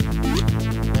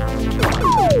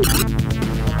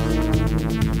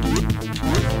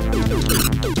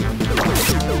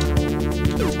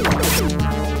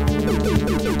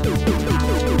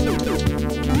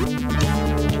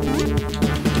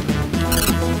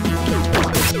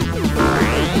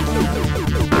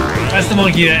 That's the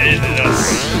monkey that ended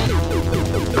us.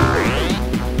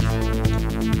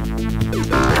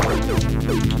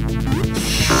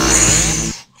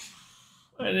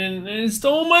 It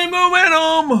stole my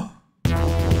momentum!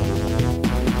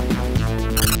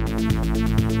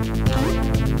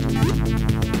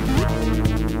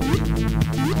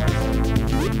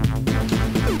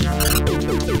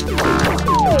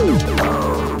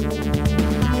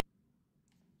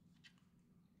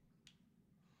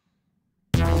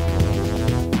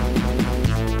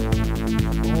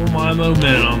 All my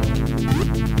momentum.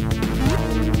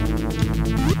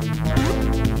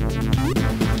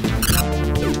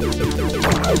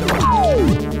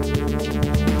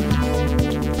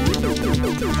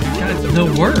 God, no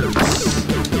words.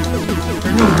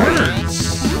 There are no words.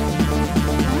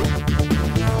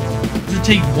 Does it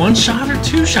take one shot or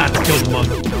two shots to kill the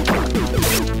monkey?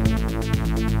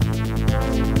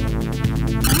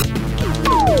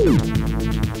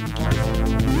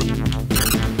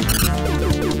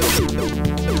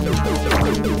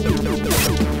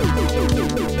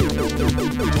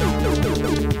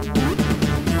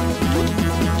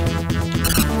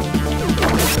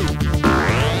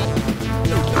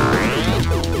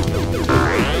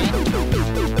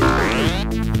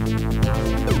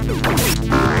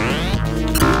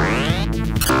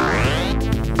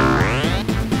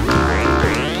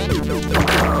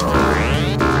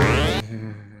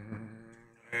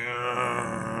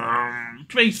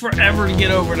 Takes forever to get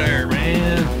over there,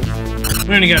 man.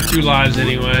 We only got 2 lives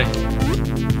anyway.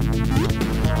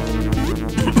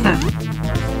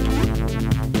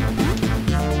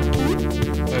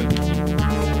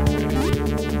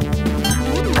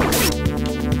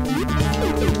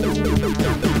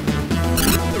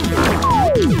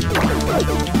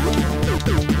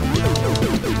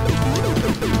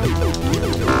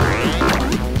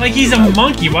 Like he's a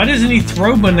monkey. Why doesn't he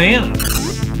throw bananas?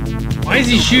 Why is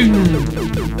he shooting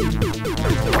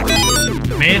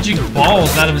magic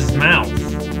balls out of his mouth?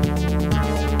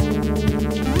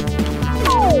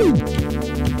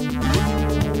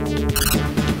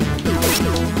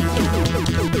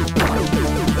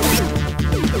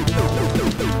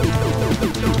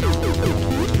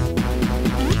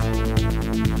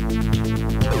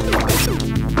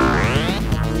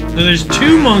 So there's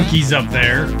 2 monkeys up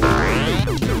there.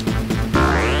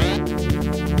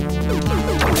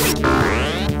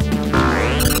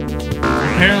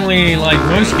 Apparently, like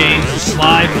most games, the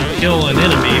slide will kill an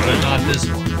enemy, but not this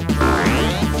one.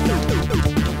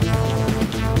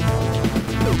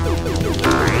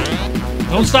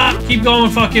 Don't stop! Keep going,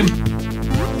 fuck him!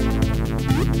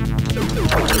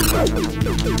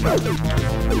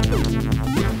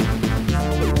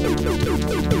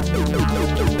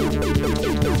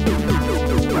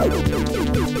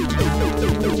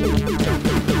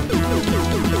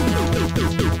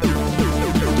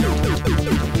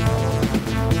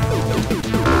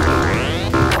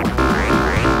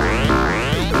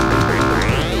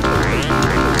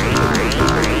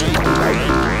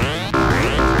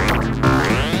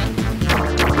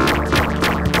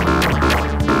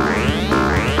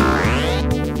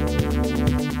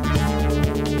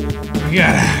 We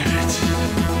got it.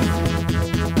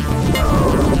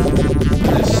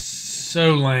 It's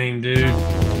so lame, dude.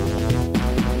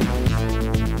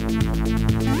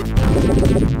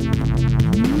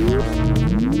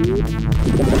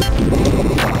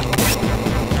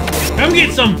 Come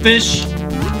get some fish.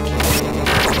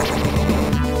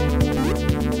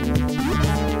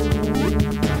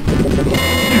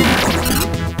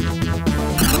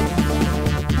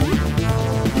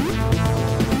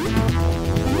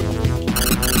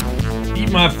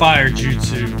 Eat my fire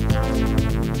jutsu.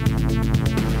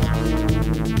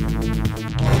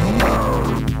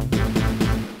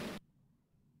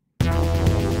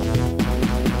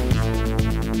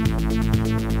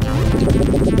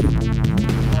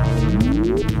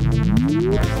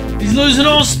 These He's losing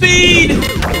all speed!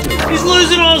 He's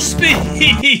losing all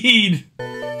speed!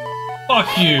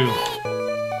 Fuck you.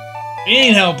 He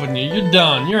ain't helping you. You're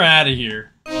done. You're out of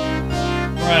here. We're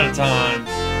out of time.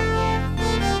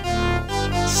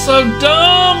 So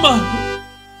dumb!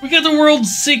 We got the world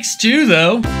 6-2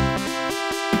 though.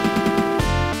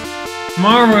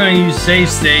 Tomorrow we're gonna use save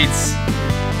states.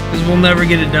 Because we'll never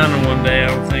get it done in one day, I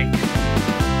don't think.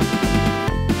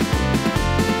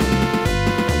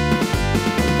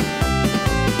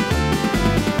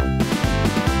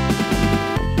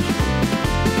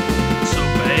 So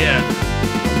bad.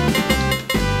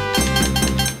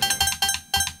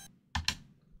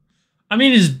 I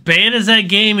mean, as bad as that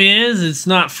game is, it's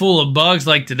not full of bugs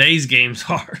like today's games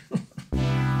are.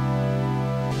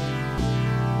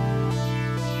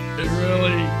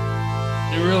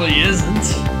 It really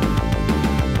isn't.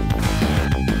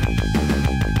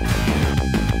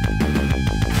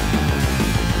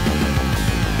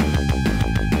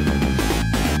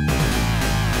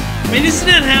 I mean, isn't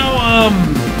that how,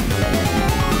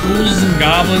 Ghouls and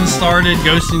Goblins started?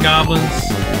 Ghosts and Goblins?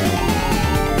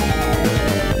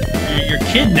 You're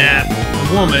kidnapped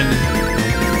a woman,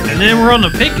 and then we're on a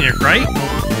picnic, right?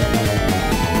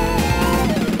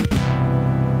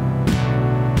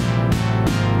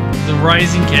 The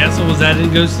Rising Castle, was that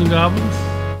in Ghosts and Goblins?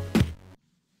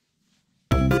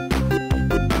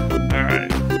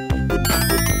 Alright.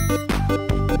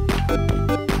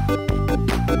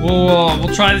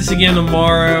 We'll try this again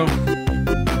tomorrow.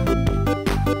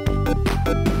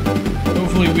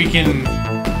 Hopefully we can...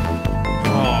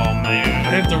 Oh man, I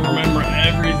have to remember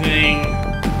everything.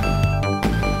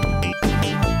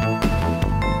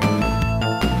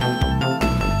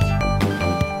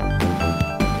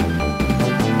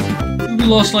 We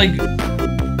lost like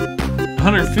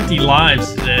 150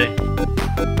 lives today.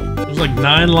 It was like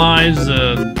 9 lives,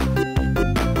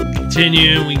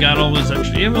 continue, we got all those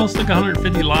extra. Yeah, we lost like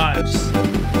 150 lives.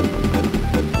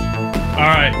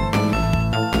 Alright.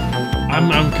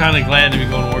 I'm kind of glad to be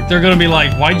going to work. They're going to be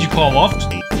like, why'd you call off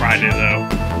Friday, though?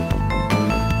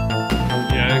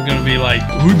 Yeah, they're going to be like,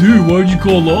 oh, dude, why'd you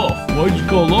call off? Why'd you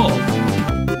call off?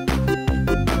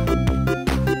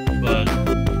 But,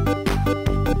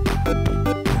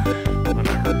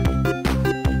 whatever.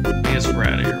 I guess we're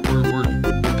out of here.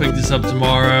 We'll pick this up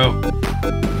tomorrow.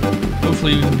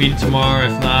 Hopefully we can beat it tomorrow.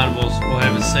 If not, we'll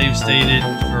have it save stated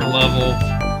for a level.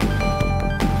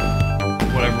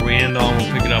 Whatever we end on,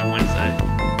 we'll pick it up Wednesday.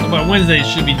 So by Wednesday, it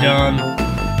should be done.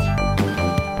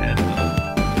 And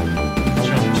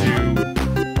jump to...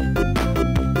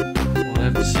 We'll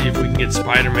have to see if we can get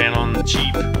Spider-Man on the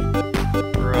cheap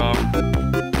for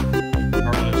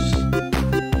Carlos.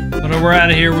 But we're out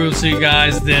of here. We'll see you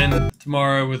guys then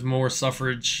tomorrow with more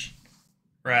suffrage.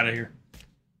 We're out of here.